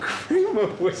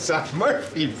Was that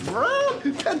Murphy Brown?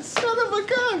 That son of a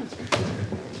gun.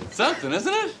 Something,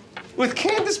 isn't it? With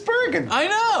Candace Bergen. I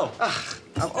know.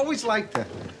 I've always liked her.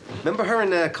 Remember her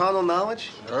in Carnal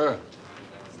Knowledge? Sure.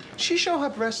 She show her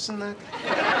breasts in that?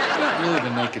 She's not really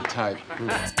the naked type.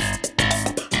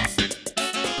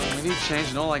 We need change,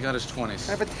 and all I got is 20s.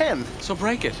 I have a 10. So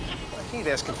break it. I hate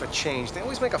asking for change. They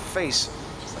always make a face.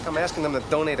 It's like I'm asking them to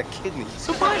donate a kidney.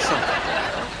 So buy something.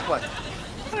 What?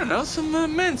 I don't know,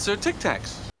 some mints or Tic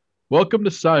Tacs. Welcome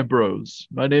to Sign Bros.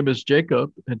 My name is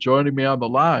Jacob, and joining me on the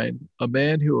line, a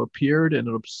man who appeared in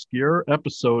an obscure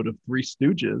episode of Three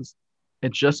Stooges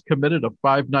and just committed a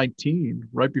 519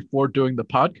 right before doing the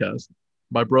podcast,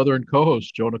 my brother and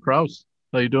co-host, Jonah Kraus.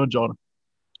 How you doing, Jonah?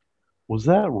 Was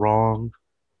that wrong?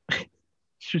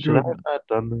 Should I have not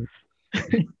done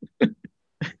that?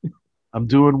 I'm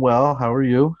doing well. How are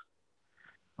you?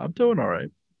 I'm doing all right.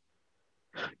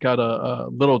 Got a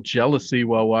little jealousy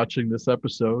while watching this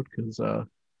episode because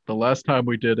the last time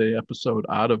we did a episode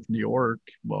out of New York,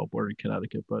 well, we're in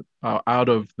Connecticut, but out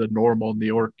of the normal New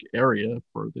York area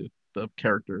for the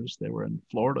characters, they were in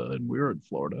Florida and we were in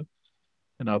Florida,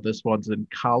 and now this one's in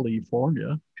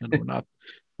California, and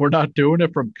we're not doing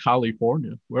it from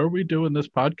California. Where are we doing this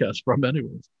podcast from,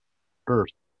 anyways?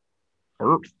 Earth.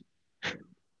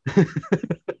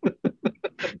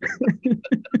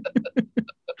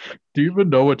 Do you even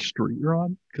know what street you're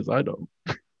on? Because I don't.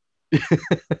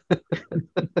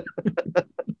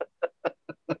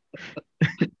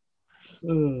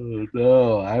 Oh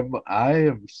no, I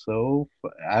am so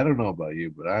I don't know about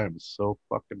you, but I am so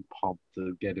fucking pumped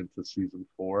to get into season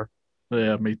 4.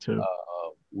 Yeah, me too.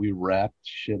 We wrapped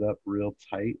shit up real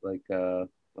tight, like a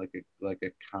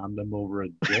condom over a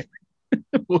dick.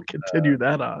 We'll continue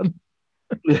that on.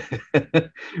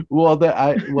 Well,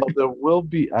 there will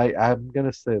be. I'm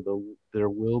gonna say there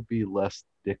will be less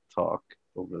dick talk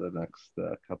over the next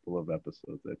couple of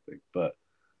episodes, I think. But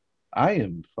I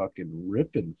am fucking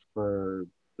ripping for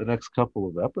the next couple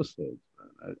of episodes.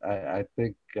 I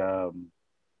think the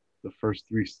first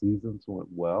 3 seasons went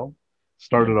well.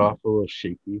 Started off a little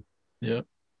shaky. Yeah.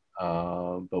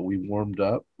 But we warmed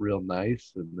up real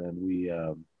nice, and then we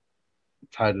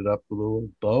tied it up with a little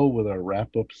bow with our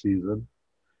wrap-up season.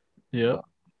 Yeah.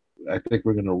 I think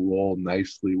we're going to roll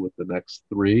nicely with the next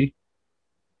 3.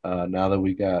 Now that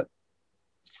we got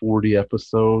 40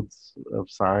 episodes of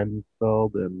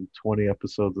Seinfeld and 20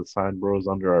 episodes of Sign Bros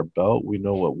under our belt, we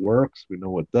know what works, we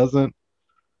know what doesn't.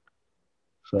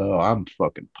 So I'm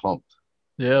fucking pumped.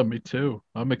 Yeah, me too.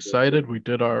 I'm excited. We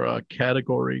did our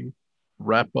category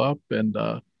wrap up, and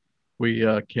we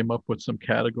came up with some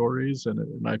categories,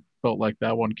 and I felt like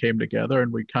that one came together,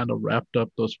 and we kind of wrapped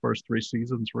up those first 3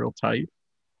 seasons real tight.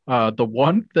 The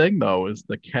one thing, though, is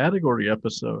the category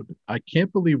episode. I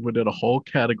can't believe we did a whole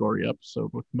category episode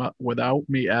without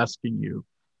me asking you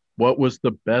what was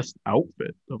the best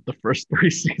outfit of the first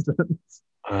 3 seasons.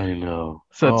 I know.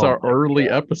 Since our early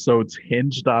episodes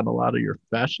hinged on a lot of your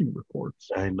fashion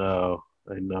reports. I know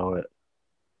it.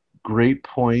 Great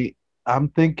point. I'm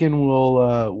thinking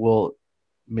we'll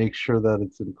make sure that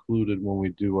it's included when we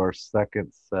do our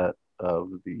second set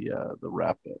of the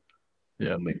wrap up.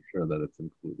 Yeah, make sure that it's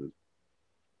included.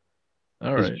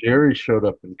 All right. Jerry showed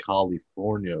up in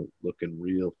California looking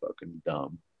real fucking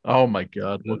dumb. Oh my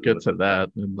God, we'll get to that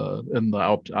in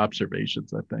the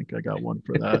observations. I think I got one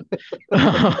for that.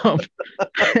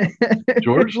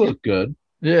 George looked good.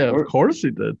 Yeah, of course he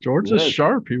did. George is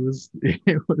sharp. He was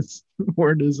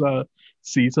wearing his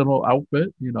seasonal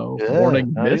outfit,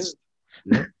 morning mist.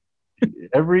 Yeah.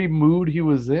 Every mood he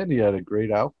was in, he had a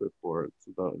great outfit for it.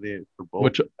 For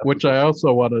both which I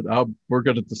also wanted. We're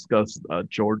going to discuss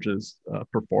George's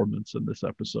performance in this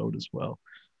episode as well.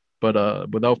 But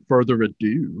without further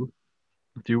ado,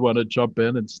 do you want to jump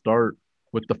in and start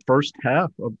with the first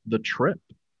half of the trip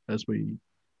as we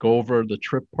go over the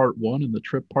trip part 1 and the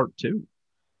trip part 2?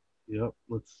 Yep,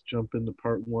 let's jump into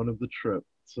part 1 of the trip.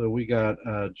 So we got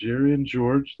Jerry and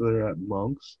George. They're at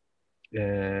Monk's,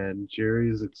 and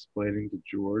Jerry's explaining to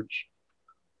George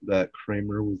that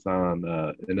Kramer was on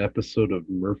an episode of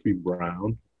Murphy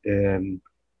Brown, and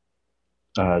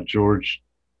George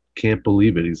can't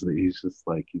believe it. He's just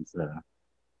like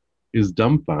he's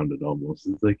dumbfounded almost.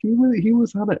 He's like, he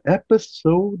was on an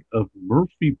episode of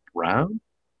Murphy Brown.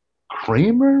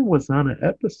 Kramer was on an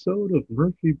episode of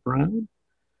Murphy Brown,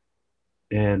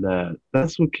 and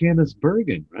that's what Candace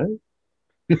Bergen, right?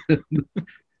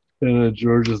 And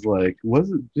George is like,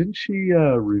 didn't she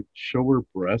show her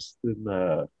breast in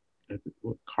I think,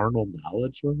 what, Carnal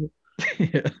Knowledge, was it?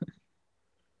 Yeah.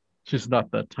 She's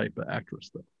not that type of actress,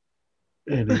 though.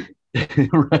 And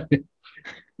right.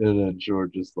 And then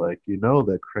George is like, you know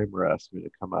that Kramer asked me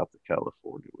to come out to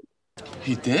California with him.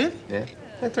 He did? Yeah,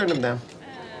 I turned him down.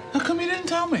 How come you didn't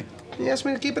tell me? He asked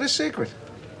me to keep it a secret.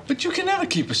 But you can never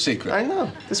keep a secret. I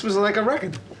know. This was like a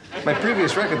record. My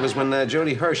previous record was when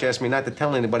Jody Hirsch asked me not to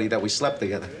tell anybody that we slept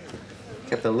together.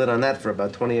 Kept a lid on that for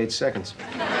about 28 seconds.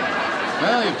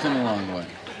 Well, you've come a long way.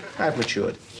 I've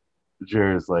matured.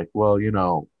 Jerry's like, well, you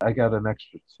know, I got an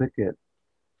extra ticket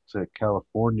to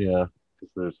California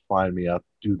because they're flying me out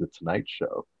to do the Tonight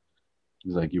Show.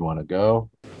 He's like, you want to go?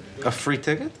 A free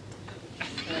ticket?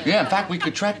 Yeah, in fact, we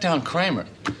could track down Kramer.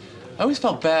 I always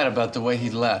felt bad about the way he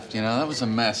left, you know? That was a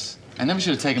mess. I never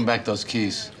should have taken back those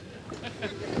keys.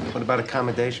 What about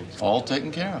accommodations? All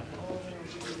taken care of.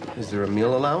 Is there a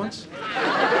meal allowance?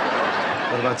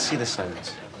 What about seat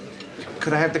assignments?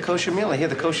 Could I have the kosher meal? I hear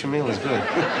the kosher meal is good.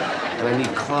 And I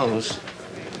need clothes.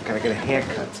 Gotta get a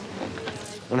haircut.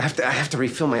 And I have to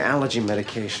refill my allergy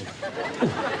medication.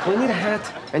 Oh, I need a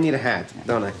hat. I need a hat,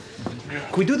 don't I?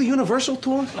 Can we do the Universal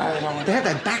tour? They have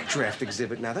that backdraft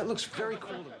exhibit now. That looks very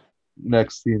cool.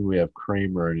 Next scene, we have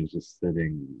Kramer, and he's just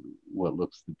sitting what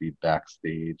looks to be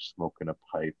backstage, smoking a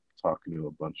pipe, talking to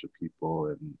a bunch of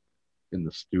people in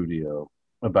the studio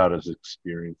about his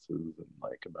experiences and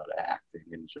like about acting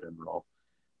in general.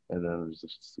 And then there's a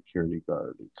security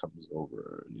guard who comes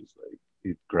over and he's like,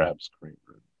 he grabs Kramer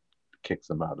and kicks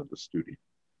him out of the studio.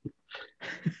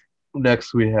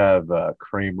 Next, we have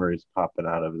Kramer. He's popping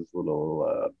out of his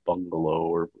little bungalow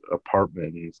or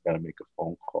apartment, and he's got to make a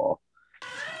phone call.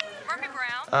 Murphy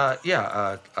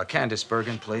Brown? Candace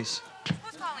Bergen, please.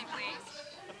 Who's calling,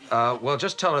 please? Well,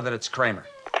 just tell her that it's Kramer.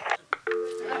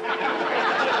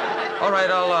 All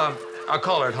right, I'll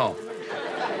call her at home.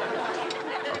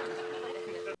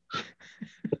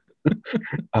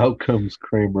 Out comes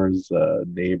Kramer's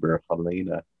neighbor,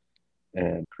 Helena.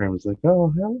 And Kramer's like,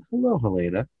 oh, hello,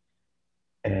 Helena.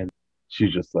 And she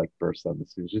just like bursts on the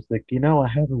scene. She's like, you know, I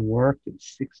haven't worked in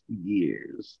 60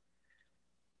 years.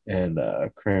 And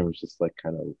Kramer's just like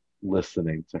kind of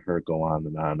listening to her go on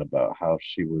and on about how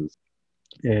she was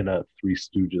in a Three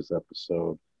Stooges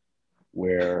episode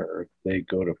where they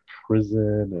go to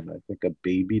prison and I think a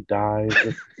baby dies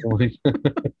at some point.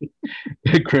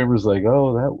 And Kramer's like,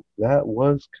 oh, that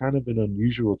was kind of an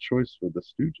unusual choice for the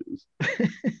Stooges.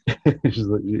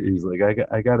 he's like,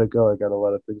 I gotta go. I got a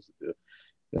lot of things to do.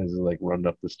 And he's like running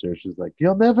up the stairs. She's like,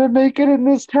 you'll never make it in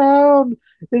this town.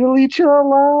 It'll eat you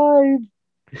alive.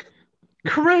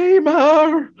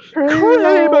 Kramer!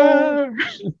 Kramer!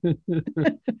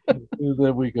 And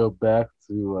then we go back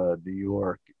to New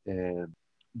York, and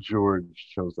George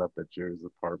shows up at Jerry's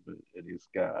apartment, and he's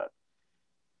got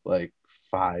like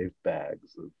 5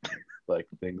 bags of like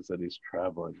things that he's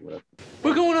traveling with.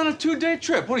 We're going on a 2-day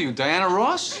trip. What are you, Diana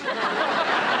Ross?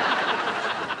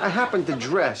 I happen to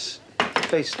dress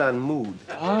based on mood.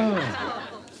 Oh.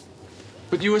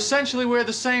 But you essentially wear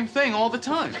the same thing all the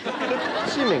time.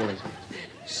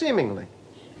 Seemingly.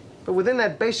 But within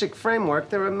that basic framework,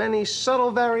 there are many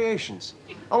subtle variations,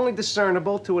 only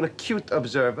discernible to an acute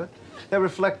observer, that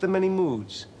reflect the many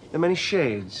moods, the many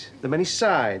shades, the many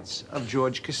sides of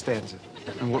George Costanza.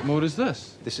 And what mood is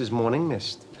this? This is Morning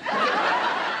Mist.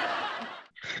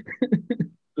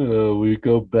 We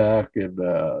go back and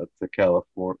to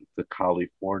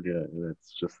California, and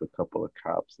it's just a couple of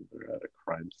cops, and they're at a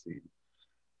crime scene.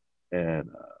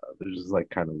 And they're just like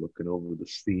kind of looking over the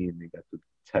scene. They got the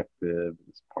detective and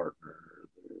his partner.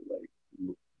 They're like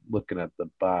looking at the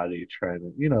body, trying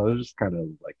to, they're just kind of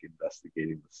like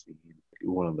investigating the scene.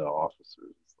 One of the officers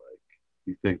is like,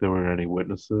 "Do you think there were any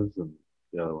witnesses?" And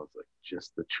the other one's like,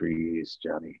 "Just the trees,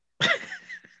 Johnny.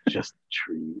 Just the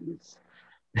trees."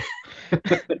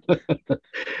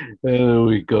 And then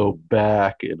we go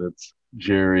back, and it's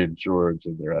Jerry and George,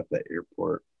 and they're at the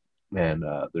airport, and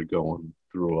they're going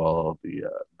through all of the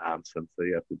nonsense that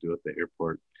you have to do at the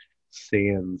airport,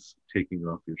 sans taking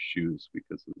off your shoes,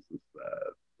 because this is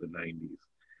the 90s.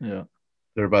 Yeah.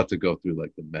 They're about to go through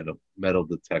like the metal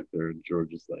detector, and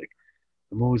George is like,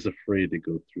 I'm always afraid to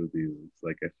go through these. It's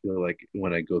like I feel like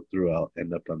when I go through, I'll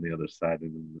end up on the other side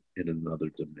in another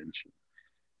dimension.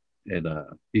 And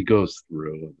he goes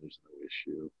through, and there's no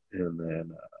issue. And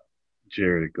then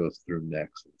Jared goes through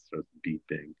next and starts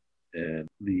beeping. And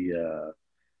the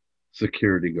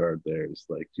security guard there is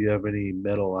like, "Do you have any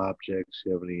metal objects? Do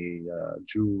you have any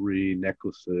jewelry,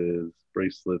 necklaces,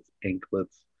 bracelets,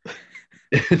 anklets?"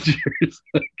 And Jared's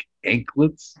like,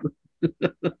 "Anklets?" And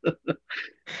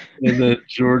then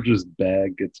George's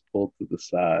bag gets pulled to the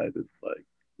side, and like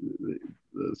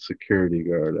the security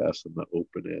guard asks him to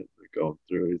open it. They're going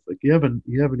through. He's like, "You have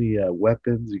any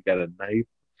weapons? You got a knife?"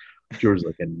 George's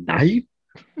like, "A knife?"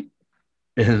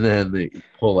 And then they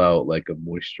pull out like a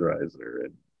moisturizer,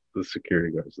 and the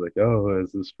security guard's like, "Oh,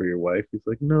 is this for your wife?" He's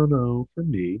like, "No, no, for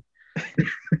me."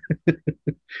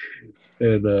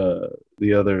 And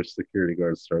the other security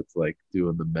guard starts like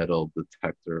doing the metal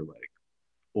detector like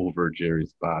over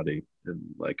Jerry's body, and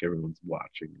like everyone's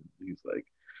watching. And he's like,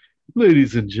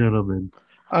 "Ladies and gentlemen,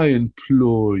 I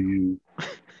implore you."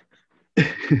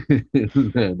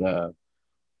 And then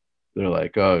they're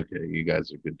like, "Oh, okay, you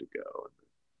guys are good to go." And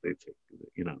they take,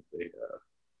 they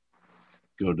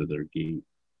go to their gate.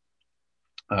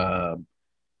 Um,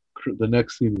 the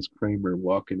next scene is Kramer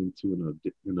walking into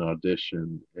an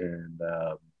audition, and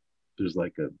there's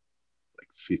like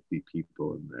 50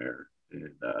 people in there,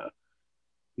 and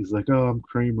he's like, "Oh, I'm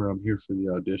Kramer. I'm here for the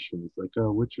audition." He's like,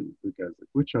 "Oh, which?" The guy's like,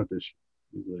 "Which audition?"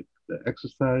 He's like, "The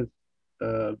exercise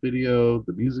video,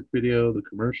 the music video, the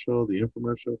commercial, the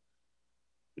infomercial."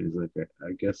 And he's like,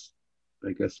 I guess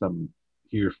I'm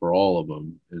here for all of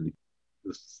them." And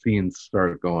the scenes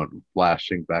start going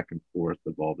flashing back and forth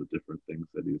of all the different things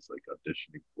that he's like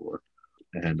auditioning for.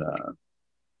 And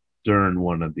during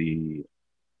one of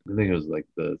I think it was like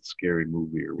the scary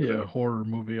movie or whatever. Yeah, horror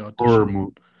movie horror audition.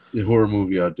 movie the horror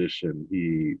movie audition,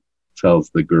 he tells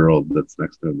the girl that's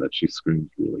next to him that she screams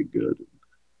really good.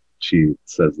 She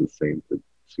says the same to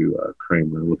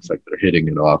Kramer. It looks like they're hitting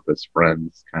it off as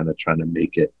friends, kind of trying to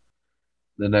make it.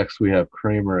 The next we have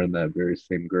Kramer and that very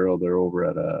same girl. They're over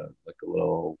at a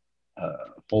little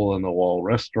hole in the wall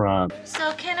restaurant.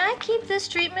 So can I keep this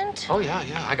treatment? Oh, yeah,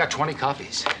 yeah. I got 20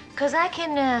 copies. Because I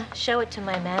can show it to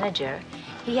my manager.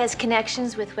 He has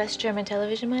connections with West German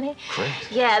television money. Great.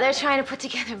 Yeah, they're trying to put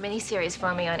together a miniseries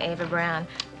for me on Ava Brown.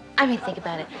 I mean, think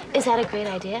about it. Is that a great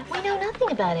idea? We know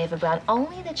nothing about Ava Brown,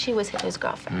 only that she was Hitler's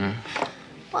girlfriend.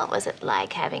 What was it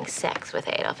like having sex with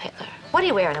Adolf Hitler? What do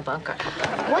you wear in a bunker?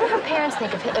 What do her parents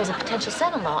think of Hitler as a potential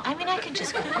son-in-law? I mean, I could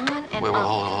just go on and Wait, on.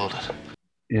 hold it.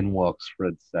 In walks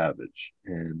Fred Savage,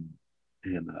 and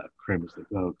Kramer's like,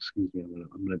 "Oh, excuse me,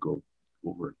 I'm gonna go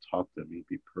over and talk to him. He'd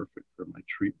be perfect for my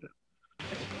treatment."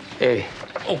 Hey.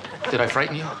 Oh, did I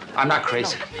frighten you? I'm not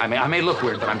crazy. I may look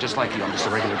weird, but I'm just like you. I'm just a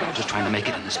regular guy, just trying to make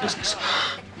it in this business.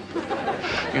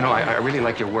 You know, I really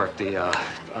like your work.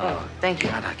 Thank you.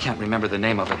 God, I can't remember the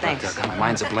name of it. Thanks. But, my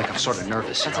mind's a blank. I'm sort of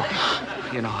nervous. That's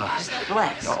okay. You know,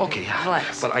 Relax. Okay, yeah.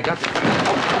 Relax. But I got the...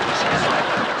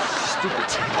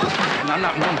 Stupid. And I'm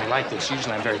not normally like this.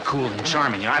 Usually I'm very cool and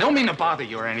charming. You know, I don't mean to bother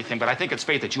you or anything, but I think it's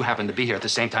fate that you happen to be here at the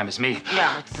same time as me.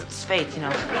 Yeah, it's fate, you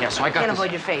know. Yeah, so I got Can't this...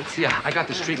 avoid your fate. Yeah, I got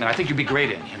this treatment. I think you'd be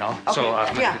great in, you know? Okay. So,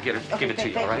 I'm yeah. gonna give it to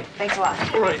you, all right? Thanks a lot.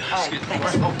 All right. All right,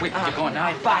 thanks. Oh, wait, you're going now?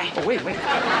 All right, bye. Oh, wait.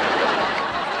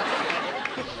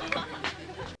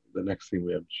 The next thing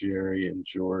we have Jerry and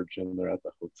George, and they're at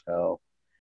the hotel.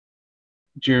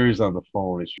 Jerry's on the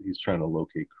phone. He's trying to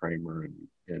locate Kramer,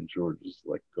 and George is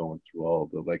like going through all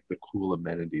the cool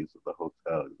amenities of the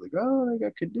hotel. He's like, "Oh, I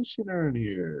got conditioner in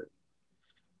here,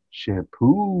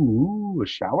 shampoo, a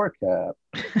shower cap."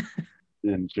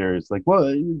 And Jerry's like,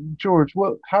 "Well, George,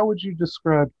 how would you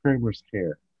describe Kramer's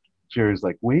hair?" Jerry's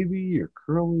like, "Wavy or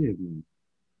curly?"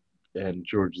 And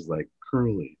George is like,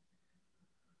 "Curly."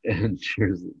 And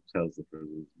Jerry tells the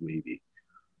person it's wavy.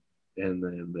 And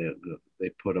then they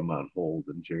put him on hold,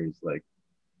 and Jerry's like,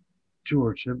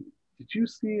 "George, did you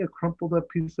see a crumpled up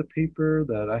piece of paper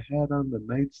that I had on the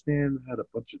nightstand? It had a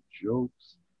bunch of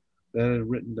jokes that I had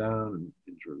written down."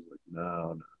 And George's like,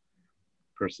 "No, no."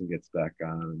 Person gets back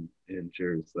on, and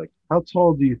Jerry's like, "How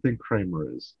tall do you think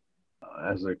Kramer is?"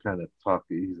 As they're kind of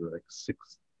talking, he's like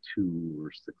 6'2"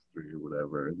 or 6'3" or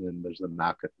whatever. And then there's a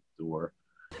knock at the door.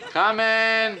 Come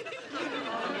in.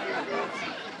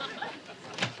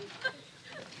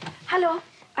 Hello,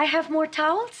 I have more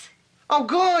towels. Oh,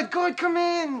 good. Come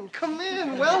in.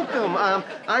 Welcome.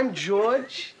 I'm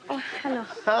George. Oh, hello.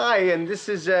 Hi, and this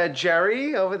is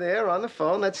Jerry over there on the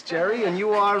phone. That's Jerry, and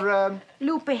you are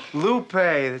Lupe. Lupe.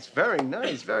 That's very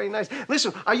nice, very nice.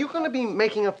 Listen, are you going to be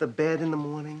making up the bed in the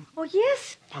morning? Oh,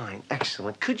 yes. Fine,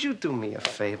 excellent. Could you do me a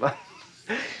favor?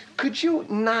 Could you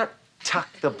not tuck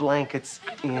the blankets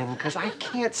in? Because I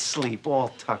can't sleep all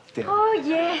tucked in. Oh,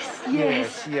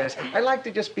 yes. Yes. I like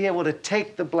to just be able to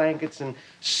take the blankets and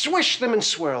swish them and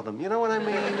swirl them. You know what I mean?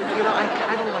 You know,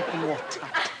 I don't like them all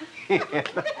tucked. I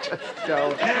just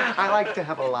don't. I like to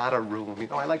have a lot of room. You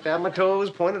know, I like to have my toes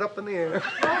pointed up in the air.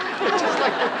 Just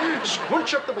like to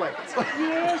scrunch up the blankets.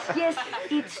 Yes.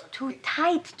 It's too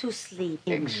tight to sleep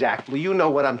in. Exactly. You know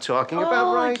what I'm talking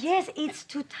about, right? Oh, yes, it's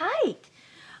too tight.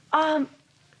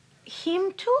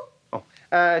 Him too? Oh,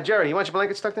 Jerry, you want your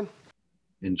blankets tucked in?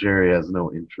 And Jerry has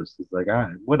no interest. He's like,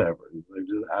 whatever. He's like,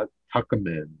 I tuck them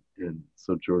in. And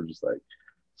so George is like,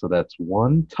 "So that's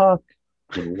one tuck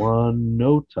and one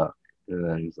no tuck." And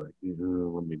then he's like,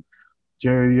 let me,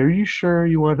 Jerry, are you sure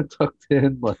you want it tucked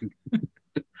in? Like,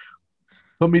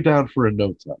 put me down for a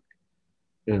no tuck.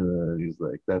 And he's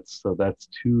like, that's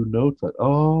 2 no tuck.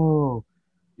 Oh,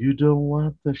 you don't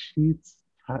want the sheets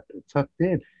tucked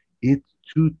in. It's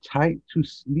too tight to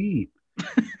sleep.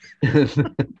 And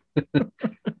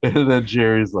then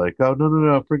Jerry's like, oh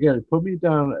no, forget it. Put me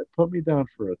down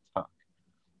for a tuck.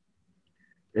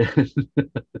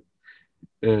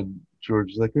 And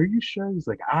George is like, are you sure? He's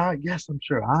like, yes, I'm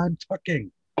sure. I'm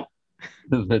tucking.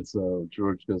 And then so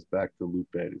George goes back to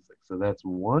Lupe. And he's like, so that's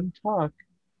 1 tuck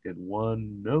and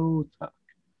 1 no tuck.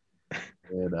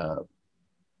 And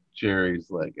Jerry's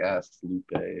like, asked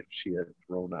Lupe if she had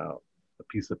thrown out a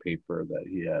piece of paper that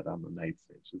he had on the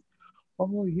nightstand. She's,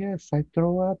 oh yes, I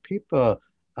throw out paper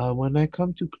when I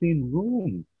come to clean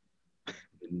room.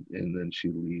 And then she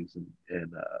leaves,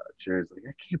 and Jerry's like,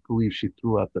 I can't believe she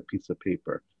threw out the piece of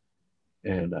paper.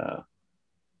 And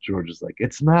George is like,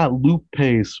 it's not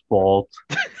Lupe's fault.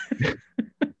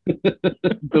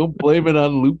 Don't blame it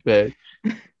on Lupe. And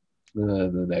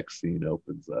then the next scene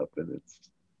opens up, and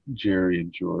it's Jerry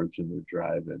and George, and they're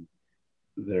driving.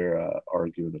 They're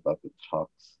arguing about the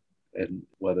tucks and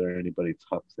whether anybody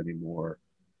tucks anymore.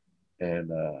 And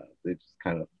they just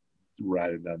kind of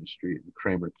riding down the street, and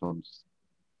Kramer comes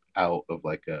out of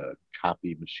like a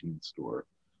copy machine store,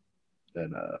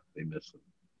 and they miss him.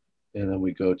 And then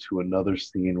we go to another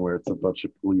scene where it's a bunch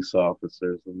of police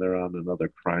officers, and they're on another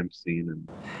crime scene. And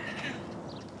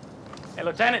Hey,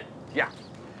 Lieutenant. Yeah.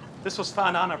 This was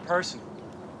found on her person.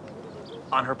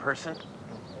 On her person?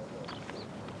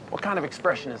 What kind of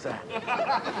expression is that?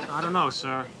 I don't know,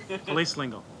 sir. Police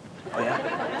lingo. Oh, yeah?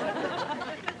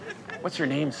 What's your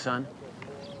name, son?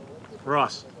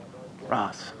 Ross.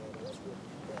 Ross.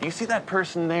 Do you see that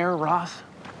person there, Ross?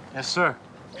 Yes, sir.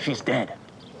 She's dead.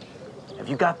 Have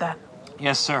you got that?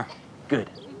 Yes, sir. Good.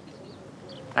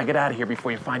 Now get out of here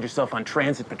before you find yourself on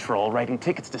transit patrol writing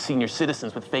tickets to senior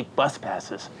citizens with fake bus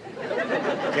passes.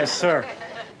 Yes, sir.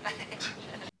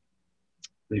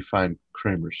 they find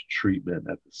Kramer's treatment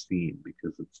at the scene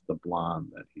because it's the blonde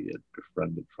that he had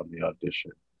befriended from the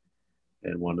audition.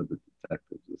 And one of the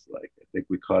detectives is like, I think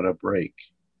we caught a break.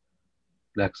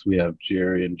 Next, we have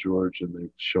Jerry and George, and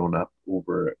they've shown up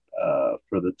over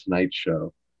for the Tonight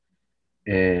Show.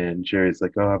 And Jerry's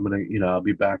like, oh, I'm going to, I'll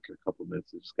be back in a couple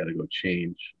minutes. I just got to go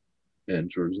change. And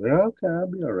George's like, oh, okay,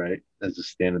 I'll be all right. As he's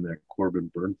standing there,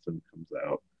 Corbin Burnson comes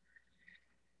out.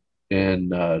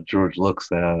 And George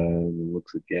looks at him and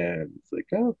looks again. He's like,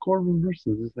 oh, Corbin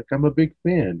Burnson. He's like, I'm a big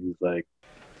fan. He's like,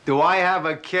 do I have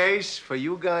a case for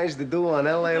you guys to do on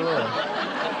L.A.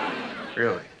 Law?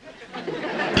 Really?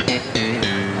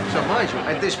 So mind you,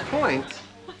 at this point,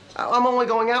 I'm only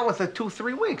going out with her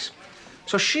 2-3 weeks.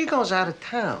 So she goes out of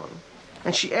town,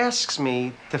 and she asks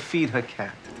me to feed her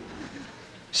cat.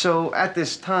 So at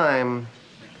this time,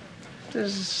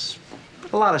 there's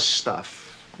a lot of stuff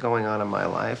going on in my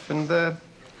life, and it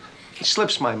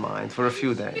slips my mind for a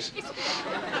few days.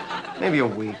 Maybe a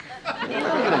week. Maybe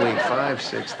a week,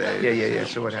 5-6 days. Yeah.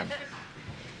 So what happened?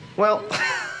 Well,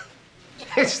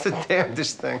 it's the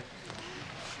damnedest thing.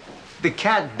 The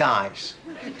cat dies.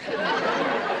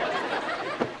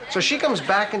 So she comes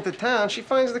back into town. She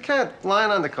finds the cat lying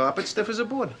on the carpet, stiff as a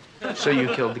board. So you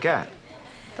killed the cat?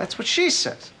 That's what she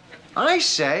says. I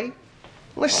say,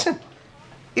 listen,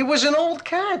 it was an old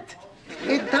cat.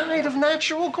 It died of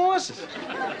natural causes.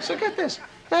 So get this.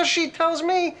 Now she tells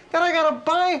me that I gotta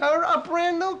buy her a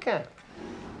brand new cat.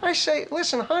 I say,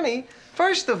 listen, honey,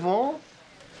 first of all,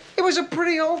 it was a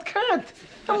pretty old cat.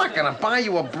 I'm not gonna buy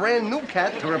you a brand new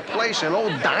cat to replace an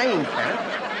old dying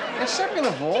cat. And second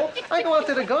of all, I go out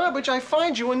to the garbage, I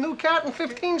find you a new cat in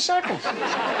 15 seconds.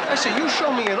 I say, you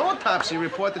show me an autopsy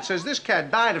report that says this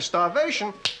cat died of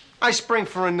starvation, I spring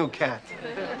for a new cat.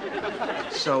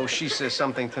 So she says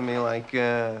something to me like,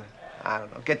 I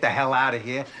don't know, get the hell out of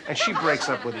here, and she breaks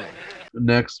up with me.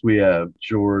 Next, we have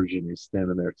George, and he's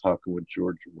standing there talking with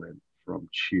George Wendt from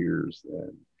Cheers,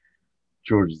 and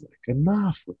George is like,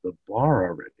 enough with the bar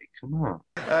already. Come on.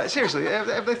 Seriously,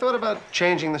 have they thought about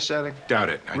changing the setting? Doubt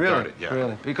it. I doubt it, yeah.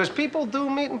 Really? Because people do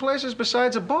meet in places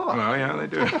besides a bar. Well, yeah, they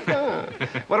do.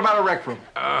 What about a rec room?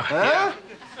 Huh?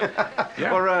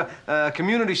 Yeah. Or a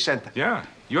community center? Yeah.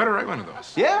 You ought to write one of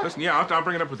those. Yeah? Listen, yeah, I'll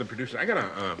bring it up with the producer. I got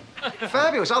a...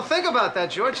 Fabulous. I'll think about that,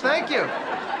 George. Thank you.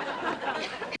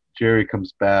 Jerry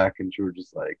comes back, and George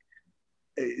is like,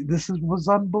 was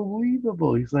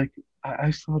unbelievable. He's like,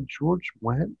 I saw George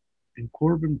Wendt and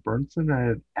Corbin Burnson. I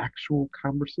had actual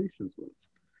conversations with him.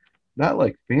 Not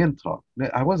like fan talk.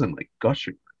 I wasn't like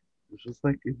gushing. It was just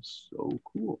like, it was so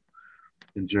cool.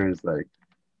 And Jerry's like,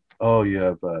 Oh, you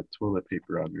have toilet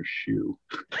paper on your shoe.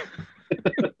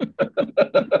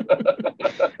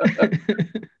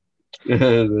 And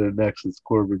then next is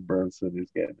Corbin Burnson,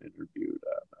 who's getting interviewed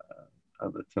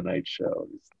on the Tonight Show.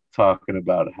 He's talking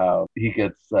about how he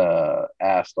gets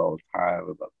asked all the time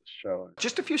about the show.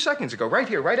 Just a few seconds ago, right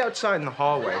here, right outside in the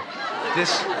hallway,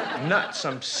 this nut,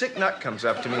 some sick nut comes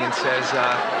up to me and says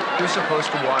he was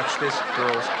supposed to watch this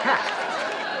girl's cat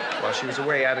while she was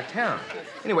away out of town.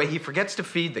 Anyway, he forgets to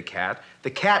feed the cat.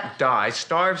 The cat dies,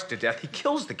 starves to death. He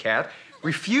kills the cat,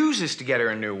 refuses to get her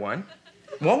a new one,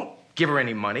 won't give her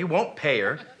any money, won't pay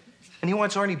her, and he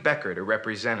wants Arnie Becker to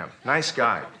represent him. Nice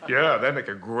guy. Yeah, that'd make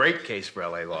a great case for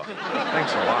LA law.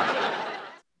 Thanks a lot.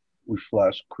 We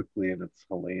flash quickly, and it's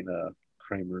Helena,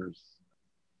 Kramer's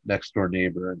next door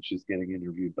neighbor, and she's getting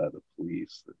interviewed by the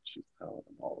police, and she's telling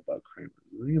them all about Kramer.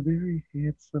 He's a very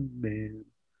handsome man.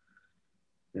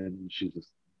 And she's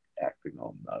just acting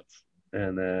all nuts.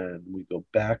 And then we go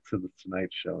back to the Tonight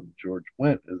Show, and George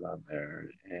Wendt is on there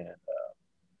and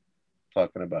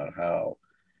talking about how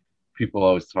people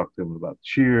always talk to him about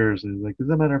Cheers. And he's like, as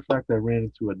a matter of fact, I ran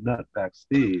into a nut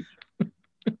backstage.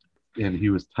 And he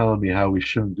was telling me how we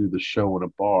shouldn't do the show in a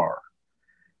bar.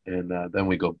 And then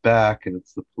we go back, and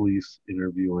it's the police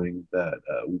interviewing that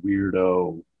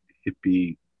weirdo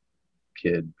hippie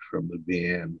kid from the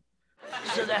van.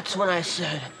 So that's when I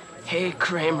said, hey,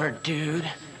 Kramer, dude,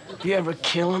 you ever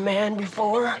kill a man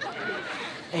before?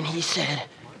 And he said,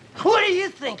 what do you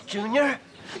think, Junior?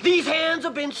 These hands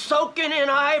have been soaking in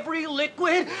ivory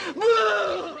liquid.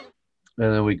 And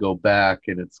then we go back,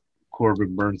 and it's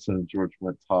Corbin Burnson and George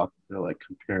Wendt talking. They're like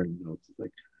comparing notes. It's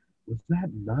like, was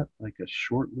that not like a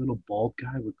short little bald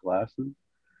guy with glasses?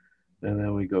 And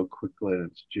then we go quickly, and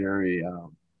it's Jerry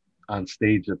on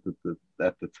stage at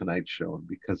the Tonight Show, and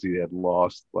because he had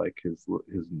lost like his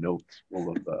notes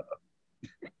full of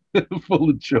full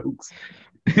of jokes,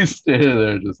 he's standing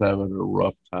there just having a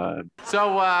rough time.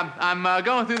 So I'm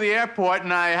going through the airport,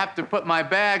 and I have to put my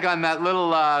bag on that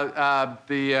little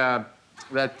the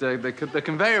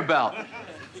conveyor belt.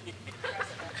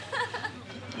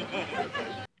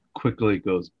 Quickly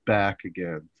goes back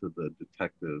again to the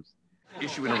detectives.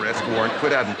 Issue an arrest warrant,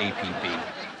 put out an APB.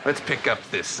 Let's pick up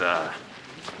this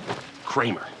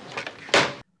Kramer.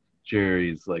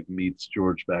 Jerry's like meets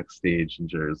George backstage, and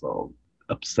Jerry's all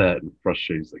upset and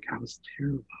frustrated. He's like, I was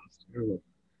terrible.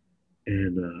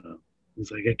 And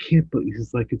he's like, I can't believe,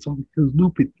 he's like, it's all because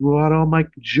Lupe threw out all my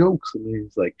jokes. And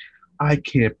he's like, I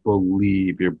can't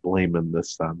believe you're blaming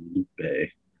this on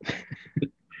Lupe.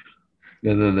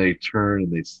 And then they turn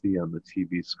and they see on the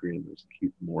TV screen there's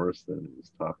Keith Morrison, who's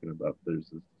talking about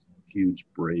there's this huge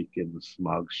break in the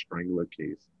Smog Strangler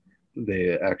case.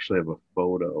 They actually have a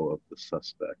photo of the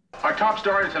suspect. Our top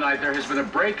story tonight, there has been a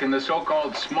break in the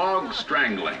so-called Smog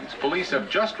Stranglings. Police have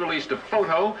just released a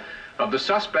photo of the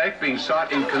suspect being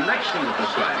sought in connection with the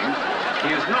slayings.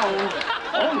 He is known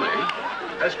only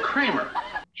as Kramer.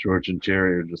 George and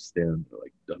Jerry are just standing there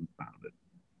like dumbfounded.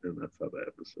 And that's how the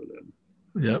episode ends.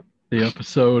 Yep. The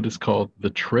episode is called The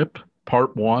Trip,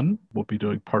 Part 1. We'll be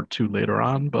doing Part 2 later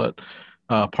on, but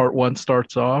Part 1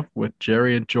 starts off with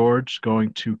Jerry and George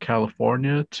going to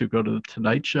California to go to the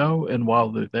Tonight Show, and while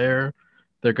they're there,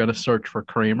 they're going to search for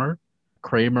Kramer.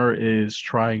 Kramer is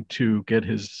trying to get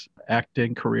his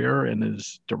acting career and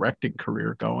his directing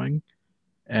career going,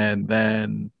 and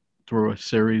then through a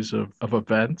series of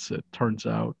events, it turns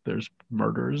out there's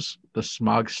murders. The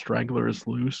Smog Strangler is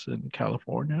loose in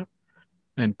California,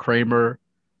 and Kramer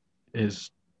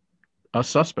is a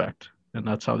suspect, and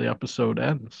that's how the episode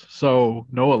ends. So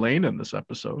no Elaine in this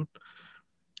episode.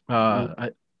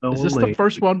 Is this the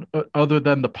first one other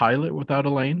than the pilot without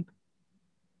Elaine?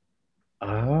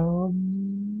 Or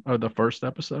the first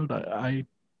episode? I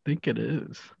think it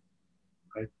is.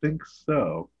 I think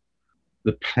so.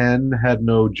 The Pen had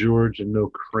no George and no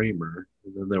Kramer,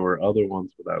 and then there were other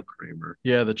ones without Kramer.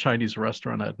 Yeah, the Chinese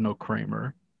restaurant had no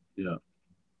Kramer. Yeah.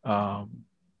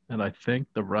 And I think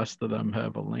the rest of them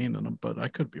have Elaine in them, but I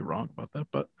could be wrong about that.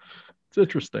 But it's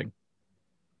interesting.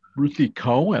 Ruthie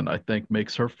Cohen, I think,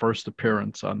 makes her first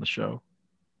appearance on the show.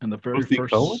 In the very Ruthie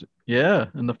first, Cohen? Yeah,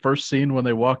 in the first scene when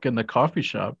they walk in the coffee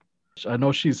shop. I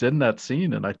know she's in that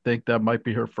scene, and I think that might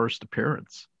be her first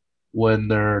appearance. When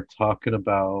they're talking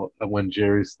about when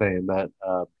Jerry's saying that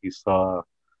he saw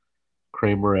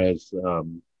Kramer as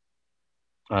on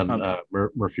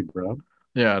Murphy Brown.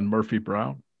 Yeah, and Murphy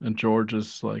Brown. And George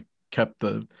is like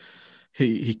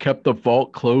he kept the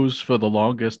vault closed for the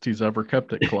longest he's ever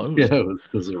kept it closed. Yeah,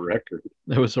 it was a record.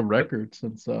 It was a record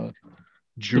since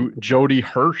Jody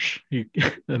Hirsch.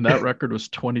 And that record was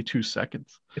 22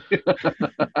 seconds.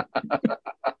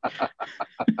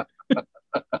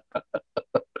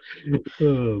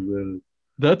 Oh man.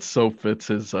 That so fits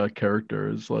his character.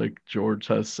 Is like George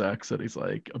has sex and he's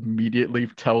like immediately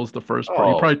tells the first person.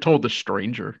 He Oh probably told the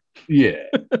stranger. yeah.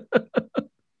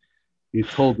 He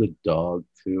told the dog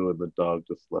too, and the dog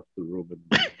just left the room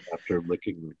and after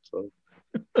licking himself.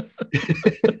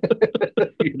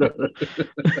 You know?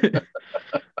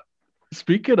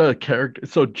 Speaking of character,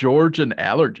 so George and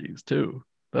allergies too.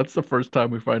 That's the first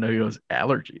time we find out he has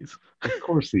allergies. Of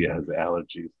course he has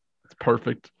allergies. It's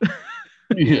perfect.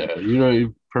 Yeah, you know, he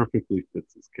perfectly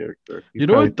fits his character. He You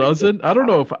know probably what thinks doesn't? I don't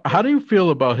know if. How do you feel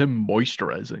about him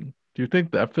moisturizing? Do you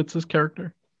think that fits his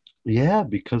character? yeah,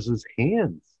 because his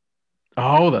hands,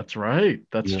 Oh, that's right.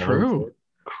 That's you know, true.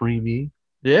 creamy.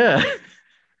 Yeah.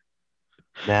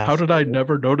 How did I Masculine.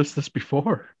 never notice this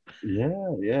before?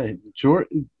 Yeah. George,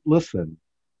 listen,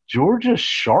 George is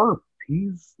sharp.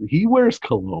 He wears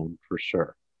cologne for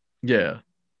sure. Yeah.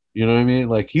 You know what I mean?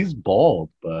 Like he's bald,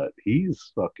 but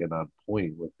he's fucking on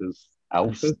point with his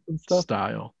outfits and stuff.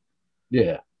 Style.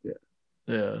 Yeah.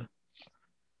 Yeah. He's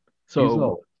So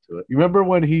all into it. You remember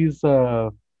when he's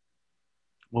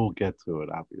we'll get to it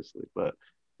obviously, but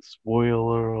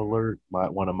spoiler alert,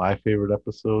 one of my favorite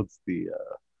episodes, the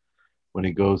when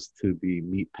he goes to the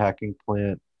meat packing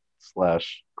plant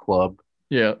slash club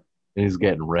yeah. and he's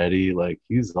getting ready, like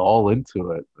he's all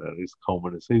into it. And he's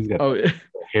combing his he's got Oh the yeah.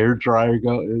 hair dryer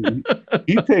going.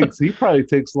 He probably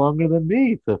takes longer than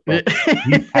me to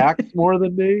he packs more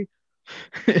than me.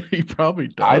 He probably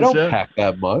does. I don't yeah. pack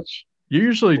that much. You're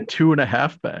usually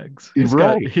 2.5 bags. He's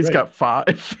Right, got he's right. got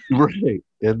 5. Right.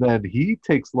 And then he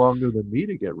takes longer than me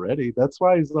to get ready. That's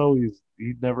why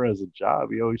he never has a job.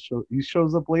 He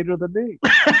shows up later than me.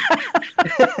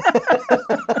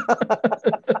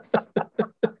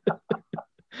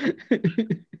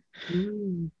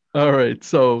 All right.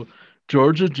 So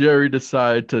George and Jerry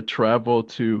decide to travel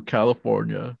to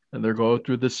California and they're going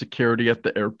through the security at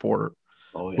the airport.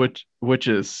 Oh yeah. Which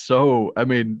is so, I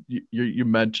mean, you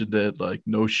mentioned it, like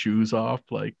no shoes off,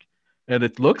 like, and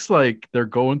it looks like they're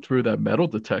going through that metal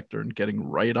detector and getting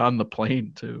right on the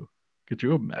plane too. Could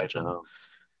you imagine?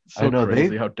 I know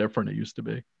Crazy how different it used to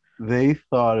be. they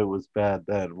thought it was bad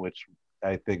then, which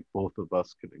I think both of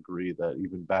us can agree that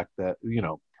even back that,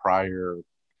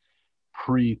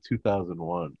 pre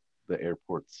 2001, the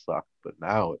airport sucked, but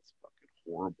now it's fucking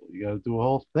horrible. You got to do a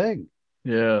whole thing.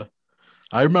 Yeah.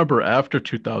 I remember after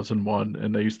 2001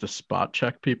 and they used to spot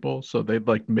check people. So they'd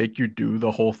like make you do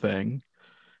the whole thing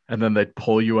and then they'd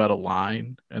pull you out of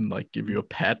line and like give you a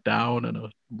pat down and a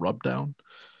rub down.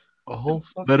 A whole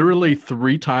fucking Literally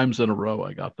 3 times in a row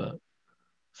I got that.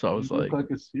 So I was you look like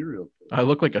a serial killer. I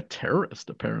look like a terrorist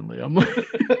apparently. I'm like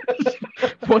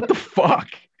what the fuck?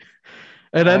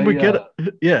 And then we get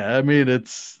yeah, I mean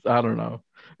it's I don't know.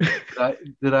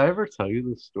 Did I ever tell you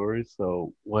this story?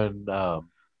 So when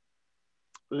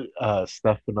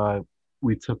Steph and I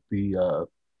we took the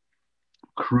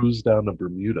cruise down to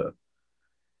Bermuda.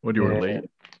 When you were late?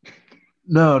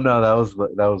 No,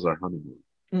 that was our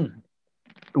honeymoon.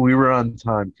 We were on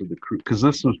time for the cruise because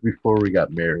this was before we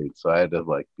got married, so I had to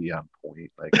like be on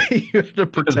point. Like you had to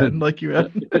pretend like you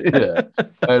had. Yeah,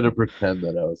 I had to pretend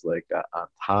that I was like on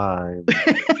time.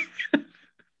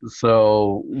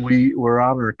 So we were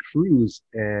on our cruise,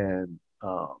 and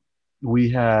we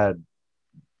had,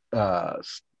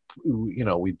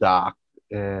 we docked,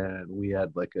 and we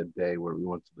had like a day where we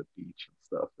went to the beach and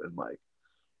stuff, and like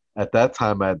at that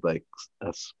time I had like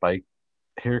a spike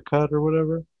haircut or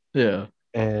whatever. Yeah.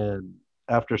 And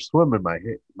after swimming,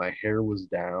 my hair was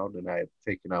down, and I had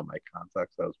taken out my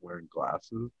contacts. I was wearing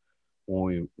glasses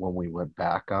when we went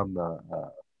back on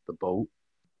the boat.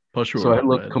 Plus so I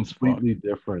looked completely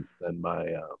different than my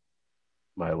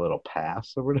my little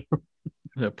pass or whatever.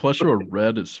 Yeah. Plus you were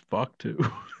red as fuck too.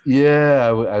 Yeah,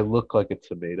 I look like a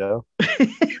tomato,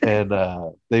 and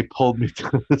they pulled me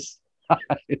to the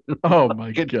side. Oh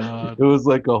my god! It was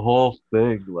like a whole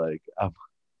thing. Like I'm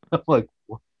like.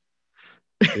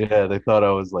 Yeah, they thought I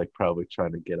was like probably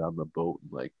trying to get on the boat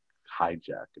and like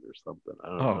hijack it or something. I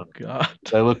don't know. Oh god.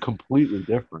 I look completely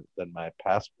different than my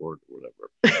passport or whatever.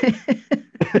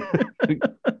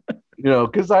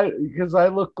 Because I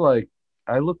look like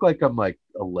I'm like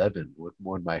 11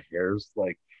 when my hair's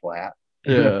like flat.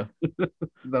 Yeah. Then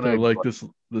They're like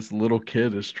this little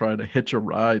kid is trying to hitch a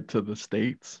ride to the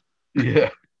States.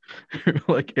 Yeah.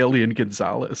 Like Alien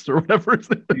Gonzalez or whatever his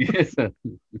name is. Yeah.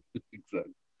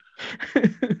 Exactly.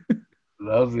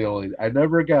 That was the only. I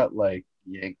never got like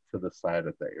yanked to the side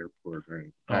at the airport or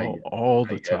anything. All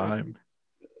the time.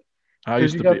 I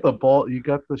used to got the ball. You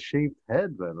got the shaved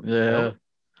head, man. Yeah.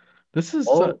 This is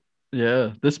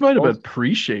Yeah, this might have Also- been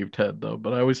pre-shaved head though,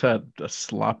 but I always had a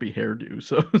sloppy hairdo,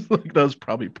 so it's like that was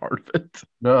probably part of it.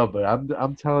 No, but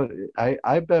I'm telling you,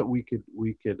 I bet we could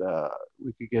get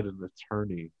an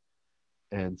attorney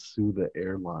and sue the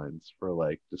airlines for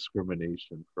like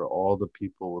discrimination for all the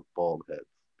people with bald heads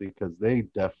because they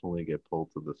definitely get pulled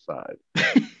to the side,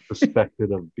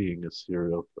 suspected of being a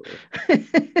serial killer,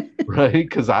 right?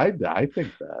 Because I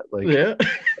think that like Yeah,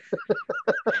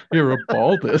 you're a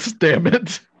baldest, damn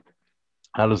it.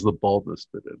 how does the baldness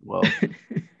fit in? Well,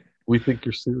 we think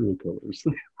you're serial killers.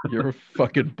 You're a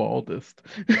fucking baldest.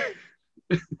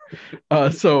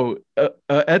 At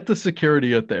the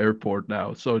security at the airport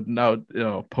now. So now,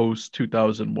 post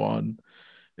 2001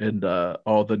 and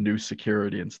all the new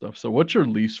security and stuff. So what's your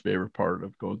least favorite part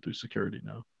of going through security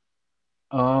now?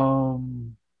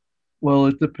 Well,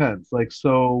 it depends. Like,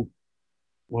 so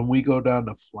when we go down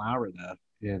to Florida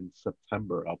in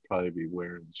September, I'll probably be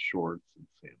wearing shorts and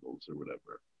sandals or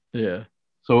whatever. Yeah.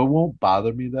 So it won't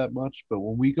bother me that much. But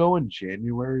when we go in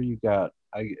January,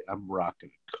 I'm rocking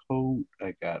a coat.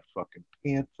 I got fucking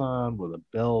pants on with a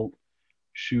belt,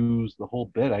 shoes, the whole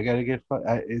bit. I gotta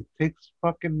it takes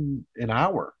fucking an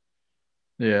hour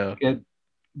Yeah. to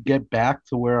get back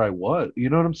to where I was. You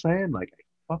know what I'm saying? Like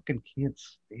I fucking can't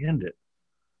stand it.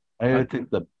 I gotta take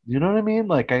you know what I mean?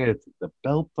 Like I gotta take the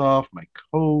belt off, my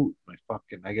coat,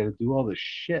 I gotta do all this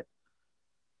shit.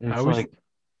 And I it's always, like,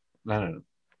 I don't know.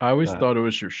 I always thought it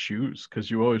was your shoes because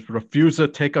you always refuse to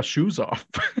take our shoes off.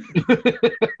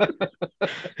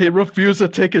 He refused to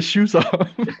take his shoes off.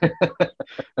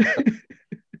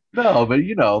 No, but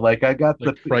like I got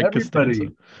Like Frank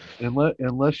everybody, Costanza.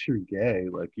 unless you're gay,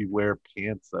 like you wear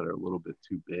pants that are a little bit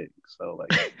too big. So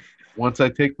like once I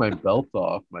take my belt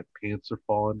off, my pants are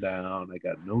falling down. I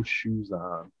got no shoes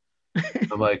on.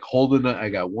 I'm like I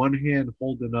got one hand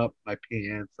holding up my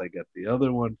pants. I got the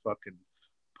other one fucking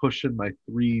pushing my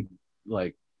three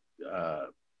like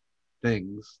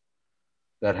things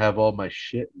that have all my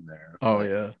shit in there. Oh Like,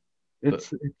 yeah.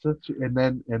 it's such and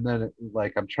then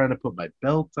like I'm trying to put my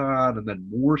belt on and then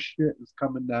more shit is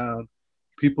coming down.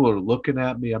 People are looking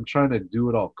at me. I'm trying to do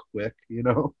it all quick,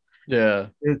 Yeah.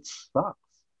 It sucks.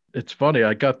 It's funny.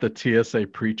 I got the TSA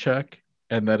pre-check,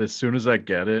 and then as soon as I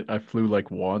get it, I flew like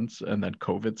once, and then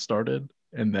COVID started,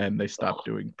 and then they stopped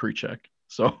doing pre-check.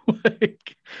 So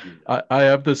like, I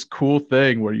have this cool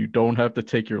thing where you don't have to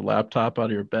take your laptop out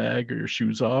of your bag or your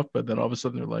shoes off, but then all of a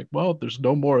sudden they're like, well, there's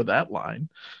no more of that line.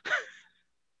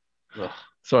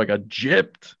 So I got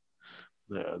gypped.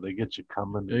 Yeah, they get you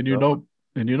coming.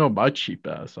 And my cheap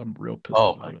ass, I'm real pissed.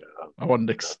 Oh about my it. God. I want an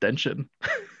extension.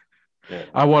 Yeah.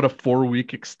 I want a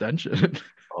 4-week extension.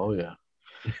 Oh yeah.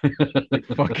 Like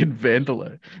fucking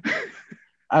Vandalay.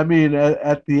 I mean,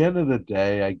 at the end of the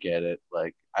day, I get it.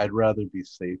 Like, I'd rather be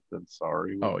safe than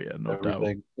sorry. With Oh yeah, no doubt.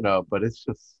 everything, but it's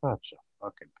just such a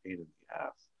fucking pain in the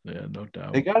ass. Yeah, no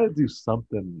doubt. They got to do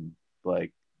something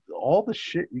like all the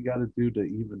shit you got to do to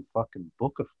even fucking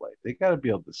book a flight. They got to be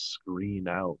able to screen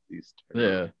out these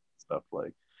stuff.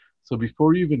 Like, so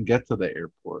before you even get to the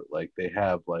airport, like they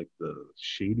have like the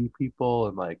shady people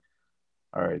and like,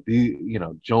 all right,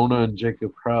 Jonah and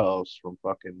Jacob Krause from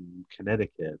fucking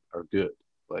Connecticut are good.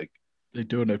 Like, they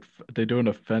do an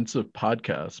offensive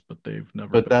podcast, but they've never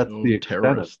but been that's no the extent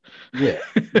of terrorist. yeah.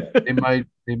 They might,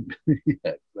 yeah,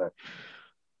 exactly.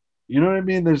 You know what I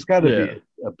mean? There's got to be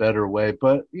a better way,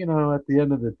 but at the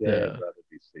end of the day, I'd rather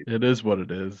be safe. It is what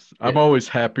it is. I'm always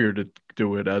happier to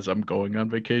do it as I'm going on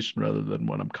vacation rather than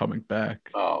when I'm coming back.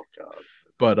 Oh God.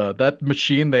 But that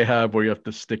machine they have where you have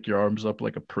to stick your arms up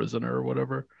like a prisoner or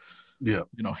whatever. Yeah.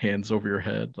 Hands over your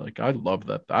head. Like I love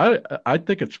that. I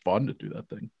think it's fun to do that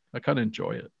thing. I kind of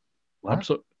enjoy it. What?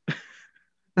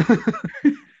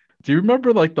 Do you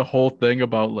remember like the whole thing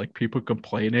about like people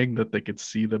complaining that they could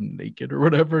see them naked or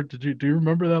whatever? Do you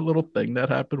remember that little thing that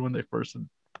happened when they first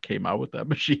came out with that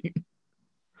machine?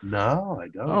 No, I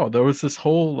don't. Oh, there was this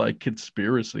whole like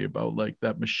conspiracy about like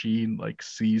that machine like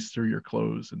sees through your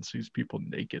clothes and sees people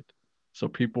naked. So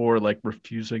people were like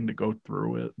refusing to go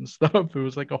through it and stuff. It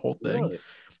was like a whole thing. Really?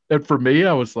 And for me,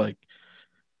 I was like,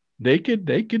 naked,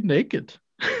 naked, naked.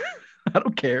 I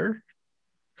don't care.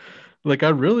 Like I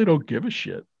really don't give a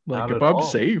shit. Like Not if at I'm all.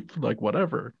 safe, like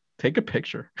whatever. Take a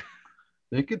picture.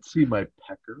 They could see my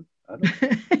pecker. I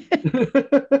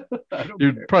don't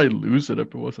You'd care. probably lose it if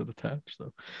it wasn't attached,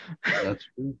 though. That's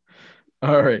true.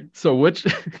 All right. So which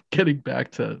getting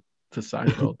back to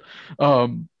Seinfeld.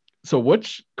 So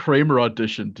which Kramer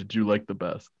audition did you like the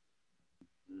best?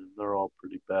 They're all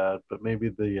pretty bad, but maybe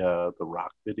the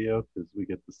Rock video because we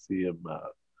get to see him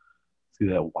see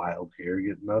that wild hair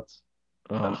get nuts.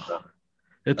 Oh,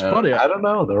 it's funny. I don't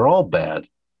know. They're all bad.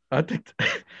 I think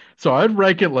so. I'd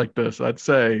rank it like this. I'd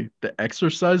say the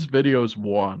exercise videos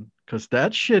one because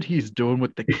that shit he's doing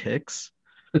with the kicks,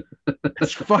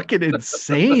 it's fucking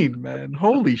insane, man.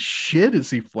 Holy shit, is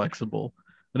he flexible?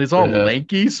 And he's all Yeah.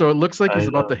 lanky, so it looks like I he's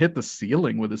about know. to hit the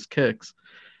ceiling with his kicks.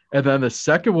 And then the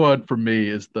second one for me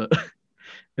is the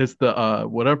is the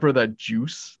whatever that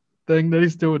juice thing that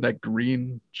he's doing, that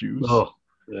green juice. Oh,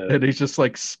 yeah. And he's just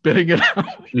like spitting it out.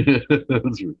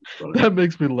 That's really funny. That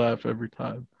makes me laugh every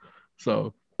time.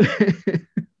 So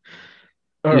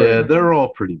all Yeah, right. they're all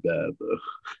pretty bad though.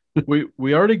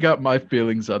 We already got my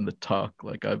feelings on the tuck.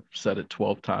 Like I've said it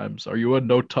 12 times. Are you a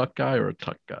no tuck guy or a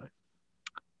tuck guy?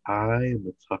 I am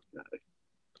a tuck guy.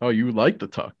 Oh, you like the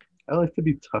tuck. I like to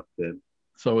be tucked in.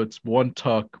 So it's one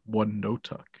tuck, one no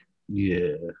tuck.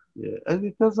 Yeah, yeah. And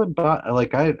it doesn't bother.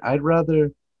 Like I'd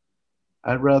rather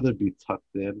be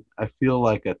tucked in. I feel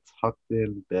like a tucked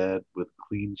in bed with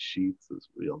clean sheets is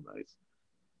real nice.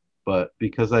 But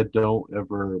because I don't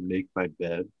ever make my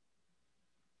bed,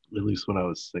 at least when I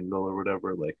was single or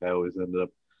whatever, like I always ended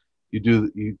up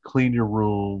you clean your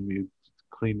room, you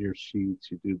clean your sheets,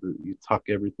 you tuck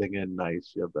everything in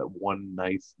nice. You have that one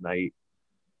nice night,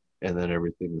 and then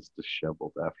everything is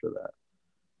disheveled after that.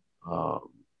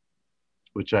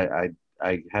 Which I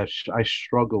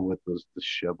struggle with those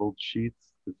disheveled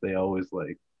sheets that they always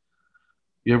like.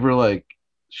 You ever like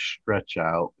stretch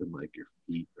out and like your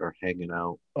feet are hanging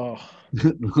out? Oh,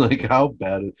 Like how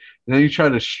bad it, and then you try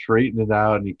to straighten it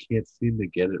out and you can't seem to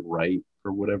get it right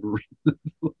for whatever reason.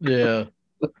 yeah.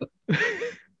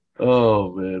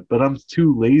 Oh man, but I'm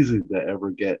too lazy to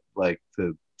ever get like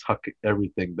to tuck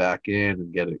everything back in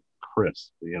and get it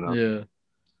crisp, you know? Yeah.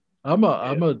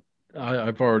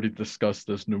 I've already discussed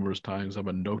this numerous times. I'm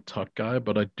a no tuck guy,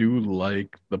 but I do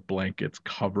like the blankets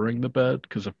covering the bed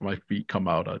because if my feet come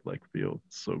out, I'd like feel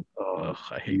so.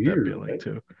 I hate that weird, feeling right?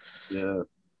 too. Yeah.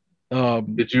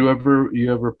 Did you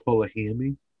ever pull a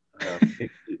hammy?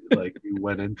 Like you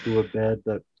went into a bed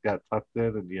that got tucked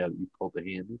in and you pulled a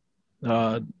hammy?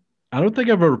 I don't think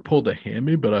I've ever pulled a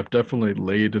hammy, but I've definitely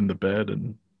laid in the bed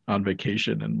and on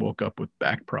vacation and woke up with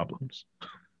back problems.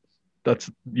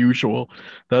 That's usual.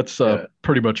 That's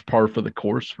pretty much par for the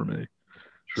course for me.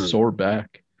 True. Sore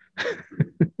back.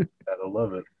 Gotta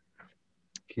love it.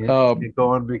 Can't go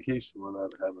on vacation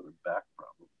without having a back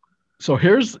problem. So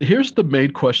here's the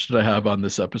main question I have on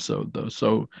this episode, though.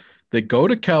 So they go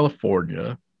to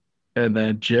California, and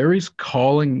then Jerry's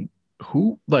calling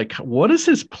who? Like, what is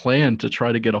his plan to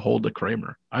try to get a hold of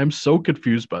Kramer? I'm so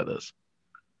confused by this.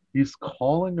 He's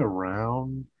calling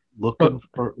around looking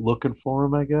for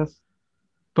him, I guess.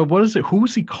 But what is it?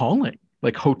 Who's he calling?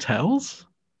 Like hotels?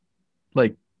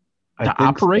 Like the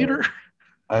operator? So.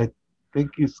 I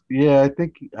think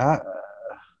I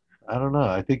don't know.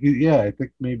 I think I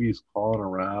think maybe he's calling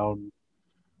around.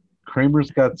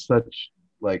 Kramer's got such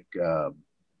like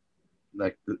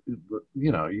if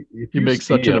he makes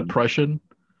such an impression.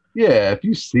 Yeah, if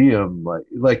you see him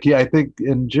yeah, I think,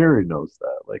 and Jerry knows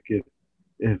that. Like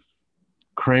if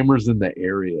Kramer's in the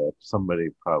area, somebody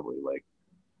probably like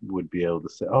would be able to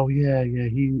say, oh yeah,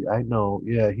 I know,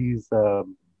 yeah, he's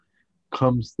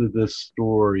comes to this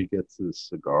store, he gets his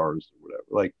cigars or whatever.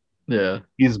 Like, yeah,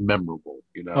 he's memorable,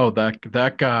 you know. Oh,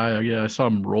 that guy, yeah, I saw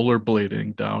him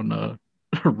rollerblading down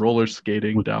roller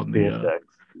skating with down spandex.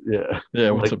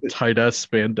 Yeah, with like some tight ass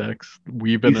spandex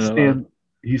weaving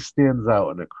he stands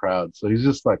out in a crowd, so he's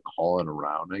just like calling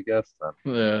around, I guess.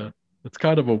 Yeah, it's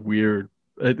kind of a weird.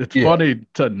 It's funny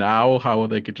to now how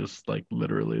they could just like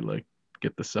literally like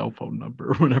get the cell phone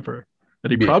number or whatever,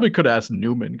 and he probably could ask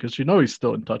Newman because he's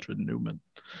still in touch with Newman.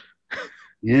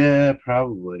 Yeah,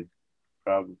 probably.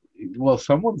 Well,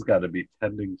 someone's got to be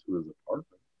tending to his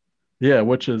apartment. Yeah,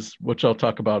 which I'll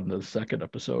talk about in the second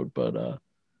episode. But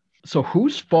so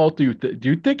whose fault do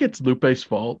you think it's Lupe's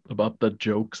fault about the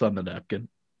jokes on the napkin?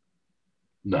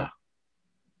 No.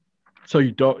 So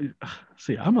you don't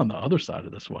see? I'm on the other side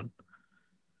of this one.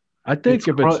 I think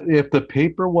if the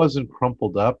paper wasn't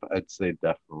crumpled up, I'd say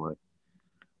definitely.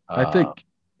 I think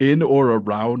in or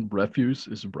around refuse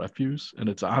is refuse, and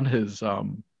it's on his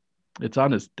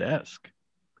desk,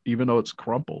 even though it's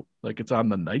crumpled. Like it's on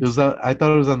the nightstand. I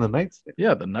thought it was on the nightstand.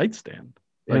 Yeah, the nightstand.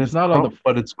 Like and it's not on the.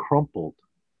 But it's crumpled.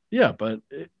 Yeah, but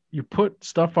you put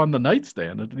stuff on the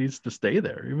nightstand, it needs to stay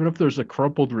there, even if there's a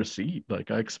crumpled receipt.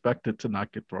 Like I expect it to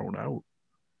not get thrown out.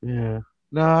 Yeah.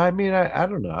 No, I mean I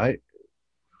don't know. I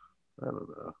don't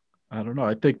know. I don't know.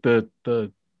 I think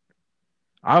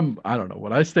I don't know.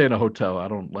 When I stay in a hotel, I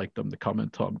don't like them to come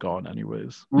until I'm gone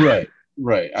anyways. Right.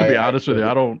 To be honest with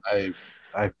you,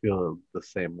 I feel the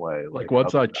same way. Like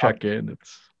once I check in,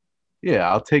 it's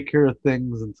I'll take care of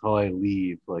things until I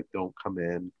leave. Like don't come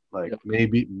in. Like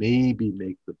maybe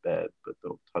make the bed, but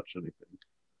don't touch anything.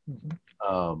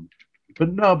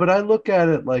 But I look at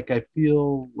it like I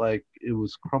feel like it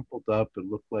was crumpled up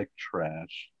and looked like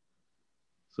trash.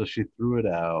 So she threw it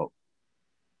out.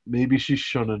 Maybe she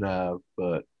shouldn't have,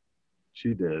 but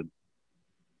she did.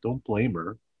 Don't blame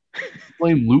her.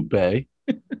 Blame Lupe.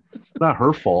 Not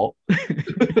her fault.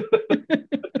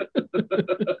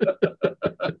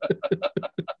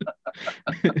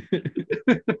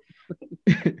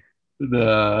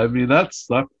 No, I mean that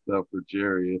sucked though for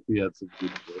Jerry if he had some good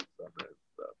jokes on that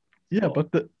stuff. Yeah,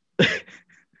 but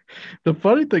the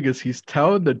funny thing is he's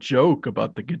telling the joke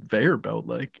about the conveyor belt.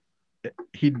 Like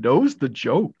he knows the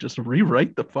joke. Just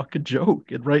rewrite the fucking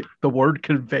joke and write the word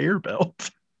conveyor belt.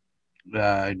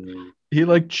 Yeah, I know. He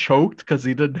like choked because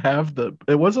he didn't have the.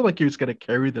 It wasn't like he was gonna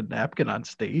carry the napkin on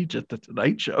stage at the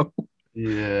Tonight Show.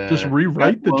 Yeah. Just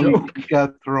rewrite the joke. He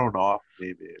got thrown off,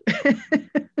 maybe.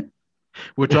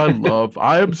 Which I love.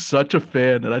 I am such a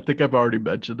fan, and I think I've already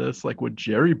mentioned this. Like when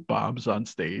Jerry bombs on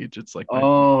stage, it's like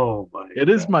it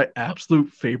is my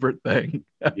absolute favorite thing.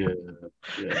 Yeah.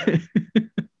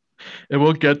 And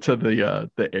we'll get to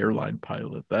the airline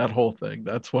pilot. That whole thing.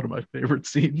 That's one of my favorite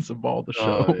scenes of all the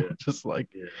show. Oh, yeah. Just like,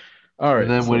 all right.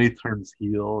 And then when he turns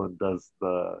heel and does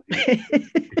I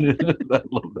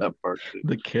love that part too.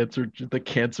 The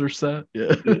cancer set.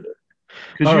 Yeah.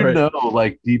 Because know,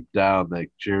 like deep down,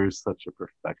 like Jerry's such a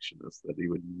perfectionist that he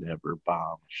would never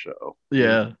bomb a show.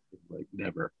 Yeah. Like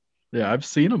never. Yeah, I've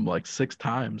seen him like 6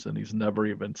 times and he's never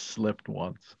even slipped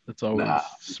once. It's always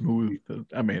smooth.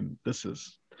 I mean, this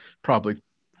is probably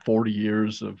 40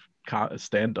 years of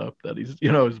stand-up that he's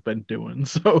been doing.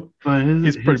 So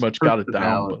he's pretty much got it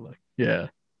down. But like, yeah.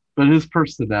 But his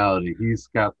personality, he's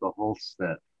got the whole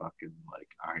set fucking like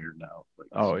ironed out. Like,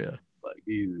 oh yeah. Like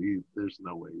he there's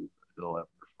no way he'll ever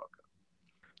fuck up.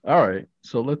 All right,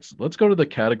 so let's go to the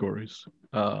categories.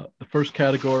 The first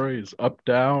category is up,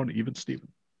 down, even, Steven.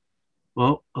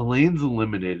 Well, Elaine's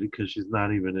eliminated because she's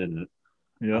not even in it.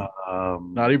 Yeah.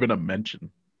 Not even a mention.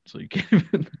 So you can't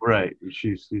even. Right.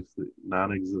 She's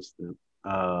non-existent.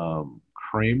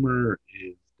 Kramer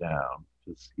is down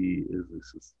because he is a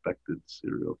suspected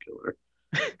serial killer.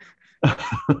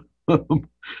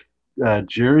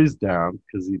 Jerry's down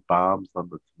because he bombs on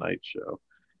the Tonight Show.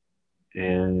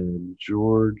 And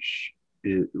George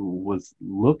was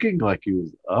looking like he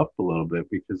was up a little bit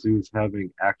because he was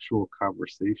having actual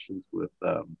conversations with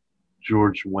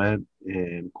George Wendt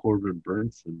and Corbin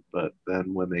Burnson, but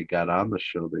then when they got on the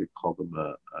show, they called him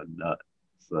a nut.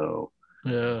 So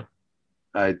yeah,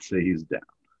 I'd say he's down.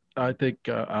 I think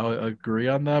I'll agree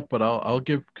on that, but I'll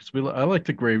give because I like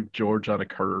to grade George on a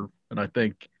curve, and I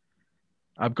think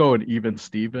I'm going even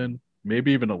Steven,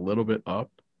 maybe even a little bit up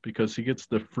because he gets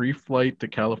the free flight to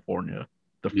California,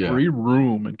 the free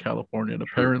room in California, and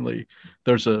apparently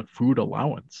there's a food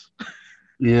allowance.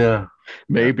 Yeah.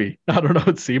 Maybe. I don't know.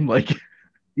 It seemed like.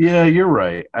 Yeah, you're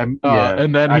right. And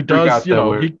then he does,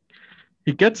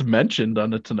 he gets mentioned on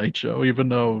the Tonight Show, even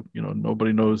though,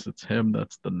 nobody knows it's him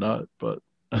that's the nut. But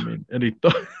I mean, and he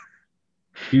thought.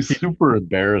 He's super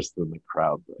embarrassed in the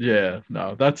crowd, though. Yeah,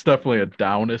 no, that's definitely a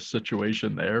downish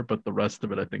situation there, but the rest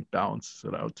of it, I think, balances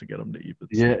it out to get him to even.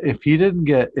 Yeah, if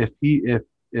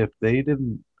they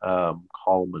didn't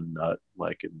call him a nut,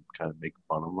 like, and kind of make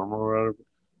fun of him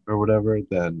or whatever,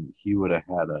 then he would have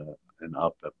had an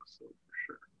up episode for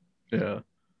sure. Yeah.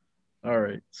 All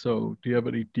right. So, do you have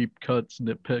any deep cuts,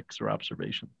 nitpicks, or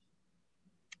observations?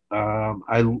 It's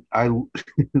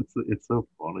so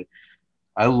funny.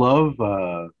 I love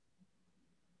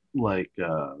they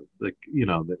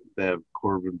have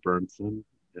Corbin Burnson,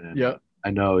 and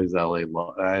I know he's LA.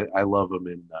 I love him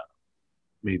in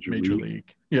Major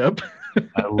League. Yep.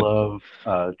 I love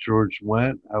George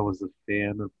Wendt. I was a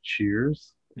fan of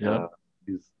Cheers. Yeah,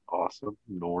 he's awesome.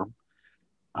 Norm.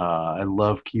 I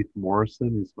love Keith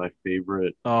Morrison. He's my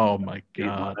favorite. Oh my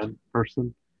god,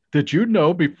 person. Did you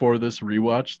know before this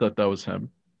rewatch that was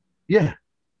him? Yeah.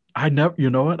 I never, you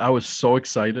know what? I was so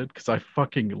excited because I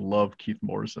fucking love Keith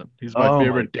Morrison. He's my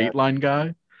favorite Dateline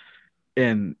guy.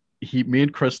 And me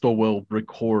and Crystal will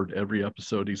record every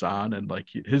episode he's on. And like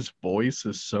his voice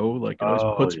is so like,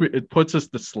 it puts us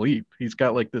to sleep. He's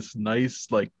got like this nice,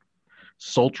 like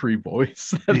sultry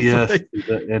voice. Yes.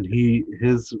 And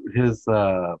his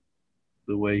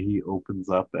the way he opens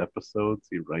up episodes,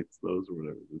 he writes those or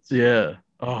whatever. Yeah.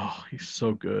 Oh, he's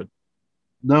so good.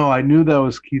 No, I knew that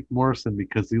was Keith Morrison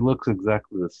because he looks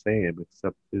exactly the same,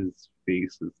 except his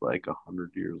face is like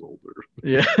 100 years older.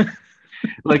 Yeah.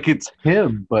 Like it's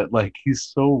him, but like he's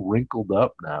so wrinkled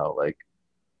up now. Like,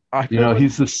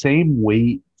 he's the same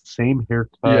weight, same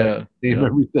haircut, same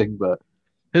everything, but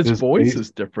His voice face-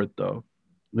 is different though.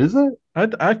 Is it?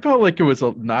 I felt like it was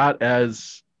not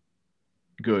as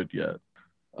good yet.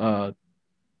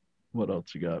 What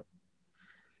else you got?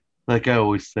 Like I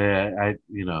always say,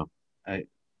 I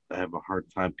have a hard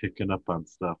time picking up on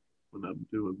stuff when I'm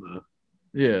doing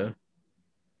Yeah.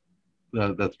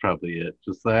 that's probably it.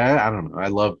 Just I don't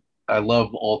know. I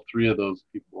love all three of those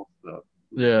people. So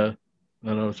Yeah.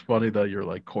 I know it's funny that you're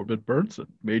like Corbin Burnson,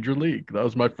 Major League. That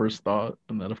was my first thought.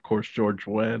 And then of course George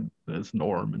Wendt as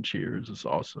Norm and Cheers is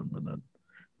awesome. And then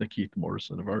the Keith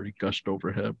Morrison, I've already gushed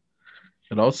over him.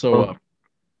 And also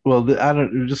I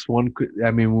don't just one quick. I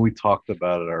mean, we talked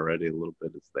about it already a little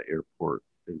bit. It's the airport.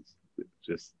 Is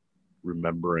just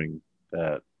remembering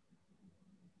that,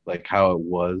 like how it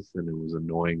was, and it was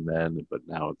annoying then, but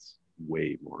now it's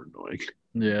way more annoying.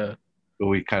 yeah. But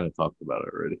we kind of talked about it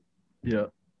already. Yeah.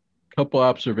 Couple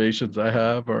observations I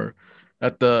have are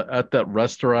at that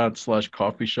restaurant slash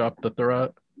coffee shop that they're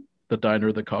at, the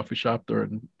diner, the coffee shop they're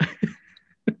in that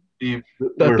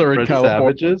they're in Fred California.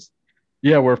 Savage is?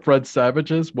 Yeah, where Fred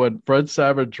Savage is. When Fred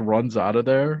Savage runs out of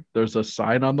there, there's a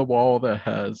sign on the wall that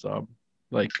has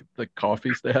like the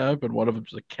coffees they have, and one of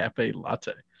them's a cafe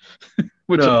latte.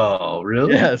 Which No,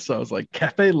 really? Yeah, so I was like,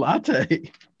 cafe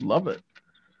latte. Love it.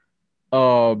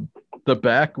 The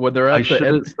back when they're at I should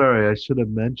have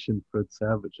mentioned Fred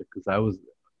Savage because I was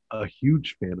a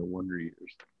huge fan of Wonder Years.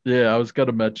 Yeah, I was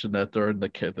gonna mention that they're in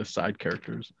the side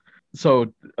characters.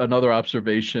 So another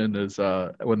observation is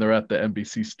when they're at the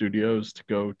NBC studios to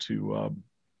go to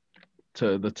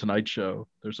the Tonight Show,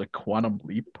 there's a Quantum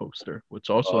Leap poster, which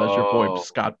also has your boy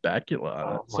Scott Bakula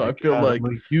on it. So I feel like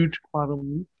I'm a huge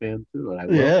Quantum Leap fan too, and I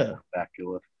love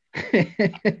Bakula.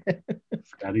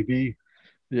 Scotty B.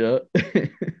 Yeah.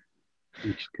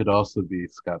 Which could also be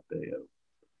Scott Baio.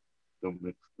 Don't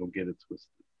get it twisted.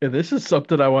 And this is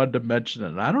something I wanted to mention,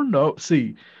 and I don't know.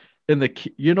 See, in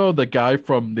the guy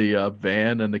from the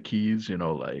van and the keys,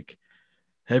 like,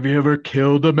 have you ever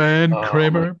killed a man,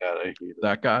 Kramer? My God, I hate it.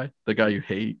 That guy, the guy you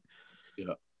hate.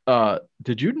 Yeah.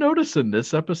 Did you notice in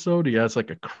this episode he has like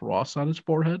a cross on his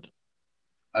forehead?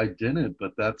 I didn't,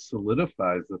 but that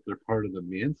solidifies that they're part of the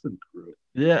Manson crew.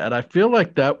 Yeah, and I feel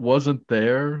like that wasn't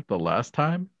there the last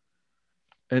time.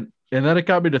 And then it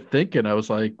got me to thinking, I was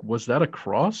like, was that a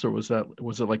cross or was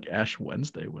it like Ash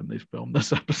Wednesday when they filmed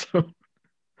this episode?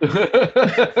 No,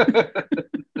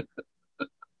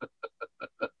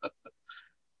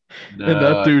 and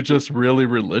that dude just really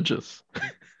religious.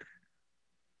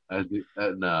 I think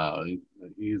no,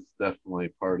 he's definitely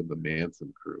part of the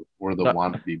Manson crew or the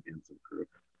wannabe Manson crew.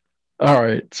 All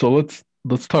right, so let's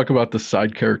talk about the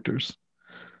side characters.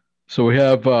 So we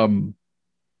have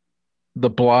the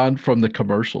blonde from the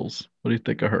commercials. What do you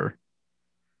think of her?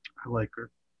 I like her.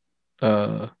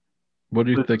 What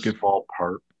do you think of small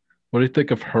part? What do you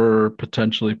think of her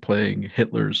potentially playing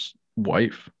Hitler's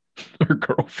wife or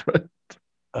girlfriend?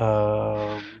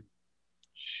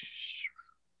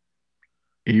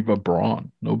 Eva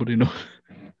Braun. Nobody knows.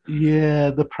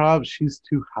 Yeah, the problem, she's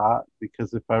too hot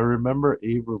because if I remember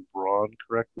Ava Braun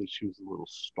correctly, she was a little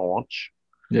staunch.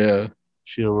 Yeah.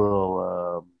 She a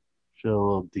little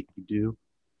dicky do.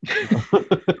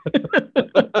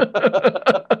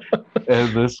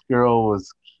 And this girl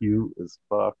was cute as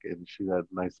fuck, and she had a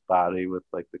nice body with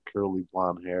like the curly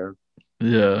blonde hair.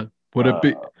 Yeah. Would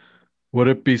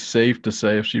it be safe to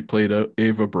say if she played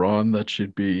Ava Braun that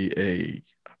she'd be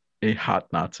a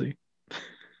hot Nazi?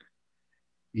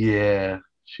 Yeah,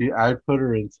 I'd put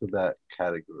her into that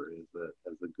category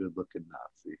as a good looking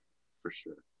Nazi for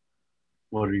sure.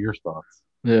 What are your thoughts?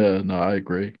 Yeah, no, I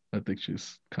agree. I think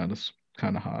she's kind of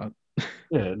hot.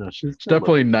 Yeah, no, she's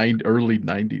definitely early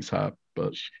 90s hot,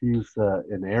 but she's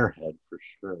an airhead for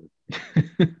sure.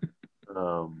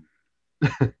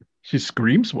 She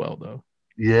screams well though.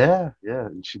 Yeah,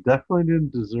 and she definitely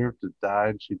didn't deserve to die,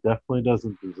 and she definitely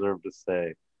doesn't deserve to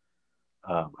say,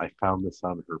 I found this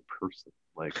on her person.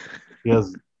 Like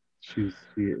she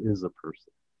is a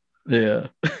person. Yeah.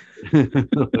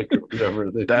 Like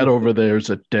whatever that over there is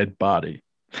a dead body.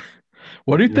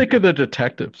 What do you think of the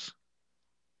detectives?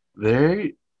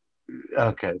 Okay,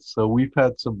 so we've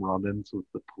had some run-ins with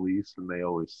the police, and they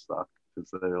always suck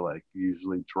because they're like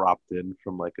usually dropped in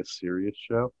from like a serious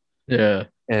show. Yeah.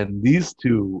 And these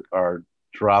two are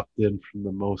dropped in from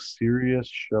the most serious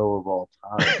show of all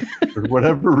time. For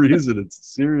whatever reason,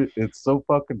 it's serious. It's so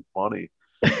fucking funny.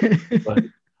 Like,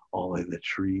 all in the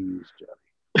trees, Johnny.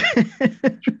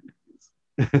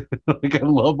 Like I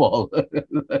love all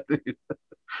that.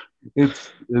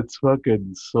 It's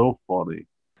fucking so funny.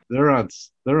 They're on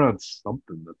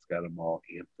something that's got them all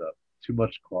amped up. Too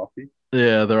much coffee.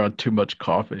 Yeah, they're on too much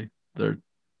coffee. They're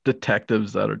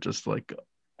detectives that are just like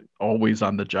always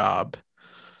on the job,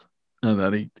 and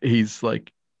then he's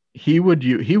like he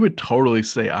would totally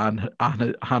say on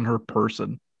her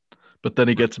person, but then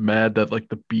he gets mad that like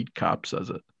the beat cop says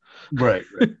it. Right.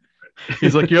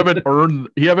 He's like, you haven't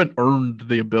earned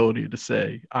the ability to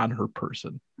say on her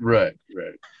person. Right.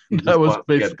 That was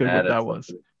basically what that was.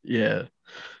 Yeah.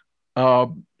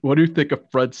 What do you think of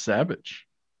Fred Savage?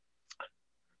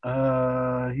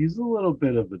 He's a little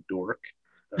bit of a dork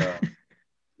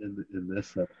in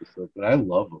this episode, but I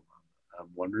love him on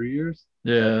Wonder Years.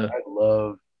 Yeah. I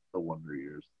love the Wonder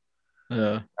Years.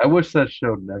 Yeah. I wish that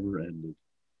show never ended.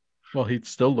 Well, he'd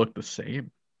still look the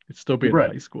same. He'd still be in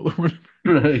Right. high school or whatever.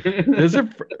 Right.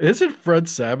 Isn't Fred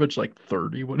Savage like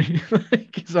 30 when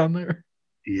he's on there?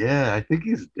 Yeah, I think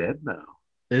he's dead now.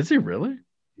 Is he really?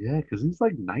 Yeah, because he's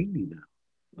like 90 now.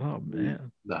 Oh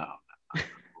man. No.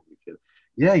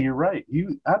 Yeah, you're right.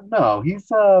 No,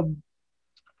 he's I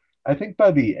think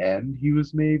by the end he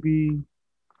was maybe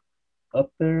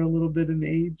up there a little bit in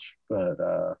age, but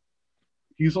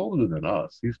he's older than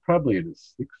us. He's probably in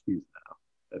his 60s now,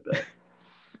 I bet.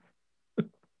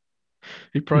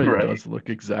 He probably Right. does look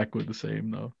exactly the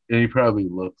same though. And he probably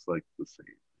looks like the same.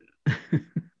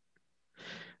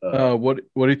 What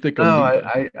do you think of No,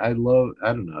 Leva? I love. I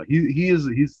don't know. He's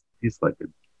like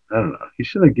I don't know. He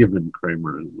should have given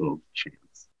Kramer a little chance.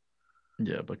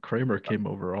 Yeah, but Kramer came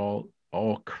over all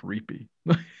creepy.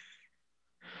 But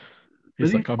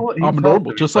He's like, he I'm told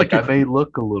normal, him, just he's like you. I may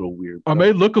look a little weird. I but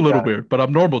may look a little yeah. weird, but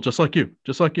I'm normal, just like you.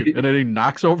 And then he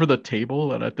knocks over the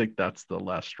table, and I think that's the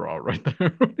last straw right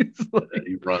there. He's like,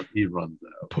 He runs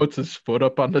out. puts his foot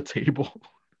up on the table.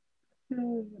 I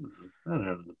don't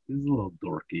know. He's a little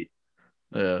dorky.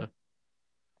 Yeah.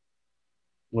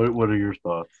 What are your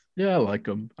thoughts? Yeah, I like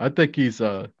him. I think he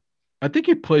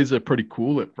plays it pretty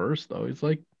cool at first though. He's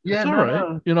like, Yeah, it's all no, right.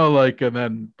 no. You know, like, and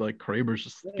then like Kramer's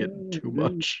just getting too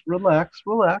much. Relax.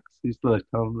 He's like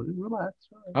telling him, relax.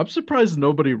 I'm surprised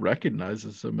nobody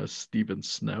recognizes him as Stephen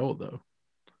Snell though.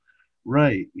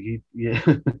 Right.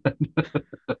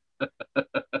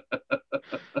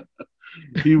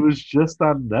 He was just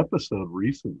on an episode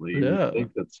recently. You Yeah. would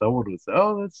think that someone would say,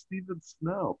 "Oh, that's Stephen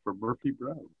Snell from Murphy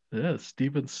Brown." Yeah,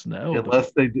 Stephen Snell.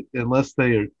 Unless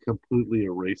they completely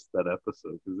erased that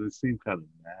episode because they seemed kind of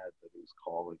mad that he was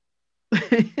calling.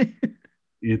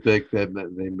 You think that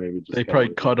they maybe just They probably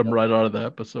cut him right out of the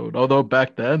episode. Although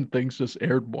back then things just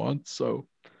aired once, so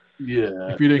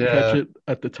Yeah. if you didn't catch yeah, it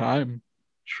at the time.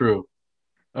 True.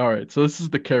 All right, so this is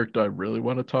the character I really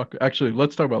want to talk. Actually,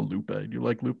 let's talk about Lupe. Do you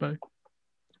like Lupe?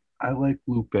 I like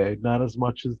Lupe, not as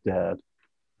much as Dad.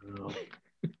 You know,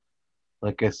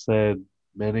 like I said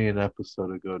many an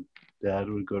episode ago, Dad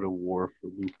would go to war for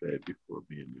Lupe before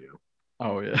me and you.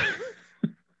 Oh yeah.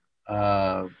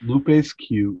 Lupe's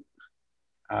cute.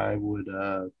 I would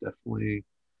definitely,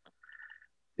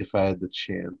 if I had the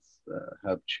chance,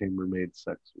 have chambermaid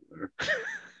sex with her.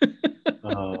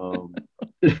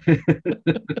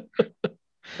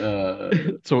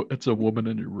 So it's a woman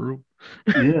in your room.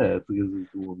 Yeah, it's because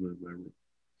it's a woman in my room.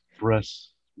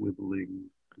 Breast wiggling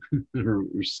or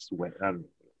sweat. I don't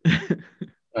know.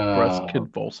 Breast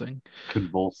convulsing.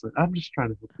 Convulsing. I'm just trying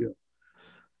to hook you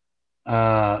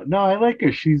up. No, I like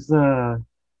her. She's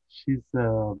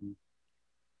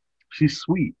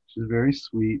sweet. She's very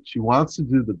sweet. She wants to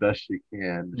do the best she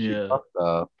can. She Yeah. fucked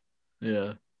up.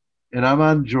 Yeah. And I'm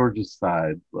on George's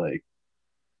side. Like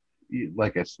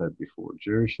I said before,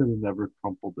 Jerry should have never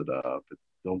crumpled it up.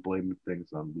 Don't blame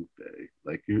things on Lupe.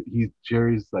 Like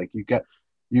Jerry's like, you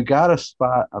got a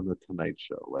spot on the Tonight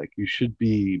Show. Like you should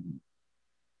be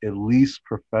at least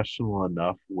professional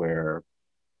enough where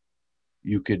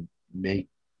you could make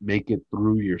it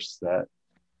through your set.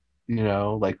 You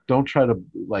know, like don't try to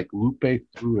like Lupe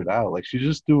threw it out. Like she's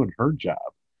just doing her job.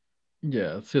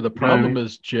 Yeah. See, the problem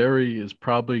is Jerry is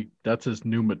probably that's his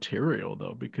new material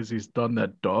though, because he's done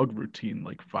that dog routine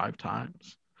like 5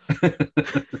 times.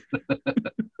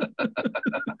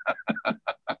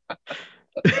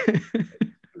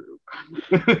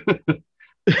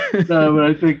 No, but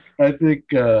I think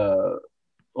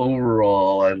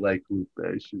overall I like Lupe.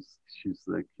 She's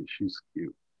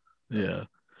cute. Yeah.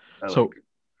 I So like her.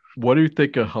 what do you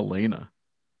think of Helena?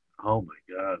 Oh my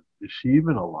God, is she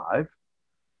even alive?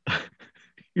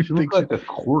 You She looks like a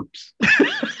corpse.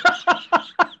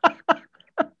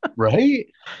 Right?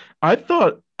 I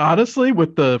thought honestly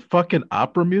with the fucking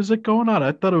opera music going on,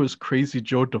 I thought it was Crazy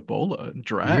Joe Davola in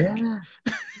drag. Yeah.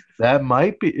 That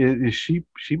might be. Is she?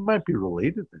 She might be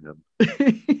related to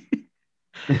him.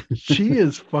 She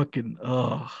is fucking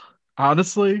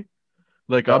honestly,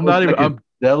 like That I'm not looks even like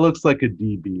that looks like a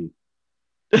DB.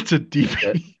 it's a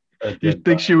DP. a You dead think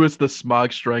body. she was the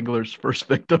Smog Strangler's first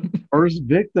victim? First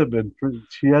victim, and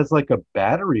she has like a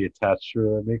battery attached to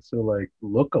her that makes her like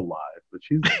look alive, but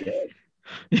she's dead.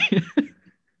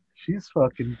 She's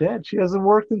fucking dead. She hasn't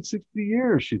worked in 60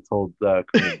 years, she told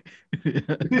Kramer.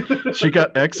 She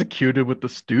got executed with the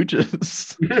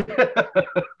Stooges.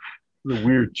 The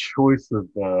weird choice of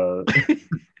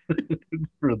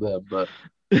for them, but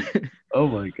oh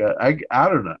my god, I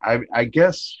don't know. I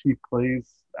guess she plays.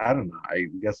 I don't know. I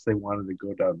guess they wanted to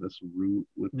go down this route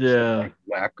with some, Yeah.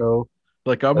 like, wacko.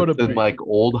 Like I'm gonna That's in be like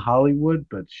old Hollywood,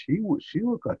 but she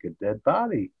looked like a dead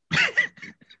body.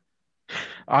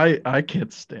 I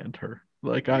can't stand her.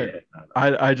 Like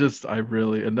I just I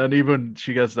really, and then even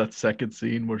she has that second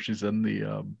scene where she's in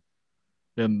the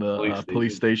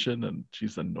police station, and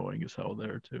she's annoying as hell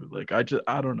there too. Like I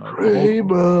don't know.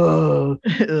 Kramer,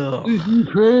 Ugh.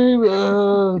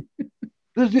 Kramer,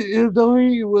 don't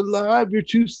eat you alive. You're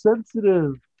too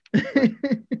sensitive.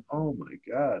 Oh my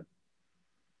god.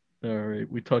 All right,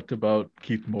 we talked about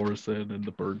Keith Morrison and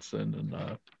the Birdson and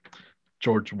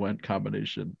George Wendt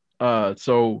combination.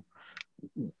 So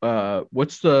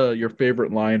what's your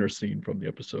favorite line or scene from the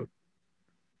episode?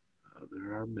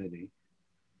 There are many.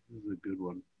 This is a good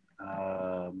one.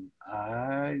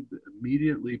 I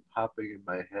immediately popping in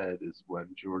my head is when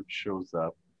George shows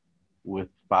up with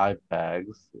 5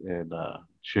 bags and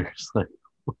Cher's like,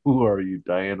 "Who are you,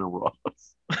 Diana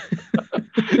Ross?"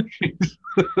 It's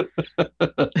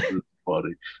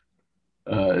funny.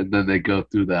 And then they go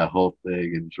through that whole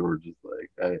thing, and George is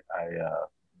like,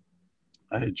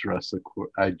 I dress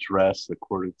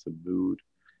according to mood,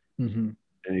 Mhm.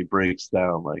 and he breaks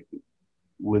down like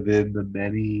within the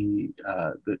many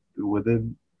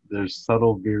within there's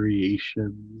subtle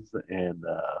variations and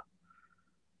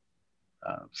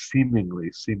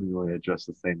seemingly I dress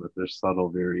the same, but there's subtle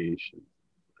variations.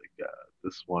 Like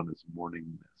this one is morning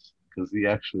mist because he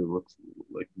actually looks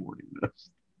like morning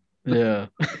mist. Yeah.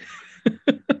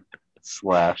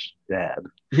 / dad.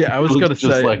 Yeah, I was He gonna looks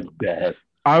just say like dad.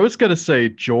 I was gonna say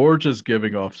George is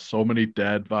giving off so many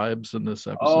dad vibes in this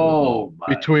episode. Oh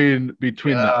my between the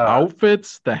God.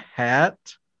 outfits, the hat,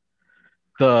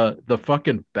 the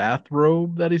fucking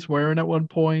bathrobe that he's wearing at one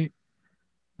point,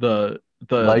 the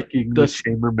Liking the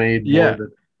chambermaid yeah, more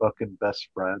than fucking best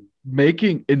friend.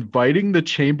 inviting the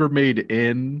chambermaid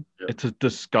in to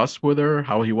discuss with her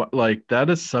how he like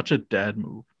that is such a dad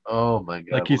move. Oh my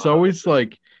god! Like he's always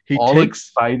like he all takes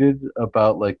excited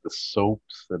about like the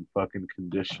soaps and fucking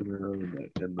conditioner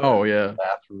and the Oh, yeah.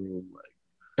 bathroom. Like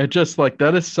and just like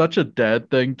that is such a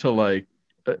dad thing to like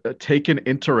take an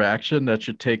interaction that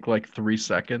should take like 3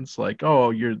 seconds. Like, oh,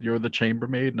 you're the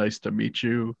chambermaid. Nice to meet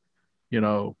you. You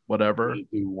know, whatever.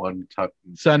 do one tuck.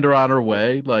 Send her on her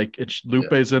way. Like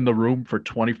Lupe's in the room for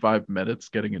 25 minutes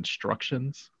getting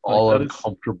instructions. Like, all that is-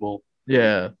 uncomfortable.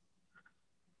 yeah.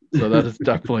 So that is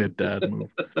definitely a dad move.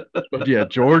 But yeah,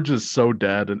 George is so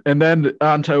dad. And then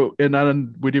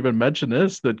we'd even mention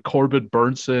this, that Corbin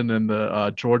Burnson and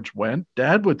the George Wendt,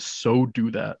 dad would so do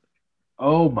that.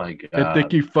 Oh my god! I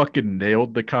think he fucking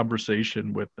nailed the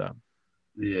conversation with them.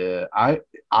 Yeah,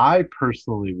 I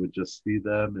personally would just see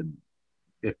them, and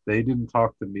if they didn't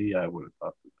talk to me, I would have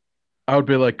talked to them. I would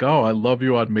be like, oh, I love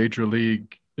you on Major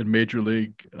League, and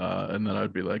then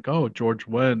I'd be like, oh, George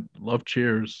Wendt, love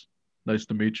Cheers. Nice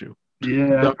to meet you. Yeah,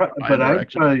 That would be my but I'd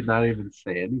interaction. probably not even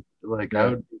say anything. Like I Yeah.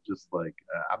 would be just like,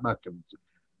 I'm not going to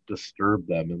disturb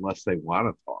them unless they want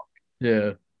to talk.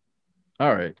 Yeah.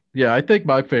 All right. Yeah, I think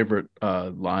my favorite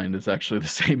line is actually the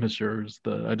same as yours.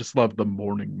 I just love the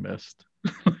morning mist.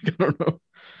 Like, I don't know.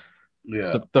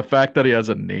 Yeah. The fact that he has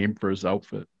a name for his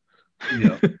outfit.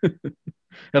 Yeah.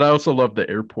 And I also love the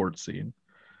airport scene.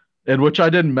 And which I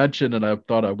didn't mention, and I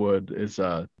thought I would, is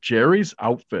Jerry's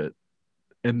outfit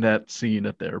in that scene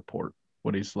at the airport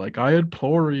when he's like, I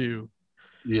implore you.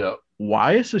 Yeah.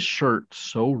 Why is his shirt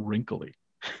so wrinkly?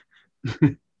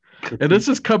 And this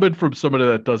is coming from somebody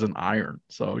that doesn't iron.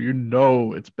 So you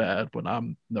know it's bad when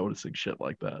I'm noticing shit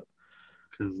like that.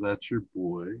 Because that's your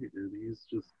boy, and he's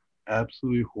just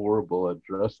absolutely horrible at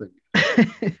dressing.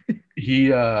 He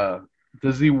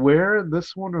does he wear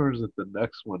this one, or is it the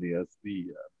next one? He has the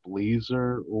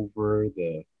blazer over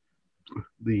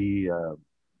the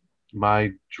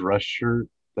my dress shirt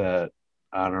that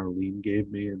Anna Arlene gave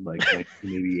me in like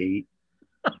 1988.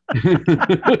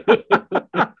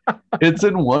 It's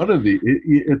in one of the.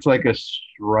 It's like a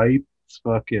striped,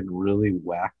 fucking really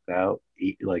whacked out,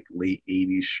 like late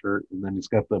 '80s shirt, and then he's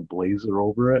got the blazer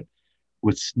over it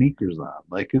with sneakers on.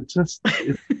 Like it's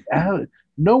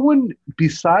no one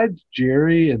besides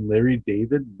Jerry and Larry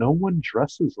David. No one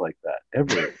dresses like that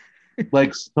ever.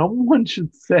 Like someone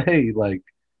should say, like,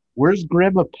 Where's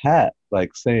Grandma Pat?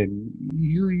 Like saying,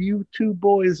 you two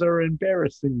boys are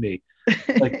embarrassing me.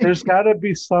 Like, there's got to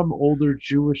be some older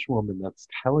Jewish woman that's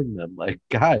telling them, like,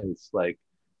 guys, like,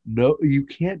 no, you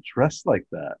can't dress like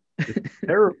that. It's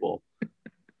terrible.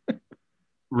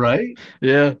 Right?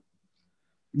 Yeah.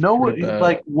 No, Pretty bad.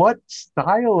 like, what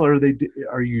style are they?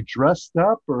 Are you dressed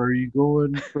up or are you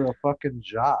going for a fucking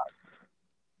job?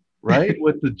 Right?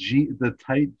 With the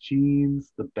tight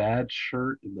jeans, the bad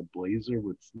shirt, and the blazer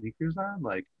with sneakers on?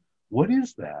 Like, what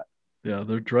is that? Yeah,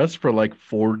 they're dressed for like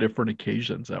 4 different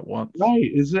occasions at once. Right.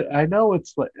 Is it? I know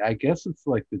it's like, I guess it's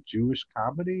like the Jewish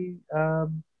comedy,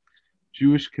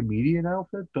 Jewish comedian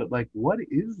outfit, but like, what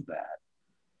is that?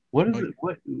 What is it?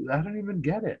 What? I don't even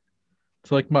get it.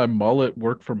 It's like my mullet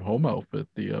work from home outfit,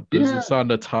 the business on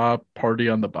the top, party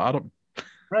on the bottom.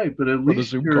 Right, but at For the least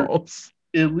Zoom you're calls.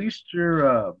 at least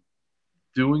you're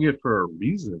doing it for a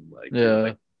reason. Like, Yeah.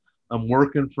 like, I'm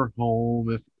working from home.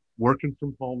 If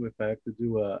I have to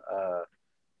do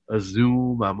a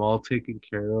Zoom, I'm all taken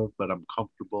care of, but I'm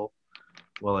comfortable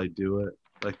while I do it.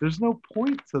 Like, there's no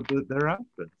point to their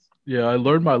outfits. Yeah, I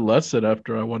learned my lesson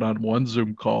after I went on one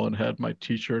Zoom call and had my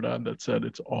t-shirt on that said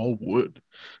it's all wood.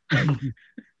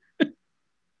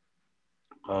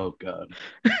 Oh God.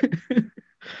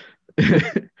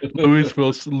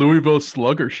 Louisville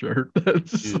Slugger shirt.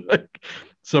 That's like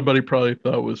somebody probably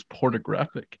thought was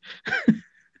pornographic.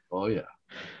 Oh yeah.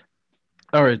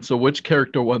 All right, so which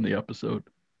character won the episode?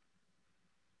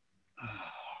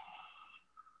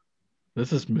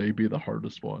 This is maybe the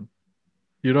hardest one.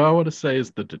 You know, I want to say is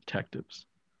the detectives.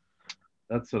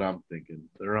 That's what I'm thinking.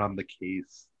 They're on the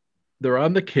case. They're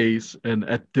on the case, and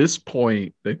at this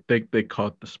point, they think they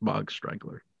caught the Smog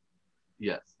Strangler.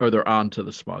 Yes. Or they're on to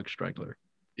the Smog Strangler.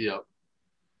 Yep.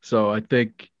 So I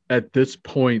think at this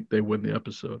point, they win the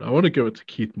episode. I want to give it to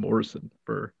Keith Morrison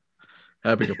for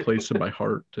having a place in my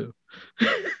heart, too.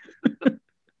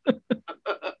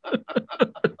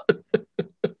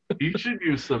 You should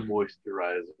use some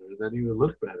moisturizer, then you would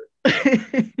look better.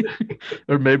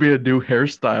 Or maybe a new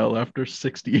hairstyle after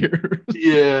 60 years.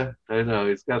 Yeah, I know.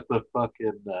 He's got the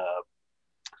fucking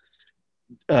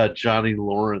Johnny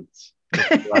Lawrence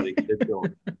body kid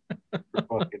going for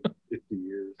fucking 50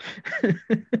 years.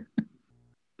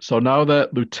 So now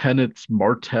that Lieutenants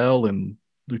Martell and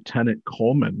Lieutenant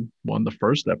Coleman won the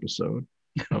first episode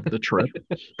of the trip,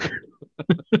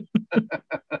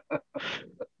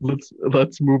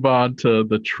 let's move on to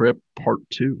the trip part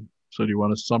 2. So do you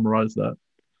want to summarize that?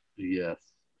 Yes.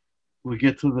 We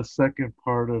get to the second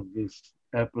part of this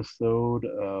episode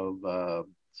of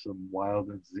some wild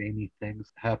and zany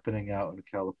things happening out in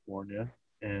California.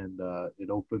 And it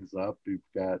opens up. We've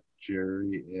got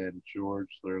Jerry and George.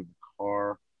 They're in the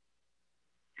car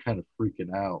kind of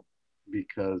freaking out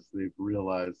because they've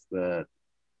realized that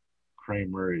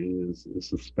Kramer is a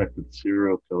suspected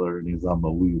serial killer and he's on the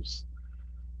loose.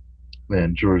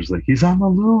 And George's like, he's on the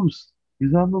loose.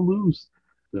 He's on the loose.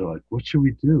 They're like, what should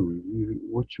we do?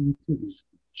 What should we do?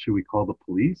 Should we call the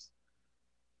police?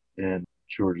 And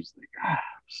George is like, I'm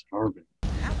starving.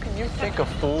 How can you think of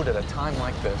food at a time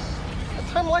like this? A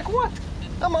time like what?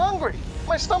 I'm hungry.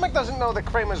 My stomach doesn't know that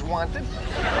Kramer's wanted.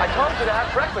 I told you to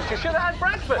have breakfast. You should have had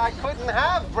breakfast. I couldn't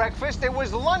have breakfast. It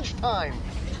was lunchtime.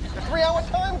 The 3-hour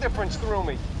time difference threw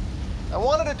me. I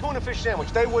wanted a tuna fish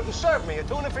sandwich. They wouldn't serve me a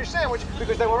tuna fish sandwich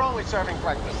because they were only serving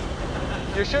breakfast.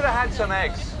 You should have had some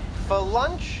eggs. For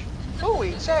lunch? Who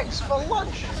eats eggs for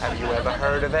lunch? Have you ever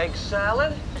heard of egg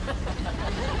salad? Well,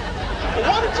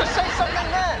 why didn't you say something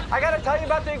then? I gotta tell you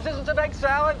about the existence of egg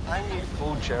salad. I need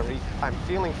food, Jerry. I'm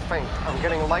feeling faint. I'm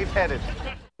getting lightheaded.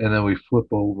 And then we flip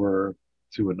over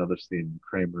to another scene.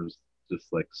 Kramer's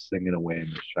just like singing away in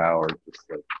the shower, just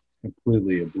like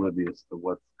completely oblivious to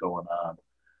what's going on.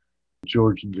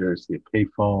 George and Jerry see a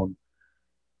payphone,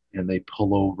 and they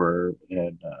pull over,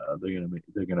 and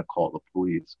they're gonna call the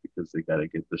police because they got to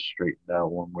get this straightened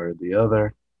out one way or the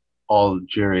other. All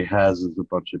Jerry has is a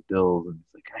bunch of bills, and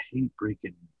he's like, I hate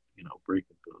breaking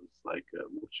bills. Like,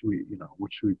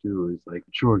 what should we do? He's like,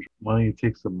 George, why don't you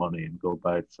take some money and go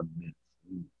buy some mints?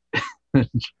 And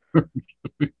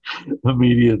George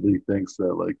immediately thinks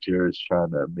that like Jerry's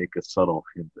trying to make a subtle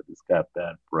hint that he's got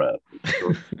bad breath.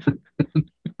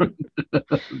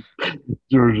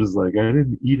 George is like, I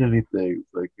didn't eat anything.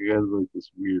 It's like, you guys like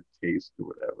this weird taste or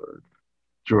whatever.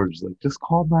 George is like, just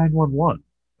call 911,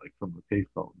 like from the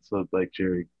payphone. So like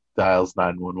Jerry dials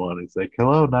 911. He's like,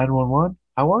 hello, 911.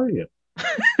 How are you?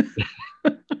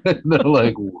 And they're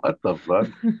like, what the fuck?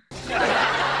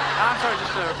 I'm sorry,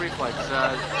 just a reflex.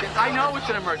 I know it's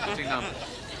an emergency number.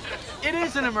 It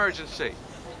is an emergency.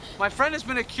 My friend has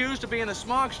been accused of being a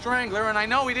Smog Strangler, and I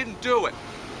know he didn't do it.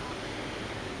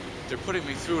 They're putting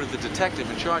me through to the detective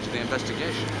in charge of the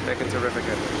investigation. Make a terrific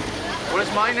effort. What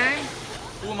is my name?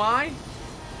 Who am I?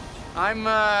 I'm,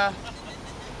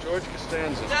 George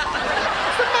Costanza. What's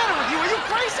the matter with you? Are you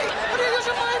crazy? What are you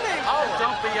using my name? Oh,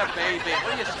 don't be a baby.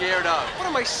 What are you scared of? What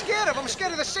am I scared of? I'm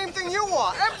scared of the same thing you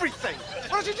are. Everything.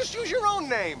 Why don't you just use your own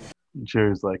name? And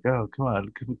Jerry's like, oh, come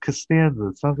on, Costanza.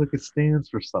 It sounds like it stands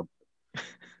for something.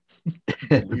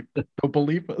 Don't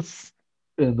believe us.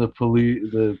 And the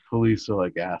police are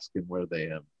like asking where they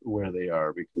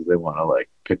are because they want to like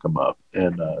pick them up.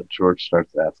 And George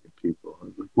starts asking people,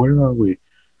 like, where are we?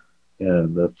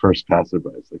 And the first passerby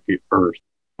is like, the Earth.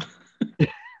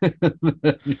 And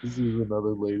then he sees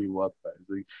another lady walk by.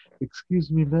 He's like, excuse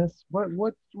me, miss,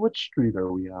 what street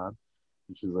are we on?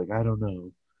 And she's like, I don't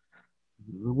know.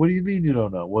 What do you mean you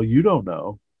don't know? Well, you don't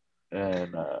know.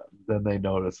 And then they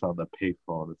notice on the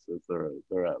payphone it says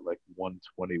they're at like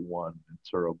 121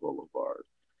 Ventura Boulevard,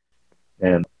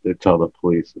 and they tell the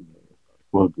police, and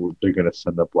they're gonna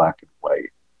send a black and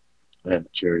white. And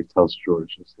Jerry tells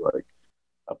George, it's like,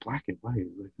 a black and white.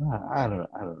 He's like, I don't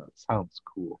know. It sounds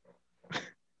cool.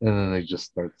 And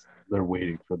then they're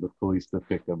waiting for the police to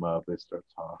pick them up. They start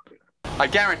talking. I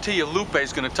guarantee you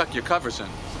Lupe's gonna tuck your covers in.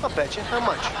 I'll bet you. How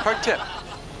much? Her tip.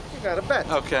 You got a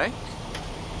bet. Okay.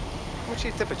 How much do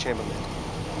you tip a chambermaid?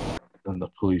 And the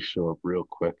police show up real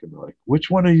quick, and they're like, which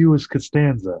one of you is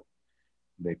Costanza? And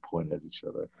they point at each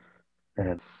other.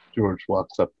 And George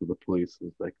walks up to the police and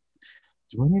is like,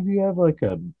 do any of you have like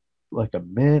a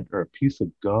mint or a piece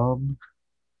of gum?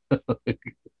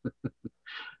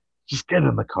 Just get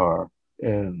in the car.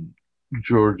 And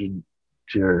George and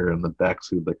Jerry are in the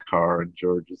backseat of the car, and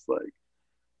George is like,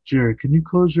 Jerry, can you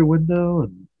close your window?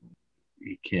 And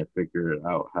he can't figure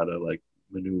out how to like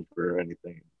maneuver or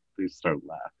anything. They start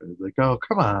laughing. He's like, oh,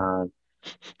 come on.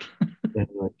 And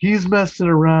like, he's messing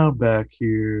around back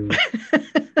here.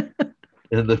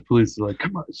 And the police are like,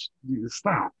 come on,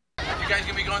 stop. You guys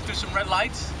gonna be going through some red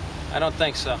lights? I don't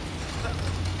think so.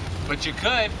 But you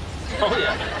could. Oh,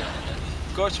 yeah.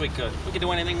 Of course we could. We could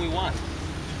do anything we want.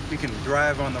 We can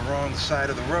drive on the wrong side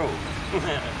of the road.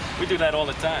 We do that all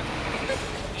the time.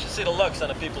 You should see the looks on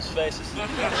the people's faces.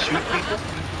 Shoot people?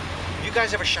 You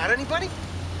guys ever shot anybody?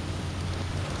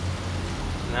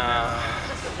 No.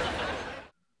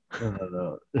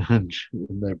 No. And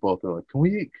they're both like, can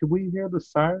we hear the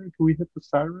siren? Can we hit the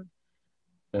siren?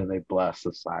 And they blast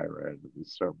the siren, and they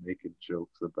start making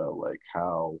jokes about like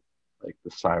how like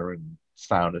the siren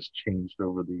sound has changed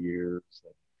over the years.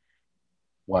 And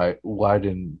why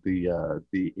didn't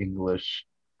the English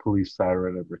police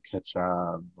siren ever catch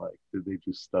on? Like, did they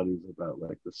do studies about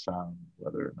like the sound,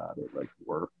 whether or not it like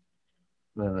worked?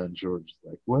 And then George is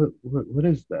like, what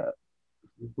is that?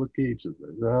 What gauge is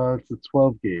it? Oh, it's a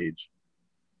 12 gauge.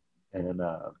 And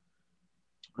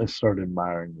I started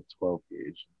admiring the 12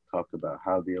 gauge. Talk about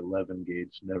how the 11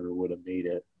 gauge never would have made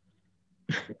it.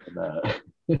 And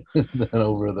then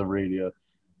over the radio,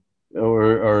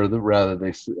 rather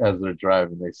they, as they're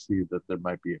driving, they see that there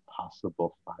might be a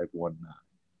possible 519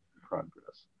 in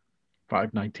progress.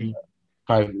 519.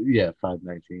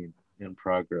 519 in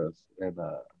progress. And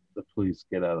the police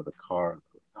get out of the car. And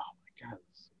go, oh my God,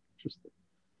 this is so interesting.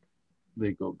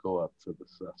 They go up to the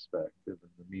suspect, and in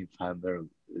the meantime,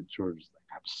 George is like,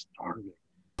 I'm starving.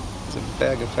 It's a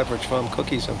bag of Pepperidge Farm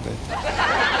cookies up there.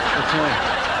 What's mine?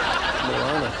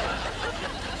 Milana.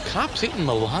 Cops eating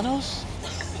Milanos?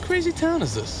 What crazy town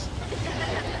is this?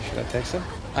 Should I take some?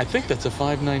 I think that's a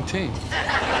 519.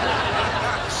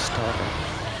 Starving.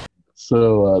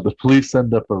 So the police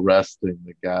end up arresting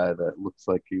the guy that looks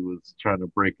like he was trying to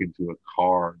break into a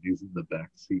car and he's in the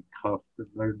back seat cuffed, and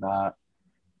they're not.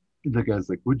 The guy's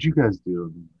like, what'd you guys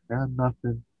do? And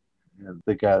nothing. And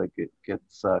the guy that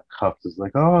gets cuffed is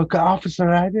like, oh, officer,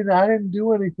 I didn't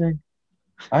do anything.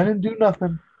 I didn't do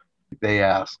nothing. They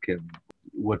ask him,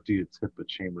 what do you tip a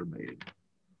chambermaid?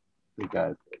 The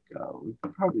guy's like, oh,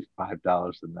 probably $5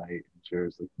 a night. And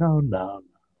Jerry's like, no.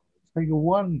 It's like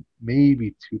 $1,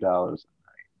 maybe $2 a night.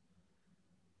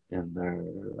 And they're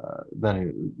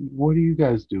then, what are you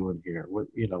guys doing here? What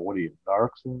are you,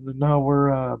 narcs? And no,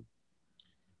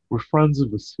 we're friends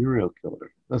of a serial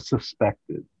killer, a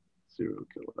suspected serial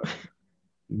killer.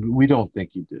 We don't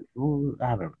think he did. Well,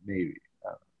 I don't know, maybe.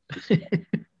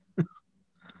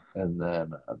 And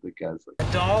then the guy's like,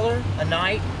 $1 a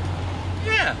night?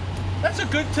 Yeah, that's a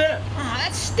good tip. Oh,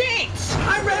 that stinks.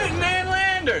 I read it in Ann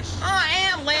Landers. Oh,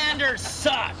 Ann Landers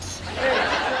sucks.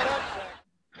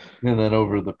 and then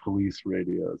over the police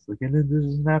radio, it's like, and then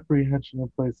there's an apprehension in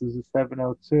place. There's a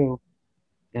 702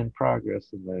 in progress,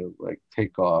 and they like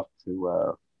take off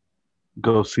to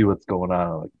go see what's going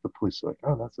on. Like the police are like,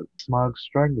 oh, that's a smog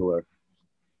strangler.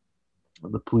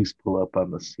 And the police pull up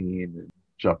on the scene and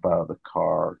jump out of the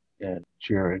car, and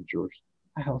Jerry and George,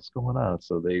 what the hell's going on?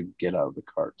 So they get out of the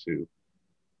car too,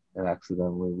 and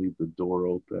accidentally leave the door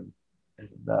open, and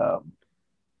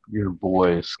your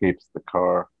boy escapes the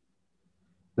car.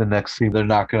 The next scene, they're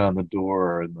knocking on the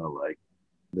door, and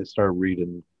they start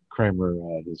reading Kramer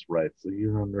his rights. So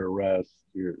you're under arrest.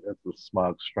 You're at the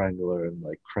Smog Strangler, and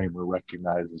Kramer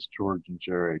recognizes George and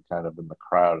Jerry kind of in the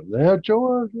crowd. And hey,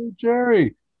 George, hey,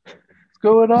 Jerry, what's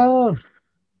going on?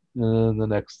 And then the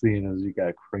next scene is you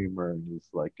got Kramer, and he's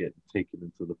getting taken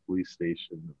into the police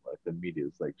station. And the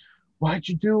media's like, "Why'd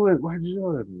you do it? Why'd you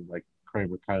do it?" And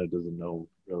Kramer kind of doesn't know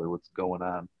really what's going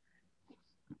on.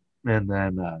 And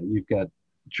then you've got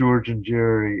George and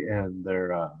Jerry, and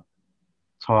they're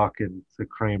talking to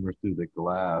Kramer through the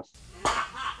glass.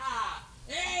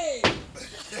 Hey!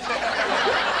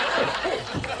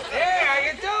 Hey, how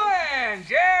you doing?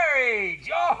 Jerry,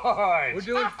 George. We're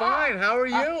doing fine. How are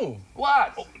you?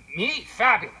 What? Oh, me?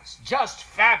 Fabulous. Just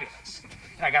fabulous.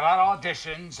 And I got a lot of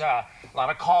auditions, a lot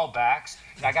of callbacks,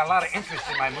 and I got a lot of interest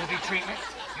in my movie treatment.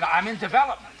 I'm in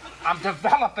development. I'm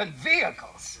developing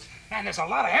vehicles. Man, there's a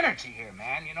lot of energy here,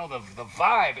 man. The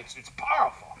vibe, it's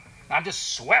powerful. I'm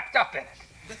just swept up in it.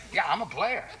 Yeah, I'm a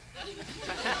player.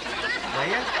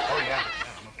 Player? Oh, yeah,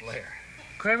 I'm a player.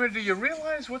 Kramer, do you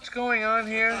realize what's going on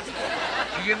here?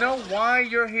 Do you know why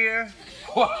you're here?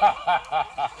 What,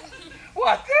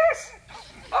 this?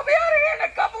 I'll be out of here in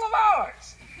a couple of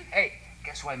hours. Hey,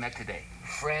 guess who I met today?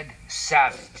 Fred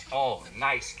Savage. Oh,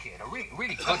 nice kid. A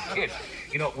really good kid.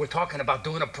 We're talking about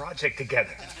doing a project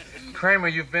together. Kramer,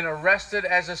 you've been arrested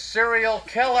as a serial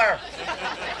killer.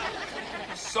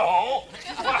 So?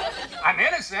 What? I'm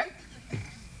innocent.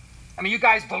 I mean, you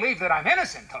guys believe that I'm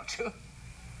innocent, don't you?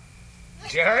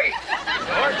 Jerry?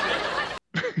 George?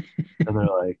 And they're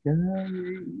like,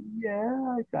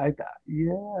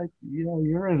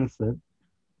 you're innocent.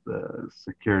 The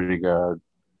security guard,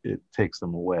 it takes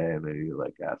him away, and then he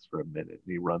asks for a minute, and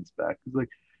he runs back. He's like,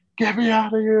 "Get me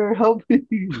out of here! Help me!"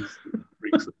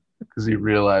 Because he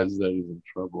realizes that he's in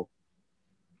trouble.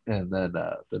 And then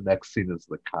the next scene is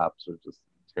the cops are just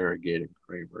interrogating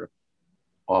Kramer.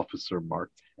 Officer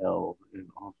Martell and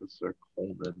Officer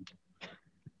Coleman.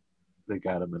 They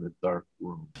got him in a dark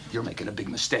room. You're making a big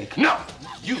mistake. No!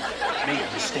 You made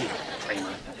a mistake,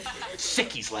 Kramer.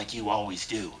 Sickies like you always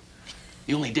do.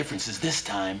 The only difference is this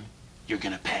time, you're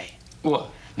gonna pay.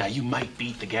 What? Now, you might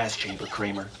beat the gas chamber,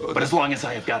 Kramer, but as long as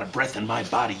I have got a breath in my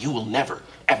body, you will never,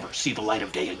 ever see the light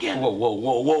of day again.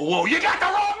 Whoa. You got the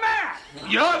wrong man!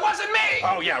 It wasn't me!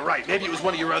 Oh, yeah, right. Maybe it was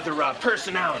one of your other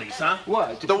personalities, huh?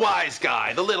 What? The wise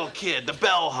guy, the little kid, the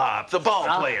bellhop, the ball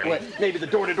player. What? Maybe the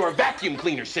door-to-door vacuum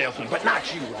cleaner salesman, but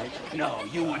not you, right? No,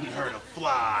 you wouldn't hurt a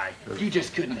fly. You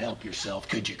just couldn't help yourself,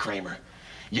 could you, Kramer?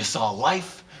 You saw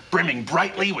life brimming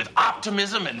brightly with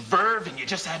optimism and verve, and you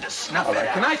just had to snuff it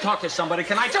out. Can I talk to somebody?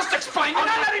 Can I just explain? I'm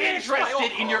not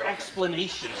interested in your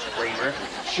explanations, Kramer.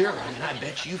 Sure, I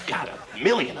bet you've got a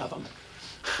million of them.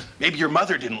 Maybe your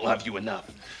mother didn't love you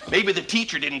enough. Maybe the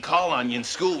teacher didn't call on you in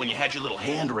school when you had your little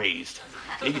hand raised.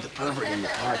 Maybe the pervert in the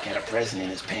park had a present in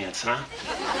his pants, huh?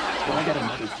 Well, I got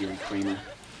another theory, Kramer.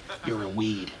 You're a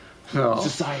weed. No.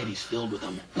 Society's filled with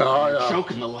them. No.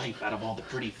 Choking the life out of all the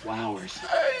pretty flowers.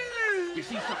 You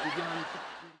see something young?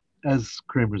 As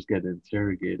Kramer's getting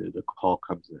interrogated, a call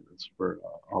comes in. It's for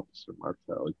Officer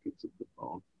Martell. He picks up the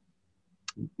phone.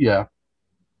 Yeah.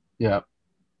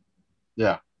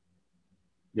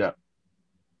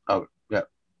 Oh, yeah.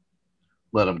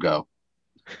 Let him go.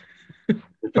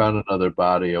 They found another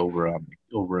body over in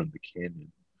the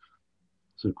canyon.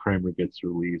 So Kramer gets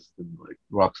released and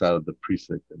walks out of the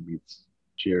precinct and meets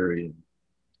Jerry and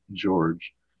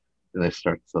George, and they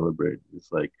start celebrating.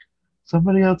 He's like,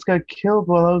 "Somebody else got killed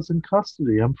while I was in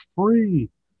custody. I'm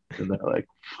free." And they're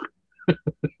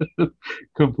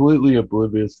completely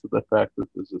oblivious to the fact that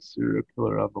there's a serial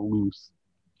killer on the loose.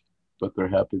 But they're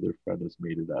happy their friend has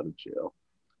made it out of jail.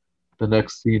 The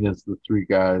next scene is the three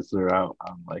guys. They're out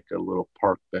on a little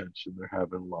park bench, and they're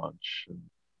having lunch and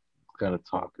kind of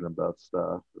talking about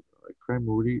stuff. And they're like,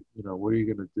 "Kramer, what are you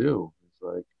gonna do?" He's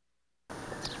like,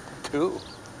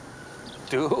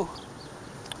 Do?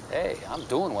 Hey, I'm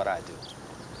doing what I do.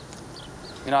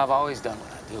 I've always done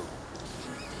what I do.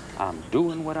 I'm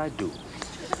doing what I do.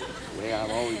 The way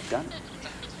I've always done it,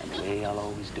 and the way I'll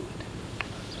always do it.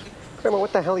 Kramer,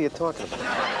 what the hell are you talking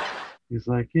about? He's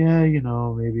like, "Yeah,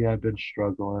 maybe I've been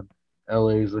struggling.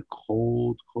 LA's a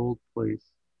cold, cold place.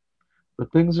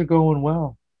 But things are going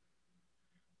well.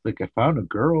 I found a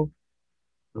girl."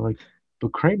 They're like,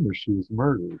 "But Kramer, she was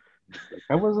murdered." He's like,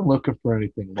 "I wasn't looking for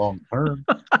anything long term."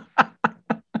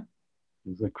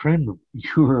 He's like, Kramer,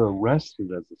 you were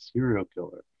arrested as a serial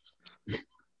killer.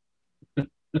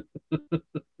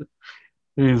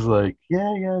 He's like,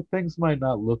 yeah, things might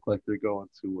not look like they're going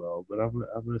too well, but I'm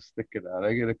gonna stick it out.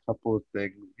 I get a couple of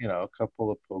things, a couple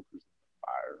of pokers in the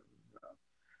fire.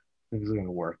 Things are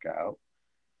gonna work out.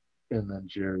 And then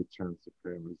Jerry turns to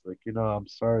Kramer. He's like, I'm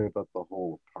sorry about the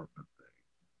whole apartment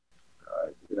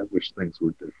thing. I wish things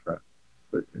were different.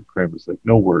 But and Kramer's like,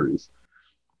 no worries.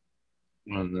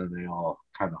 And then they all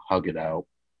kind of hug it out,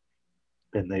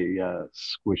 and they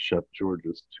squish up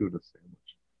George's tuna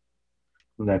sandwich.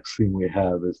 The next scene we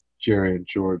have is Jerry and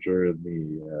George are in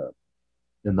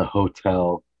the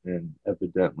hotel, and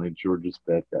evidently George's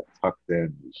bed got tucked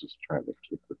in. He's just trying to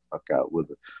kick the tuck out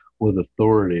with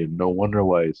authority, and no wonder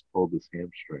why he's pulled his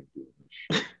hamstring doing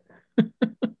this shit.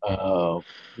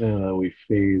 We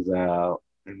phase out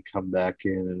and come back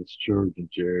in, and it's George and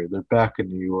Jerry. They're back in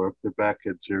New York. They're back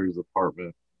at Jerry's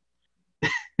apartment,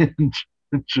 and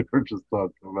George is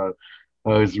talking about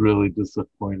how he's really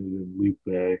disappointed in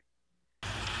Lupe.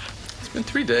 It's been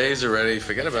 3 days already.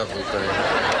 Forget about Lupe.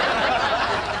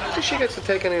 Think she gets to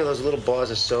take any of those little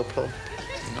bars of soap home?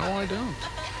 No, I don't.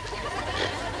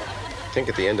 I think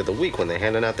at the end of the week when they're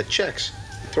handing out the checks,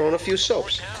 throw in a few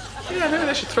soaps. Yeah, maybe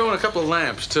they should throw in a couple of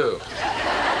lamps, too.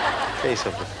 Tell you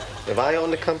something. If I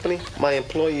owned the company, my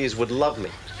employees would love me.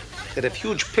 They'd have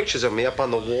huge pictures of me up on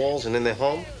the walls and in their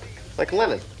home, like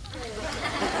Lenin.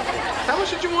 How much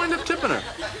did you wind up tipping her?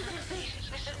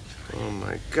 Oh,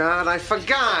 my God, I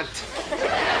forgot.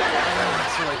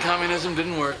 That's why communism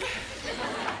didn't work.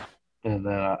 And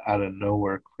then out of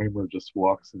nowhere, Kramer just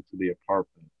walks into the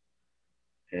apartment.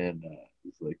 And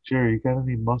he's like, Jerry, you got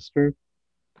any mustard?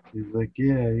 He's like,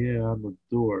 yeah, on the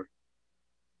door.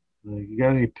 Like, you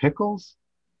got any pickles?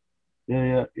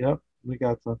 Yep, we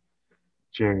got some.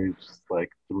 Jerry just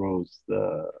throws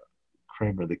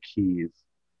Kramer the keys,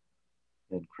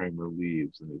 and Kramer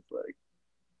leaves, and he's like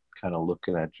kind of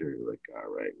looking at Jerry like,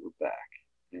 all right, we're back.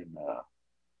 And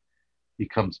he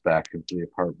comes back into the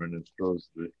apartment and throws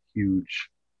the huge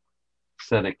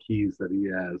set of keys that he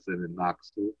has, and it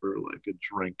knocks over like a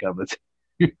drink on the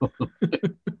table.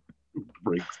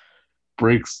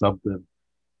 breaks something,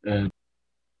 and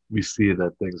we see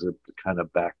that things are kind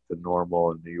of back to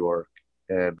normal in New York.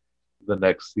 And the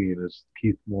next scene is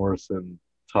Keith Morrison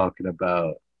talking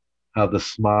about how the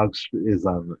smog is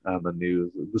on the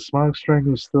news. The smog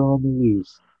strangler is still on the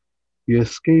loose. He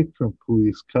escaped from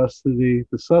police custody.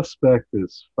 The suspect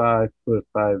is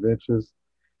 5'5"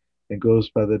 and goes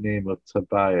by the name of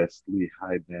Tobias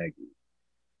Lehigh Nagy.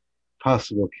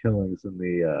 Possible killings in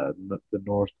the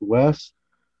Northwest,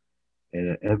 and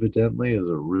it evidently is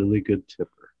a really good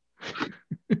tipper.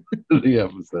 The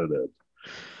episode ends.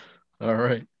 All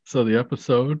right. So the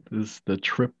episode is The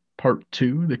Trip Part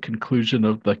 2, the conclusion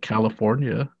of the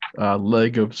California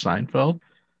leg of Seinfeld.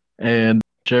 And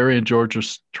Jerry and George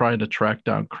are trying to track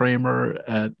down Kramer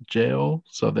at jail.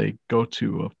 So they go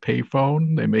to a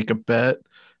payphone. They make a bet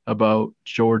about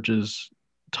George's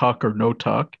tuck or no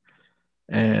tuck.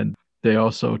 And they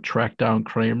also track down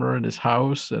Kramer in his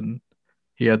house, and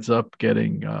he ends up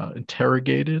getting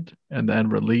interrogated and then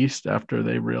released after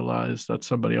they realized that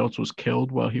somebody else was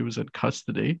killed while he was in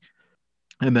custody.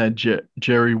 And then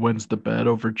Jerry wins the bet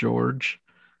over George.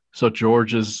 So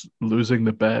George is losing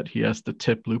the bet. He has to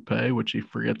tip Lupe, which he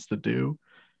forgets to do.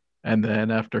 And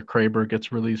then after Kramer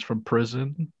gets released from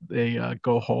prison, they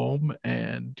go home,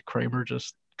 and Kramer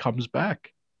just comes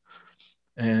back.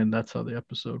 And that's how the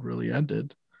episode really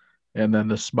ended. And then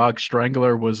the Smog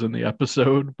Strangler was in the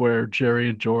episode where Jerry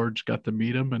and George got to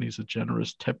meet him, and he's a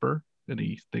generous tipper, and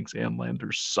he thinks Ann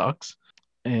Landers sucks.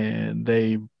 And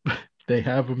they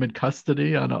have him in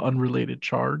custody on an unrelated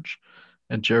charge,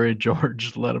 and Jerry and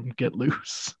George let him get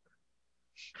loose.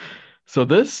 So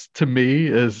this, to me,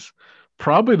 is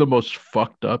probably the most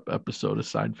fucked up episode of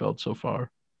Seinfeld so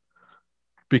far.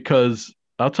 Because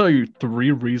I'll tell you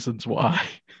 3 reasons why.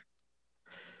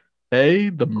 A,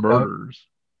 the murders.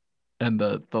 And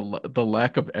the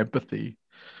lack of empathy.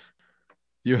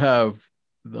 You have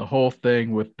the whole thing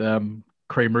with them,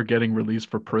 Kramer getting released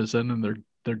for prison, and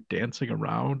they're dancing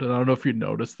around. And I don't know if you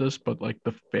noticed this, but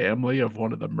the family of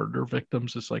one of the murder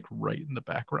victims is right in the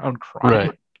background crying.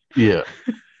 Right. Yeah.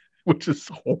 Which is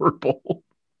horrible.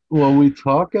 Well, we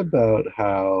talk about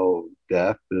how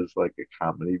death is like a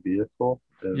comedy vehicle.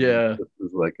 And yeah. This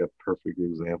is a perfect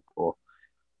example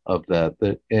of that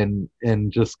and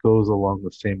just goes along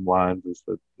the same lines as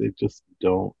that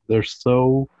they're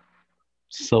so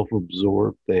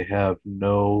self-absorbed, they have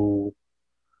no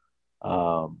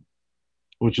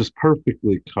which is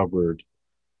perfectly covered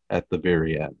at the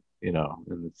very end,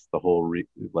 and it's the whole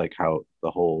how the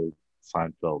whole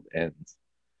Seinfeld ends.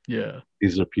 Yeah.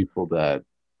 These are people that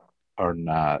are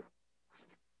not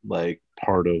like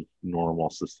part of normal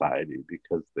society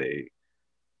because they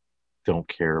don't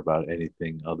care about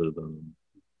anything other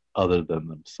than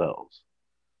themselves.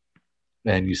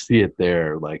 And you see it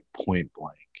there, like point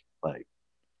blank, like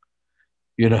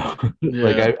like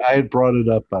Yeah. I had brought it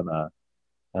up on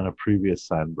a previous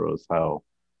Sign Bros how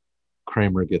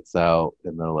Kramer gets out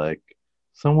and they're like,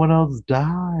 someone else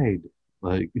died,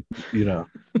 like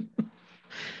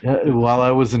while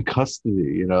I was in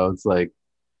custody, it's like,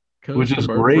 Because which the is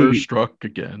murderer great, struck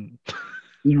again.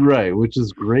 right? Which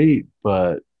is great,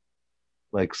 but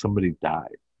like somebody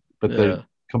died, but Yeah. they're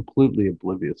completely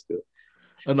oblivious to it.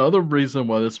 Another reason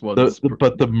why this one's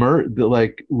But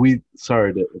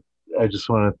I just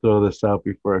want to throw this out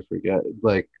before I forget.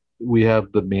 Like we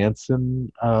have the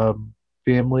Manson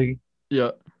family.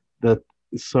 Yeah.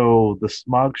 So the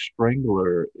Smog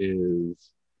Strangler is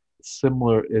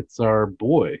similar. It's our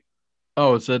boy.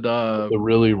 Oh, is it The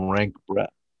really rank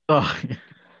breath. Oh,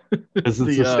 Because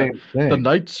it's the same thing. The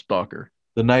Night Stalker.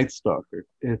 The Night Stalker.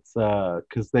 It's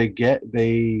because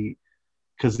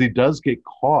he does get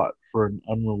caught for an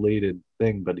unrelated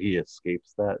thing, but he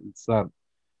escapes that. It's not.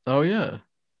 Oh yeah.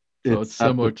 So it's not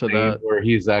similar the to thing that. where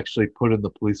he's actually put in the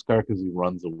police car because he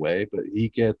runs away, but he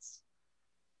gets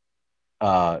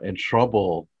in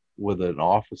trouble with an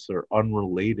officer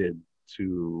unrelated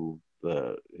to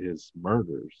his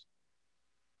murders,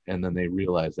 and then they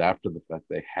realize after the fact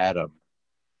they had him,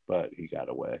 but he got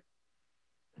away.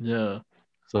 Yeah.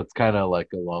 So it's kind of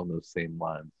like along those same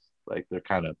lines. Like they're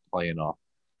kind of playing off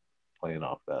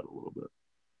that a little bit.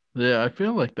 Yeah, I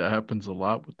feel like that happens a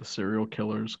lot with the serial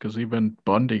killers because even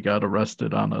Bundy got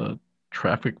arrested on a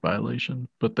traffic violation,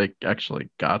 but they actually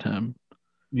got him.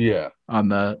 Yeah. On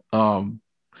that. And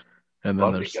then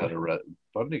Bundy got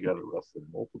arrested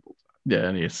multiple times. Yeah,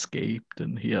 and he escaped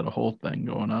and he had a whole thing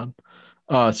going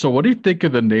on. So what do you think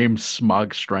of the name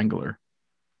Smog Strangler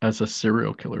as a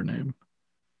serial killer name?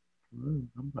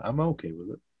 I'm okay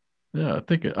with it. Yeah,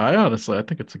 I honestly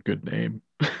think it's a good name.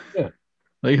 Yeah.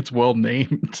 I think it's well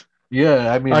named.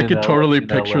 Yeah, I mean, I could totally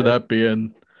picture LA. that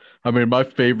being. I mean, my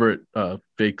favorite not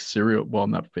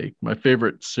fake. My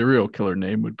favorite serial killer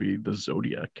name would be the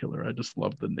Zodiac Killer. I just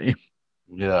love the name.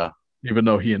 Yeah. Even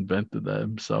though he invented that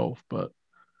himself, but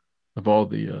of all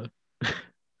the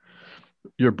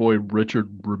your boy Richard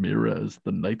Ramirez,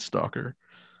 the Night Stalker,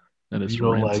 and his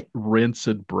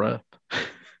rancid breath.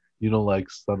 You don't like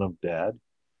Son of Dad?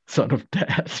 Son of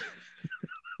Dad.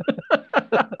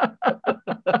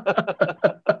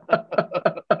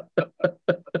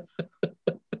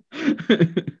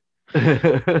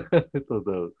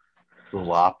 the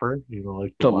Lopper,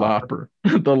 like the Lopper.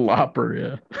 The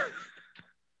Lopper,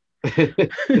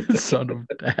 yeah. Son of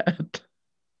Dad.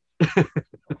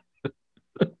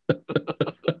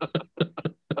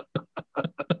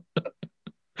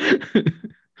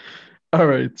 All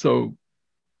right, so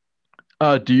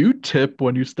do you tip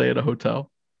when you stay at a hotel?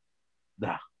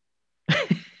 Nah.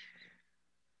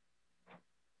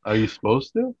 Are you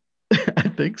supposed to? I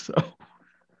think so.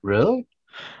 Really?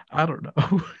 I don't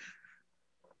know.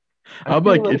 I'm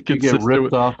like inconsistent.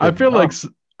 Ripped off I feel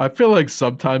like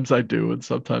sometimes I do and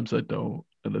sometimes I don't.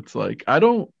 And it's like I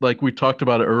don't, like we talked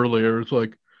about it earlier. It's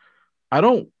like I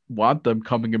don't want them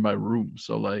coming in my room.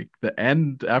 So like the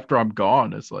end after I'm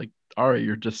gone is like, all right,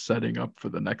 you're just setting up for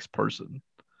the next person.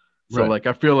 So like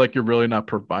I feel like you're really not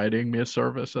providing me a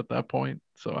service at that point.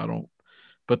 So I don't.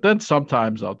 But then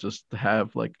sometimes I'll just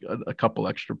have like a couple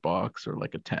extra bucks or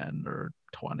like a 10 or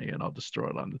 20 and I'll just throw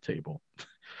it on the table.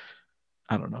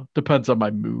 I don't know. Depends on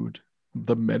my mood.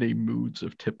 The many moods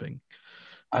of tipping.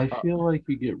 I feel like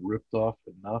you get ripped off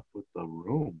enough with the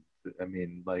room. I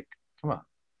mean, like, come on.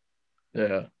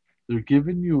 Yeah. They're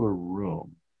giving you a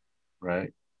room,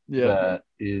 right? Yeah.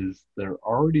 They're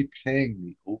already paying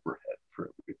the overhead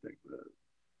for everything.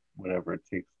 Whatever it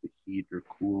takes to heat or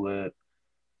cool it.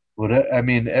 I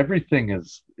mean, everything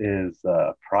is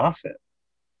profit.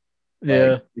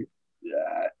 Yeah.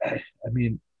 Like, I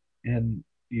mean, and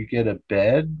you get a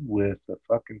bed with a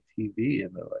fucking TV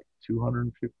and they're like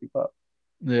 $250.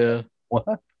 Yeah.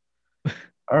 What?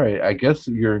 All right, I guess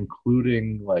you're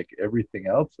including like everything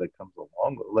else that comes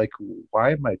along with. Like,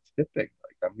 why am I tipping?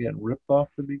 Like, I'm getting ripped off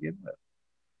to begin with.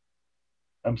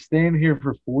 I'm staying here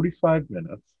for 45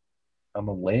 minutes. I'm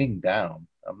laying down.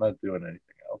 I'm not doing anything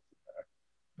else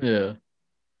in there. Yeah.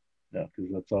 No,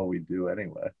 because that's all we do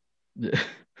anyway. Yeah.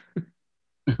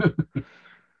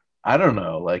 I don't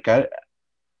know. Like, I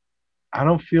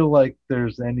don't feel like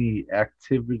there's any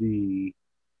activity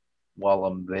while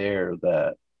I'm there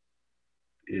that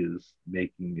is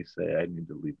making me say I need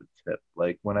to leave a tip.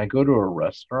 Like when I go to a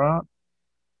restaurant,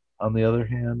 on the other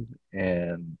hand,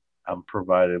 and I'm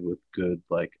provided with good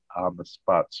like on the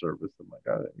spot service, I'm like,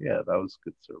 oh, yeah, that was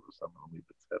good service. I'm gonna leave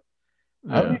a tip.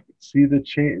 I don't Yeah. even see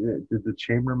did the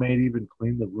chambermaid even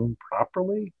clean the room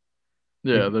properly?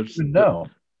 Yeah, Like, there's even know.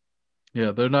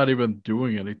 yeah, they're not even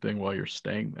doing anything while you're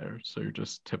staying there, so you're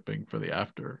just tipping for the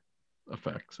after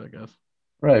effects, I guess.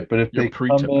 Right, but if You're they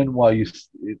come in while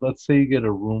let's say you get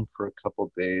a room for a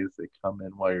couple days, they come in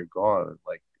while you're gone,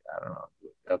 like, I don't know,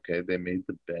 okay, they made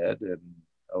the bed and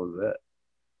that was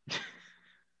it.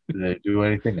 Did they do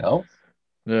anything else?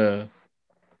 Yeah.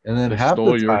 And then They half the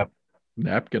stole your time,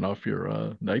 napkin off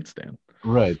your nightstand.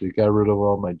 right, they got rid of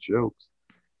all my jokes.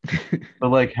 But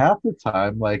like half the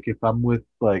time, like if I'm with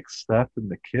like Steph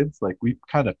and the kids, like we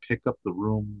kind of pick up the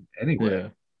room anyway. Yeah.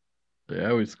 They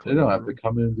always They clean don't the have to room.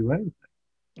 come in and do anything.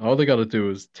 All they got to do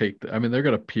is I mean, they're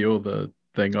going to peel the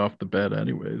thing off the bed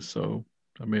anyways. So,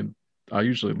 I mean, I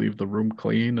usually leave the room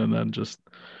clean and then just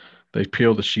they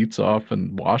peel the sheets off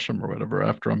and wash them or whatever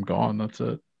after I'm gone. That's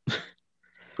it.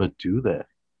 But do they?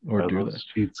 Or Are do those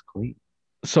they? sheets clean?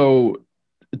 So,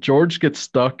 George gets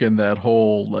stuck in that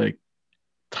whole like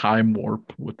time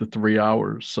warp with the 3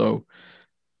 hours. So,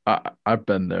 I've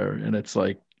been there and it's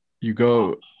like you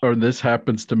go, or this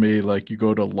happens to me, like you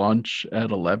go to lunch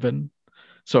at 11.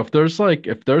 So if there's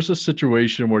a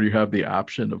situation where you have the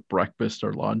option of breakfast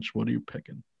or lunch, what are you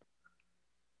picking?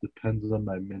 Depends on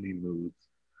my mini moods.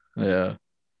 Yeah.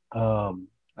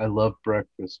 I love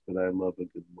breakfast, but I love a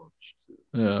good lunch too.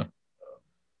 Yeah.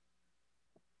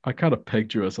 I kind of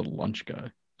pegged you as a lunch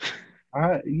guy.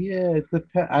 Yeah, it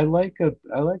depends. I like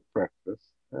breakfast.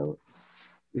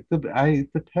 It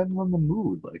depends on the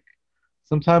mood. Like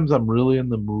sometimes I'm really in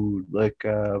the mood. Like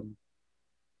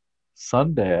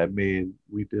Sunday,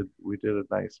 we did a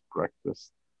nice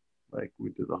breakfast. Like we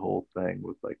did the whole thing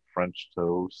with like French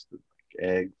toast and like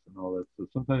eggs and all that. So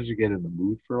sometimes you get in the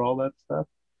mood for all that stuff.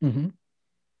 Mm-hmm.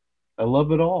 I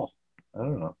love it all. I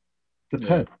don't know.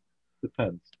 Yeah.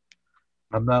 Depends.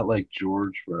 I'm not like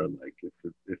George where like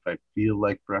if I feel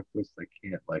like breakfast, I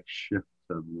can't like shift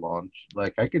to lunch.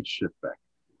 Like I could shift back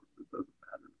and forth. It doesn't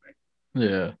matter to me.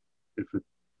 Yeah. If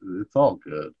it's all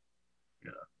good.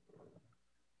 Yeah.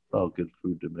 It's all good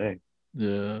food to me.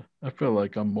 Yeah. I feel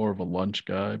like I'm more of a lunch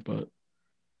guy, but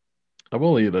I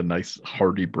will eat a nice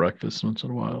hearty breakfast once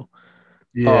in a while.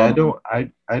 Yeah,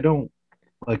 I don't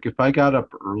like if I got up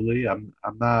early, I'm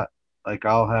not like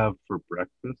I'll have for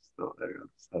breakfast, so I'll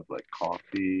just have like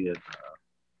coffee and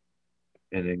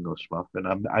an English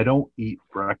muffin. I don't eat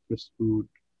breakfast food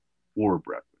for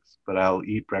breakfast, but I'll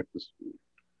eat breakfast food.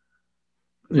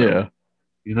 Yeah.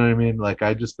 You know what I mean? Like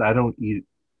I don't eat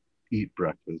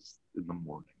breakfast in the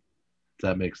morning. Does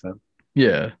that make sense?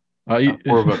 Yeah. I'm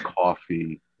more of a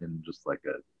coffee and just like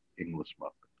a English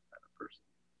muffin kind of person.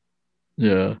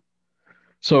 Yeah.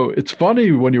 So it's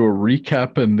funny when you were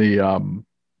recapping the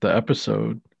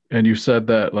episode and you said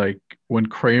that like when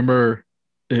Kramer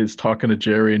is talking to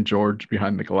Jerry and George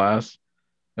behind the glass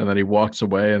and then he walks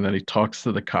away and then he talks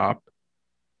to the cop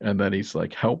and then he's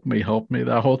like, help me,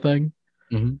 that whole thing.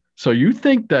 Mm-hmm. So you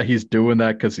think that he's doing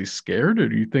that because he's scared, or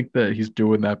do you think that he's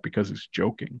doing that because he's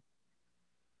joking?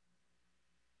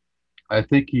 I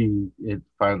think it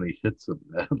finally hits him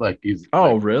like he's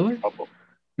Oh, like, really? trouble.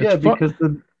 It's Yeah, because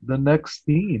the next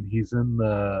scene he's in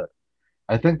the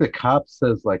I think the cop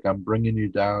says like I'm bringing you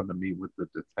down to meet with the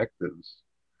detectives.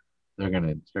 They're gonna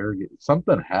interrogate.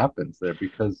 Something happens there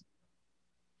because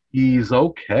he's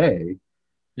okay.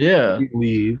 Yeah. He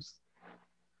leaves.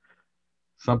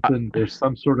 There's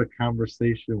some sort of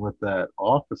conversation with that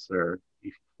officer.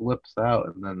 He flips out,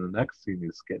 and then the next scene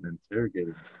he's getting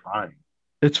interrogated and crying.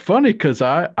 It's funny because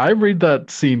I read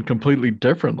that scene completely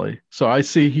differently. So I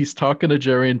see he's talking to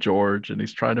Jerry and George and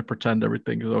he's trying to pretend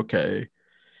everything is okay.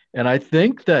 And I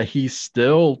think that he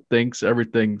still thinks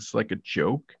everything's like a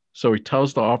joke. So he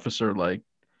tells the officer, like,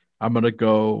 I'm going to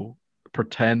go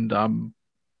pretend I'm,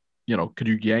 could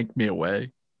you yank me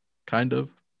away? Kind of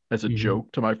as a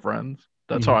joke to my friends.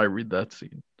 That's how I read that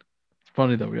scene. It's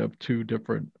funny that we have two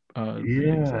different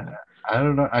readings on Yeah, that. I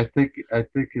don't know. I think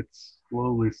it's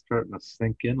slowly starting to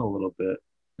sink in a little bit.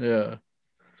 Yeah.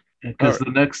 Because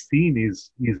the next scene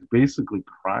he's basically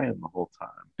crying the whole time.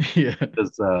 Yeah.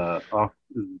 Because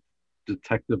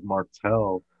Detective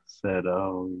Martell said,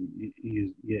 "Oh,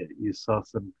 you saw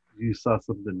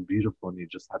something beautiful and you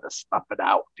just had to stop it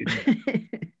out, didn't you?"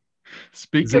 He's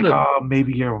Speaking like, of, "Oh,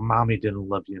 maybe your mommy didn't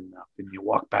love you enough, and you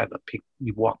walk by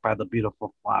the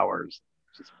beautiful flowers.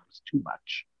 It's too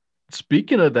much."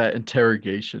 speaking of that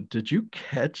interrogation, did you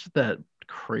catch that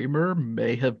Kramer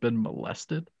may have been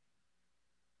molested?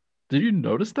 Did you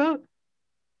notice that?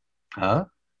 Huh?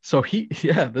 So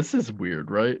yeah, this is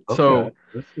weird, right? Okay, So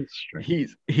this is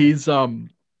strange. he's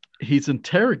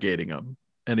interrogating him,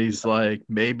 and he's like,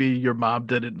 maybe your mom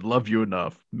didn't love you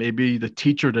enough. Maybe the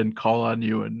teacher didn't call on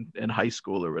you in high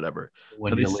school or whatever.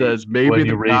 When And you he la- says when maybe you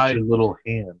the raise guy, your little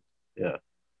hand. Yeah.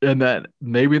 and then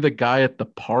maybe the guy at the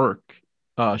park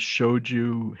showed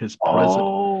you his present.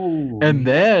 Oh. And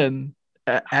then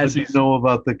How as did you he's know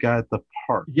about the guy at the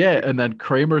park? yeah, and then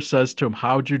Kramer says to him,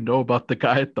 "How'd you know about the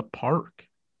guy at the park?"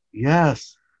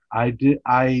 Yes, I did.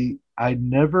 I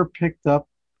never picked up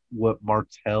what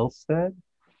Martell said,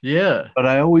 Yeah. but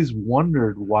I always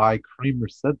wondered why Kramer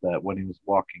said that when he was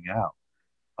walking out.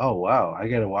 Oh wow, I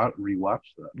gotta rewatch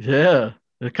that. Yeah.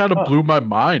 It kind of Huh. blew my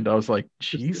mind. I was like,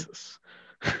 Jesus.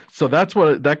 So that's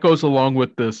what that goes along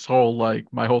with this whole like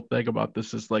my whole thing about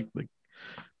this is like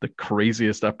the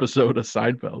craziest episode of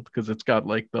Seinfeld because it's got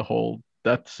like the whole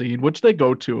death scene, which they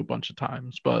go to a bunch of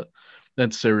times, but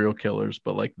then serial killers,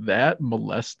 but like that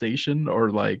molestation or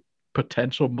like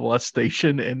potential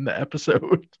molestation in the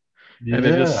episode. And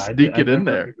they just Yeah, sneak I it in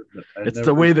never there. even- I It's the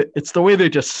never- way that it's the way they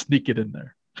just sneak it in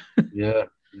there. Yeah,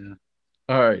 yeah.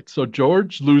 All right. So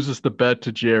George loses the bet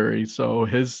to Jerry. So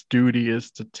his duty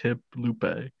is to tip Lupe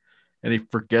and he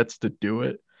forgets to do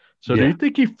it. So do Yeah. you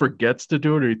think he forgets to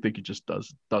do it or do you think he just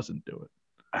doesn't do it?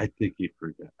 I think he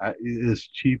forgot. As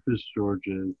cheap as George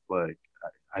is, like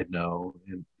I know,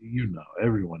 and you know,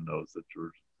 everyone knows that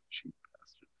George is a cheap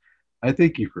bastard. I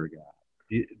think he forgot.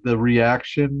 The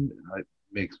reaction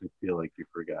makes me feel like he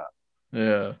forgot.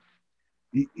 Yeah.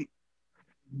 I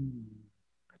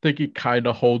think he kind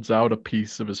of holds out a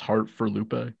piece of his heart for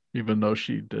Lupe, even though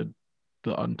she did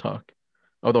the untuck.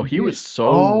 Although he was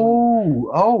so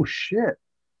Oh shit.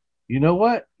 You know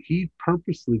what? He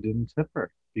purposely didn't tip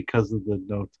her because of the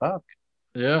no tuck.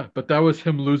 yeah, but that was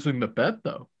him losing the bet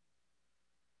though.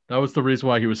 That was the reason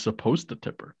why he was supposed to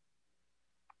tip her.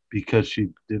 Because she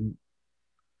didn't.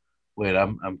 Wait,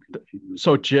 I'm confused.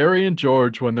 So Jerry and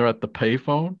George, when they're at the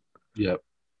payphone, Yep.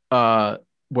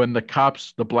 When the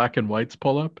cops, the black and whites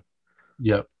pull up,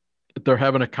 Yep. they're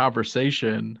having a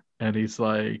conversation, and he's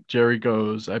like, Jerry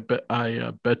goes, I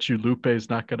bet you Lupe's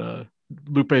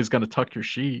gonna tuck your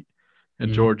sheet,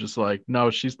 and Mhm. George is like, no,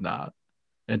 she's not,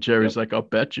 and Jerry's like, I'll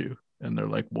bet you, and they're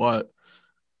like, what?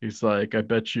 He's like, I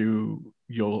bet you'll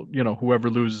whoever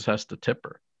loses has to tip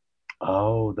her.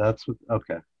 Oh, that's what.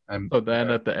 Okay. So then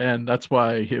at the end, that's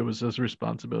why it was his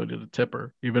responsibility to tip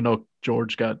her, even though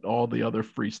George got all the other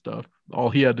free stuff. All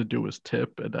he had to do was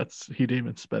tip, and he didn't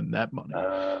even spend that money.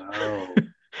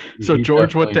 So He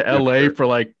George went to definitely LA tipped her. for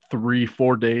like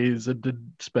 3-4 days and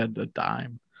didn't spend a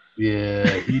dime. Yeah,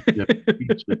 he tipped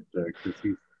her because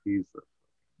he's a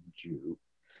Jew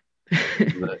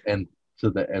to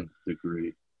the nth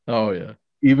degree. Oh yeah.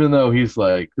 Even though he's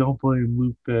like, don't blame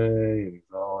Lupe, and he's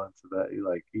all into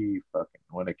that. He fucking,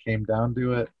 when it came down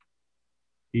to it,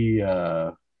 he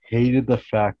hated the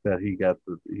fact that he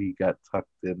got tucked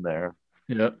in there.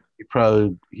 Yeah.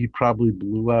 He probably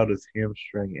blew out his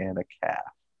hamstring and a calf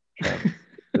trying to get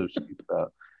those sheets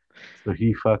out. So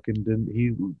he fucking didn't.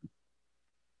 He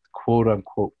quote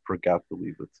unquote forgot to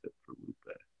leave a tip for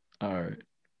Lupe. All right.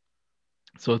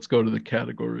 So let's go to the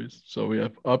categories. So we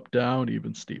have up, down,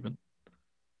 even, Steven.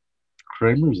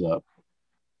 Kramer's up.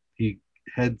 He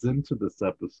heads into this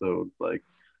episode like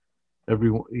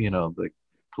everyone, the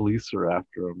police are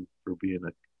after him for being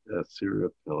a serial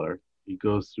killer. He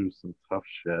goes through some tough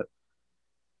shit,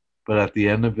 but at the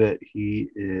end of it, he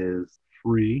is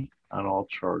free on all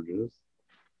charges.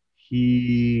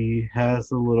 He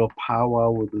has a little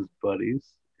powwow with his buddies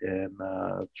and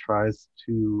tries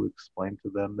to explain to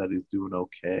them that he's doing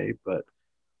okay, but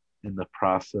in the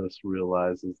process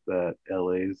realizes that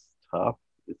LA's tough.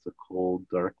 It's a cold,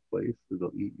 dark place.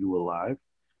 It'll eat you alive.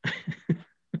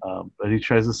 But he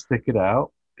tries to stick it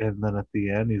out. And then at the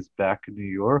end, he's back in New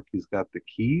York. He's got the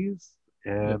keys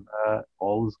and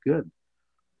all is good.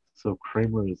 So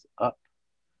Kramer is up.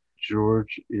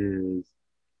 George is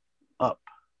up.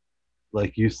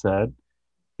 Like you said,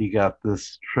 he got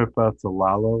this trip out to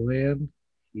La La Land.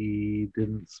 He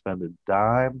didn't spend a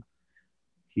dime.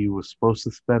 He was supposed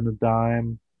to spend a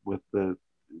dime with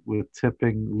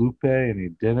tipping Lupe, and he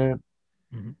didn't.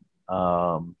 Mhm.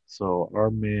 So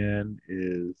our man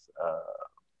is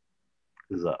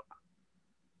up.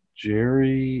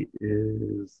 Jerry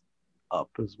is up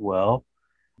as well.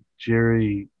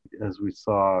 Jerry, as we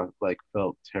saw,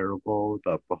 felt terrible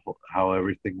about how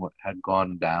everything had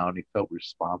gone down. He felt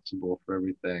responsible for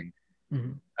everything.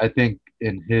 Mhm. I think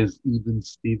in his even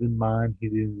Steven mind, he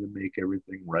didn't even make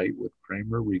everything right with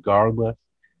Kramer, regardless.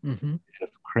 Mhm. If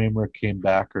Kramer came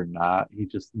back or not. He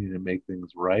just needed to make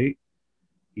things right.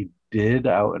 He did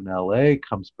out in LA,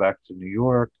 comes back to New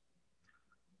York.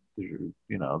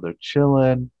 They're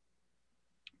chilling.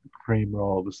 Kramer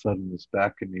all of a sudden is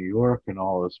back in New York and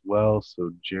all is well.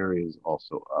 So Jerry is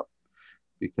also up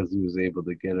because he was able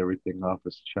to get everything off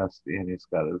his chest, and he's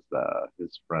got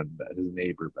his friend, his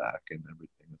neighbor back, and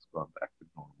everything has gone back to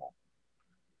normal.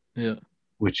 Yeah.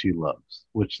 Which he loves,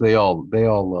 which they all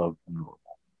love normal.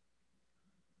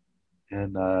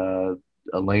 And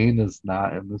Elaine is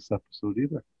not in this episode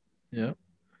either. Yeah.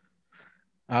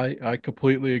 I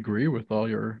completely agree with all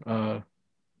your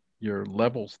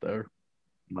levels there.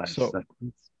 My So,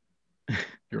 seconds.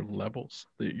 your levels,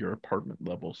 your apartment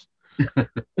levels.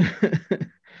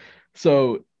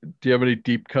 So, do you have any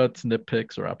deep cuts,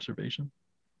 nitpicks, or observation?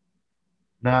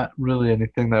 Not really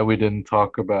anything that we didn't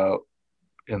talk about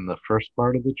in the first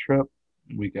part of the trip.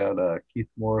 We got Keith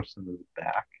Morrison is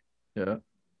back. Yeah.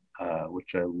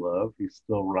 Which I love. He's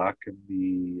still rocking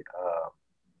the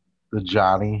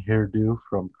Johnny hairdo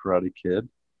from Karate Kid.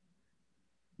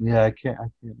 Yeah, I can't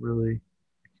really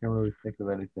think of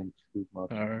anything too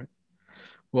much. All right.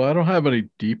 Well, I don't have any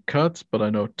deep cuts, but I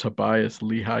know Tobias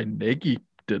Lehigh Nagy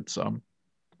did some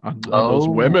on those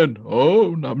women.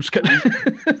 Oh, no, I'm just kidding.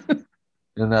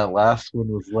 And that last one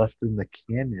was left in the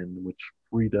canyon, which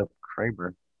freed up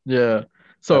Kramer. Yeah.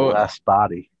 So that last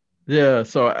body. Yeah.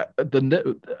 So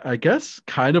I guess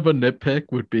kind of a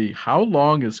nitpick would be, how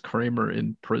long is Kramer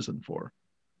in prison for?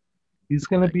 He's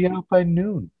going to be out by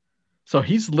noon. So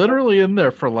he's literally in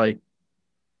there for like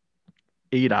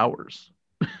 8 hours.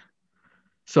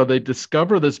 So they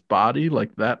discover this body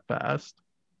like that fast,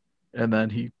 and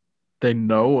then they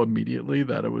know immediately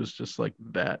that it was just like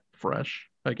that fresh,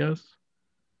 I guess.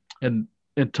 And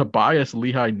Tobias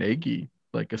Lehigh Nagy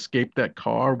like escaped that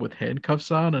car with handcuffs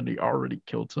on, and he already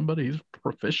killed somebody. He's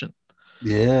proficient.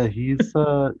 Yeah, he's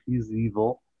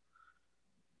evil.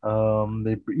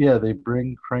 They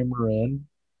bring Kramer in,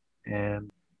 and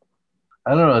I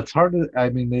don't know. It's hard to. I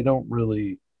mean, they don't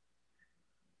really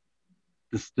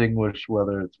distinguish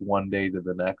whether it's one day to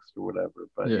the next or whatever.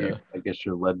 But yeah. I guess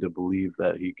you're led to believe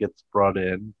that he gets brought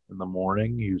in the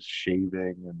morning. He's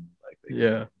shaving and like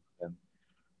yeah. And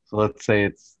so let's say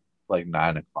it's like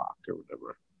 9 o'clock or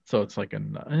whatever. So it's like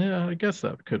I guess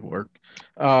that could work.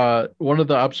 One of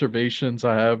the observations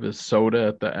I have is soda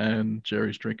at the end.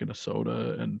 Jerry's drinking a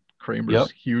soda, and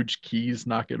Kramer's huge keys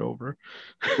knock it over.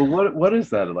 Well, what is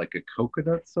that? Like a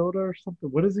coconut soda or something?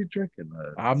 What is he drinking?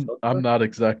 I'm not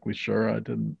exactly sure. I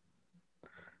didn't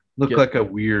look like a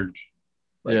weird.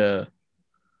 Yeah,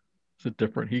 it's a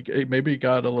different. He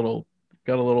got a little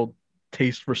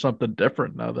taste for something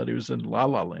different now that he was in La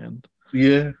La Land.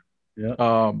 Yeah.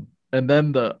 And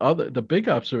then the big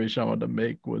observation I wanted to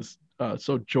make was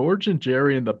so George and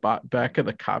Jerry in the back of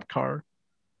the cop car.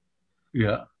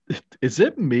 Yeah. Is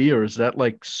it me, or is that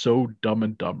like so Dumb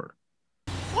and Dumber?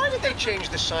 Why did they change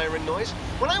the siren noise?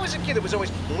 When I was a kid, it was always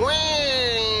wah,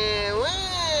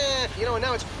 wah, you know, and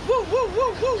now it's woo, woo,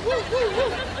 woo, woo, woo, woo, woo.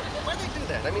 Why did they do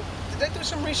that? I mean, did they do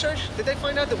some research? Did they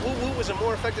find out that woo, woo was a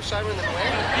more effective siren than wah?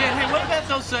 Yeah, hey, what about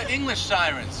those English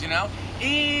sirens, you know?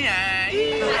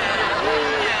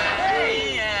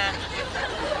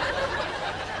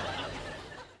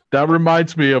 That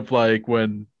reminds me of like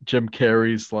when Jim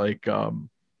Carrey's like, when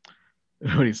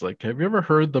he's like, have you ever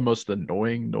heard the most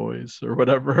annoying noise or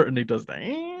whatever? And he does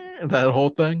that whole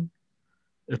thing.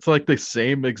 It's like the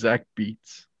same exact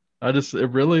beats.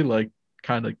 It really like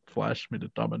kind of flashed me to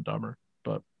Dumb and Dumber.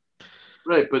 But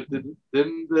right, but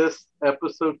didn't this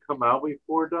episode come out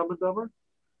before Dumb and Dumber?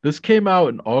 This came out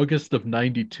in August of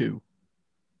 '92.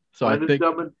 So when did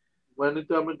Dumb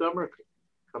and Dumber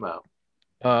come out?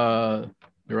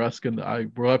 You're asking.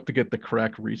 We'll have to get the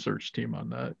correct research team on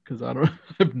that because I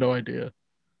have no idea.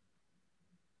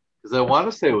 Because I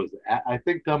want to say I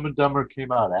think Dumb and Dumber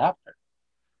came out after.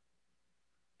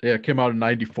 Yeah, it came out in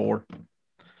 '94.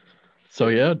 So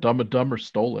yeah, Dumb and Dumber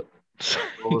stole it.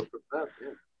 Stole it from them,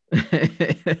 yeah.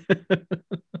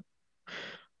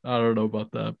 I don't know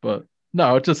about that, but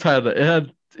no, it just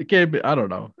it gave me, I don't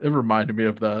know. It reminded me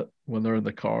of that when they're in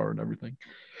the car and everything.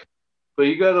 But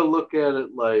you got to look at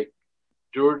it like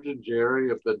George and Jerry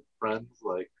have been friends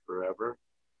like forever.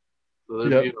 So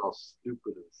they're being all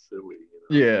stupid and silly. You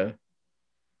know? Yeah.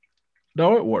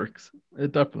 No, it works.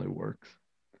 It definitely works.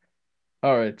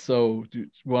 All right. So do you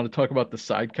want to talk about the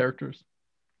side characters?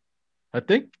 I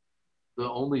think the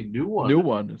only new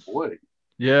one is boy.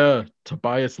 Yeah,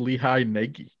 Tobias Lehigh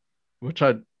Nagy. What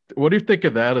do you think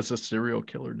of that as a serial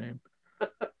killer name?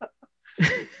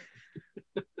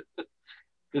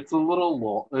 It's tough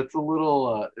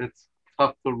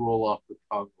to roll off the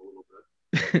tongue a little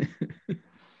bit.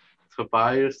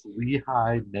 Tobias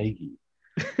Lehigh Nagy.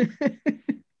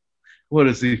 What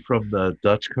is he from the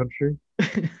Dutch country?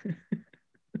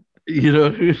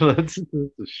 That's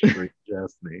a strange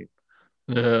ass name.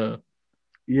 Yeah.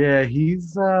 Yeah,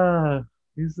 he's an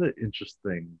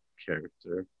interesting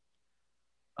character.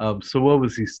 So what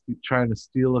was he trying to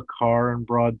steal a car in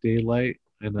broad daylight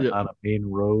on a main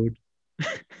road?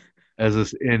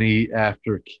 And he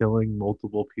after killing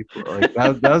multiple people, like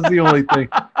that's the only thing.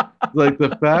 Like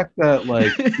the fact that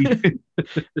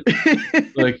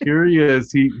like here he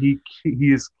is, he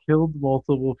has killed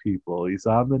multiple people. He's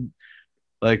on the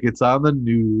it's on the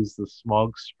news, the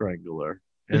Smog Strangler,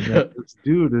 and then this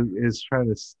dude is trying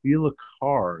to steal a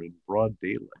car in broad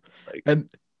daylight. And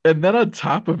then on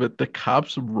top of it, the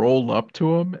cops roll up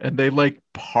to him and they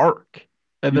park.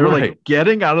 And they're like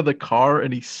getting out of the car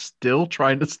and he's still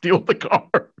trying to steal the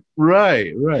car.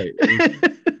 Right.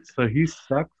 So he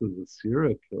sucks as a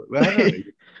serial killer. I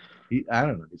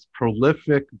don't know. He's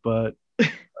prolific, but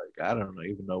I don't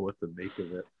even know what to make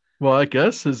of it. Well, I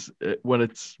guess when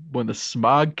the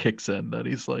smog kicks in, that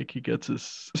he gets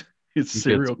his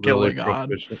serial killing on.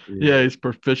 Yeah, he's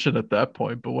proficient at that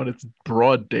point. But when it's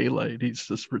broad daylight, he's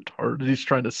just retarded. He's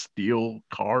trying to steal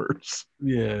cars.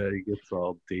 Yeah, he gets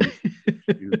all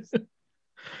dazed.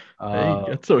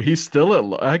 So he's still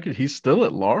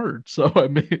at large. So I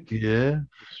mean, yeah,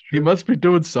 he must be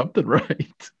doing something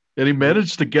right. And he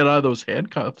managed to get out of those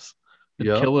handcuffs and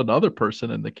kill another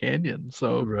person in the canyon.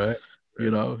 So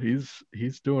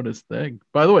he's doing his thing.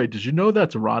 By the way, did you know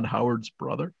that's Ron Howard's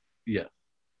brother? Yeah.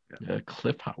 Yeah,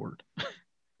 Cliff Howard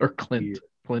or Clint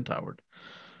Howard.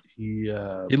 He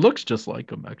looks just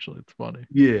like him. Actually, it's funny.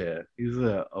 Yeah, he's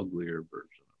an uglier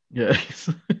version. Yeah,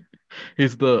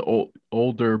 he's the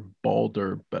older,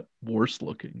 balder, but worse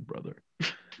looking brother.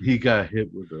 He got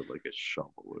hit with a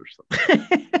shovel or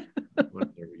something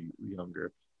when they were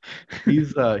younger. He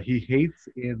hates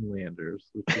Ann Landers,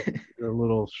 which is a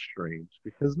little strange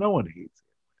because no one hates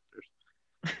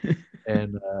Ann Landers.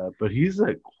 And but he's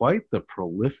quite the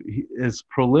prolific. As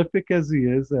prolific as he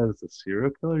is as a serial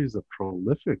killer, he's a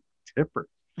prolific tipper.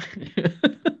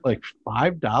 Like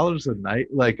 $5 a night.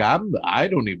 Like I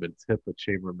don't even tip a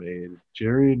chambermaid.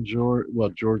 Jerry and George. Well,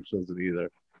 George doesn't either.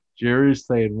 Jerry's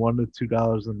saying $1 to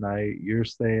 $2 a night. You're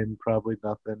saying probably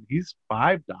nothing. He's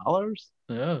 $5.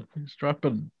 Yeah, he's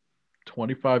dropping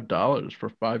 $25 for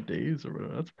 5 days or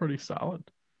whatever. That's pretty solid.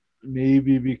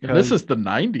 Maybe because this is the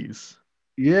 90s.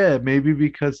 Yeah, maybe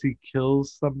because he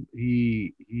kills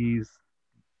he's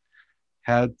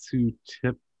had to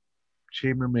tip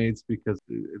chambermaids because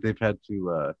they've had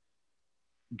to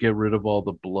get rid of all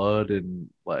the blood and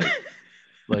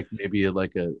maybe a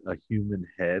human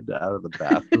head out of the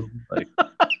bathroom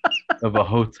of a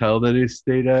hotel that he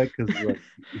stayed at because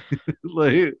well,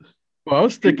 I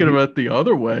was thinking about the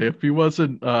other way. If he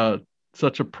wasn't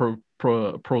such a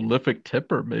prolific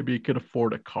tipper, maybe he could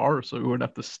afford a car so he wouldn't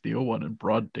have to steal one in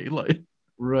broad daylight.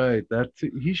 Right.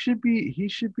 He should be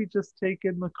just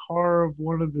taking the car of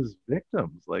one of his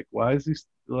victims. Like, why is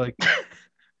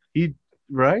he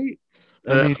right?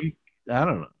 I mean, I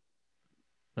don't know.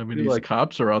 I mean, these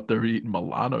cops are out there eating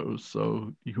Milanos,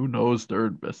 so who knows their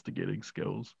investigating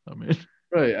skills? I mean,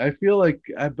 right. I feel like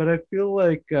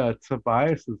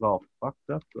Tobias is all fucked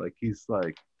up. Like he's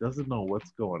doesn't know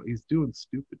what's going on. He's doing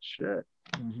stupid shit.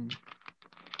 Mm-hmm.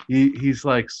 He's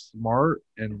smart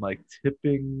and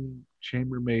tipping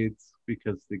chambermaids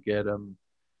because they get him,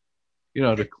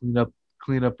 to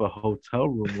clean up a hotel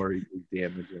room where he was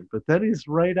damaging. But then he's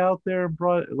right out there and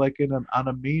on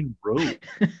a main road.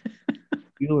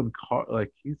 Stealing car,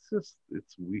 it's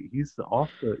weird. He's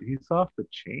off the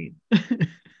chain.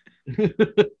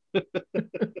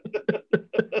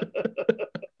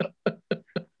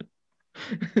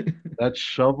 That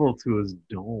shovel to his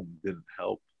dome didn't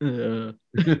help. Yeah.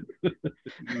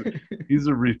 He's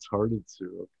a retarded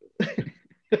serial killer.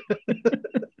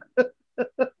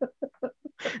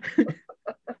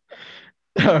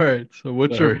 All right. So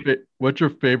what's your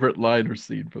favorite line or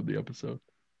scene from the episode?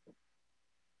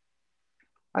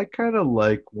 I kind of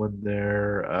like when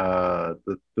they're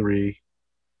the three,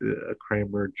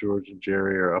 Kramer, George, and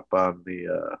Jerry are up on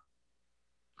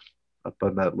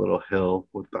that little hill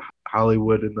with the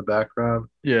Hollywood in the background.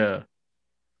 Yeah.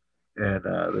 And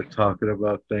they're talking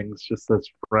about things just as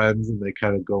friends, and they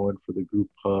kind of go in for the group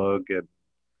hug. And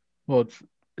well,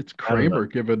 it's Kramer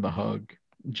giving the hug.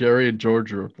 Jerry and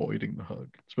George are avoiding the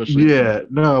hug, especially. Yeah,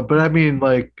 no, but I mean,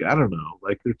 I don't know,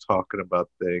 they're talking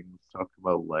about things, talking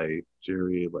about life.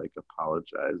 Jerry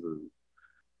apologizes.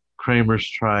 Kramer's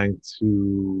trying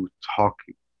to talk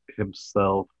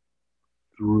himself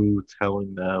through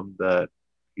telling them that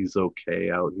he's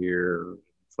okay out here.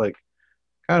 It's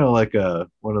kind of like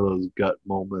one of those gut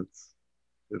moments,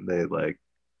 and they like,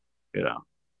 you know,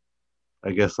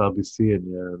 I guess I'll be seeing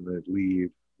you, and they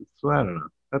leave. So I don't know.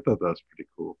 I thought that was pretty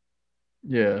cool.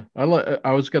 Yeah, I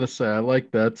was gonna say I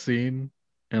like that scene,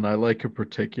 and I like in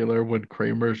particular when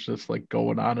Kramer's just like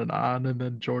going on, and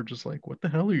then George is like, "What the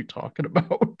hell are you talking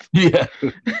about?" Yeah.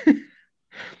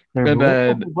 And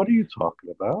then what are you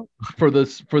talking about? for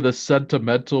the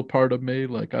sentimental part of me,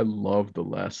 like I love the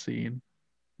last scene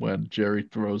when Jerry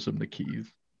throws him the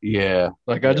keys. Yeah.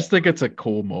 Like I just think it's a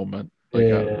cool moment. Like I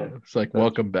don't Yeah. know. It's like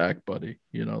welcome back, buddy.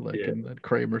 You know, like Yeah. and then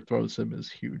Kramer throws him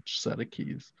his huge set of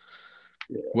keys.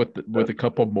 Yeah. With a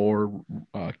couple more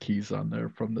keys on there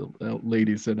from the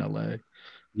ladies in LA.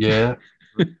 Yeah.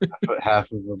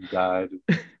 Half of them died.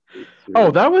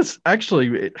 Oh, that was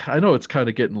actually, I know it's kind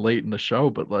of getting late in the show,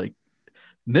 but like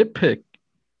nitpick,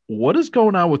 what is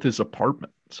going on with his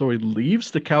apartment? So he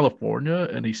leaves to California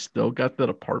and he still got that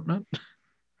apartment.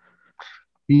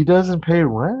 He doesn't pay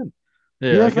rent.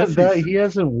 Yeah, He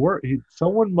hasn't worked.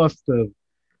 Someone must have,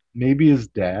 maybe his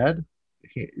dad,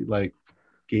 like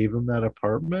gave him that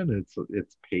apartment.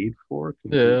 It's paid for.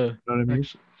 Yeah, you know what I mean?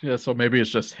 actually, yeah. So maybe it's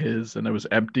just his, and it was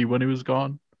empty when he was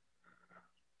gone.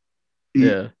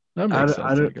 Yeah, that makes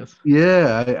sense, I guess.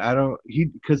 Yeah, I don't.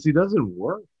 Because he doesn't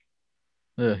work.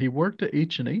 Yeah, he worked at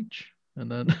H&H,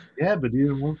 and then Yeah, but he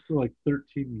didn't work for like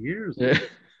 13 years. Yeah.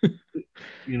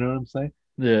 You know what I'm saying?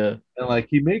 Yeah. And like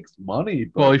he makes money.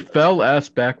 But Well, he fell ass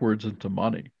backwards into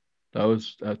money. That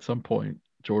was at some point.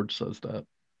 George says that.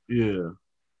 yeah.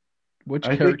 Which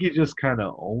I think he just kind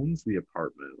of owns the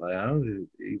apartment. Like I don't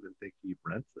even think he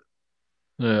rents it.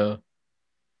 Yeah.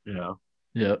 You know?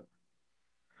 Yeah.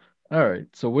 All right.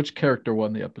 So which character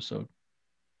won the episode?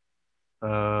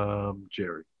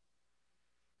 Jerry.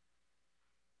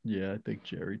 Yeah, I think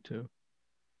Jerry too.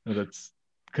 And that's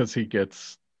because he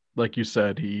gets, like you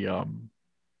said,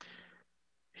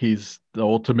 he's the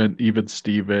ultimate even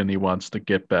Steven. He wants to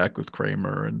get back with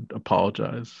Kramer and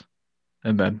apologize.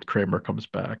 And then Kramer comes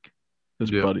back. His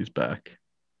buddy's back.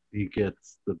 He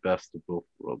gets the best of both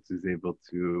worlds. He's able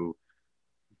to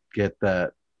get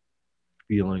that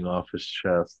feeling off his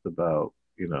chest about,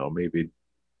 you know, maybe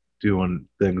doing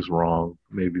things wrong,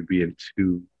 maybe being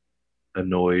too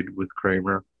annoyed with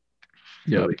Kramer.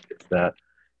 Yeah. So he gets that.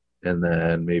 And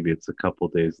then maybe it's a couple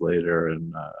days later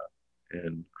and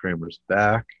Kramer's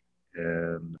back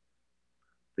and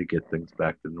they get things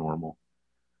back to normal.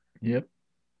 Yep.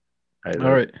 All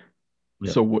right.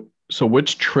 Yeah. So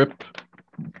which trip,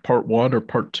 part 1 or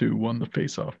part 2, won the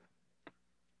face-off?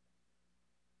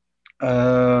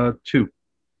 2.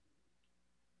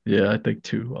 Yeah, I think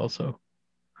 2 also.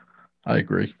 I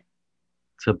agree.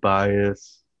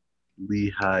 Tobias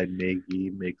Lehigh Nagy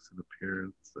makes an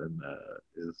appearance and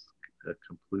is a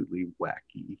completely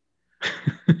wacky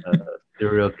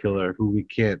serial killer who we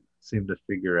can't seem to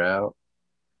figure out.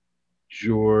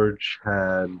 George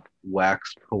had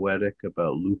waxed poetic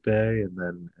about Lupe and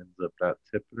then ends up not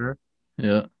tipping her.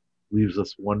 Yeah. Leaves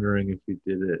us wondering if he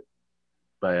did it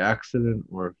by accident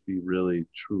or if he really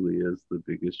truly is the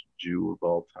biggest Jew of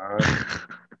all time.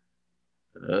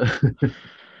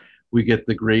 We get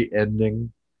the great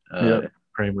ending.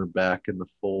 Kramer back in the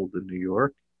fold in New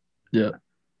York. Yeah.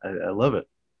 I love it.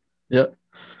 Yeah.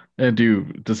 And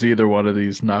does either one of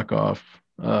these knock off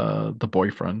the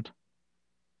boyfriend?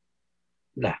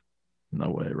 Nah. No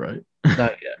way, right?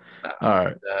 Not yet. Nah. All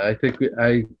right. I think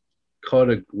I caught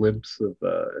a glimpse of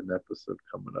an episode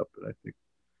coming up, and I think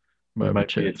there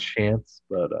might be a chance,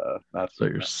 but not so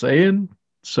you're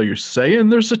saying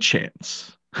there's a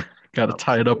chance. Got to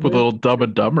tie it up with a little Dumb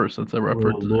and Dumber since I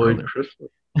referenced it Lloyd earlier.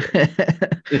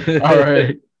 Christmas. All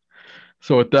right.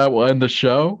 So with that, we'll end the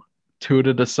show. Tune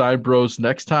into Sign Bros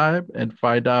next time and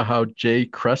find out how Jay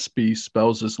Crespi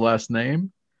spells his last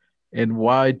name and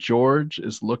why George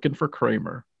is looking for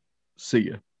Kramer.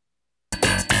 See ya.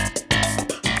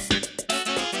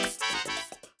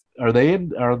 Do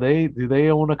they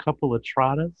own a couple of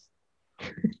Trottas?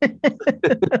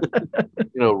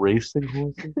 Racing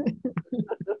horses?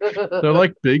 They're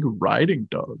like big riding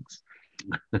dogs.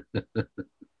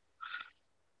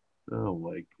 Oh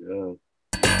my God.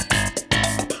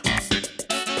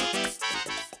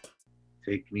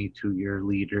 Take me to your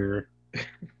leader.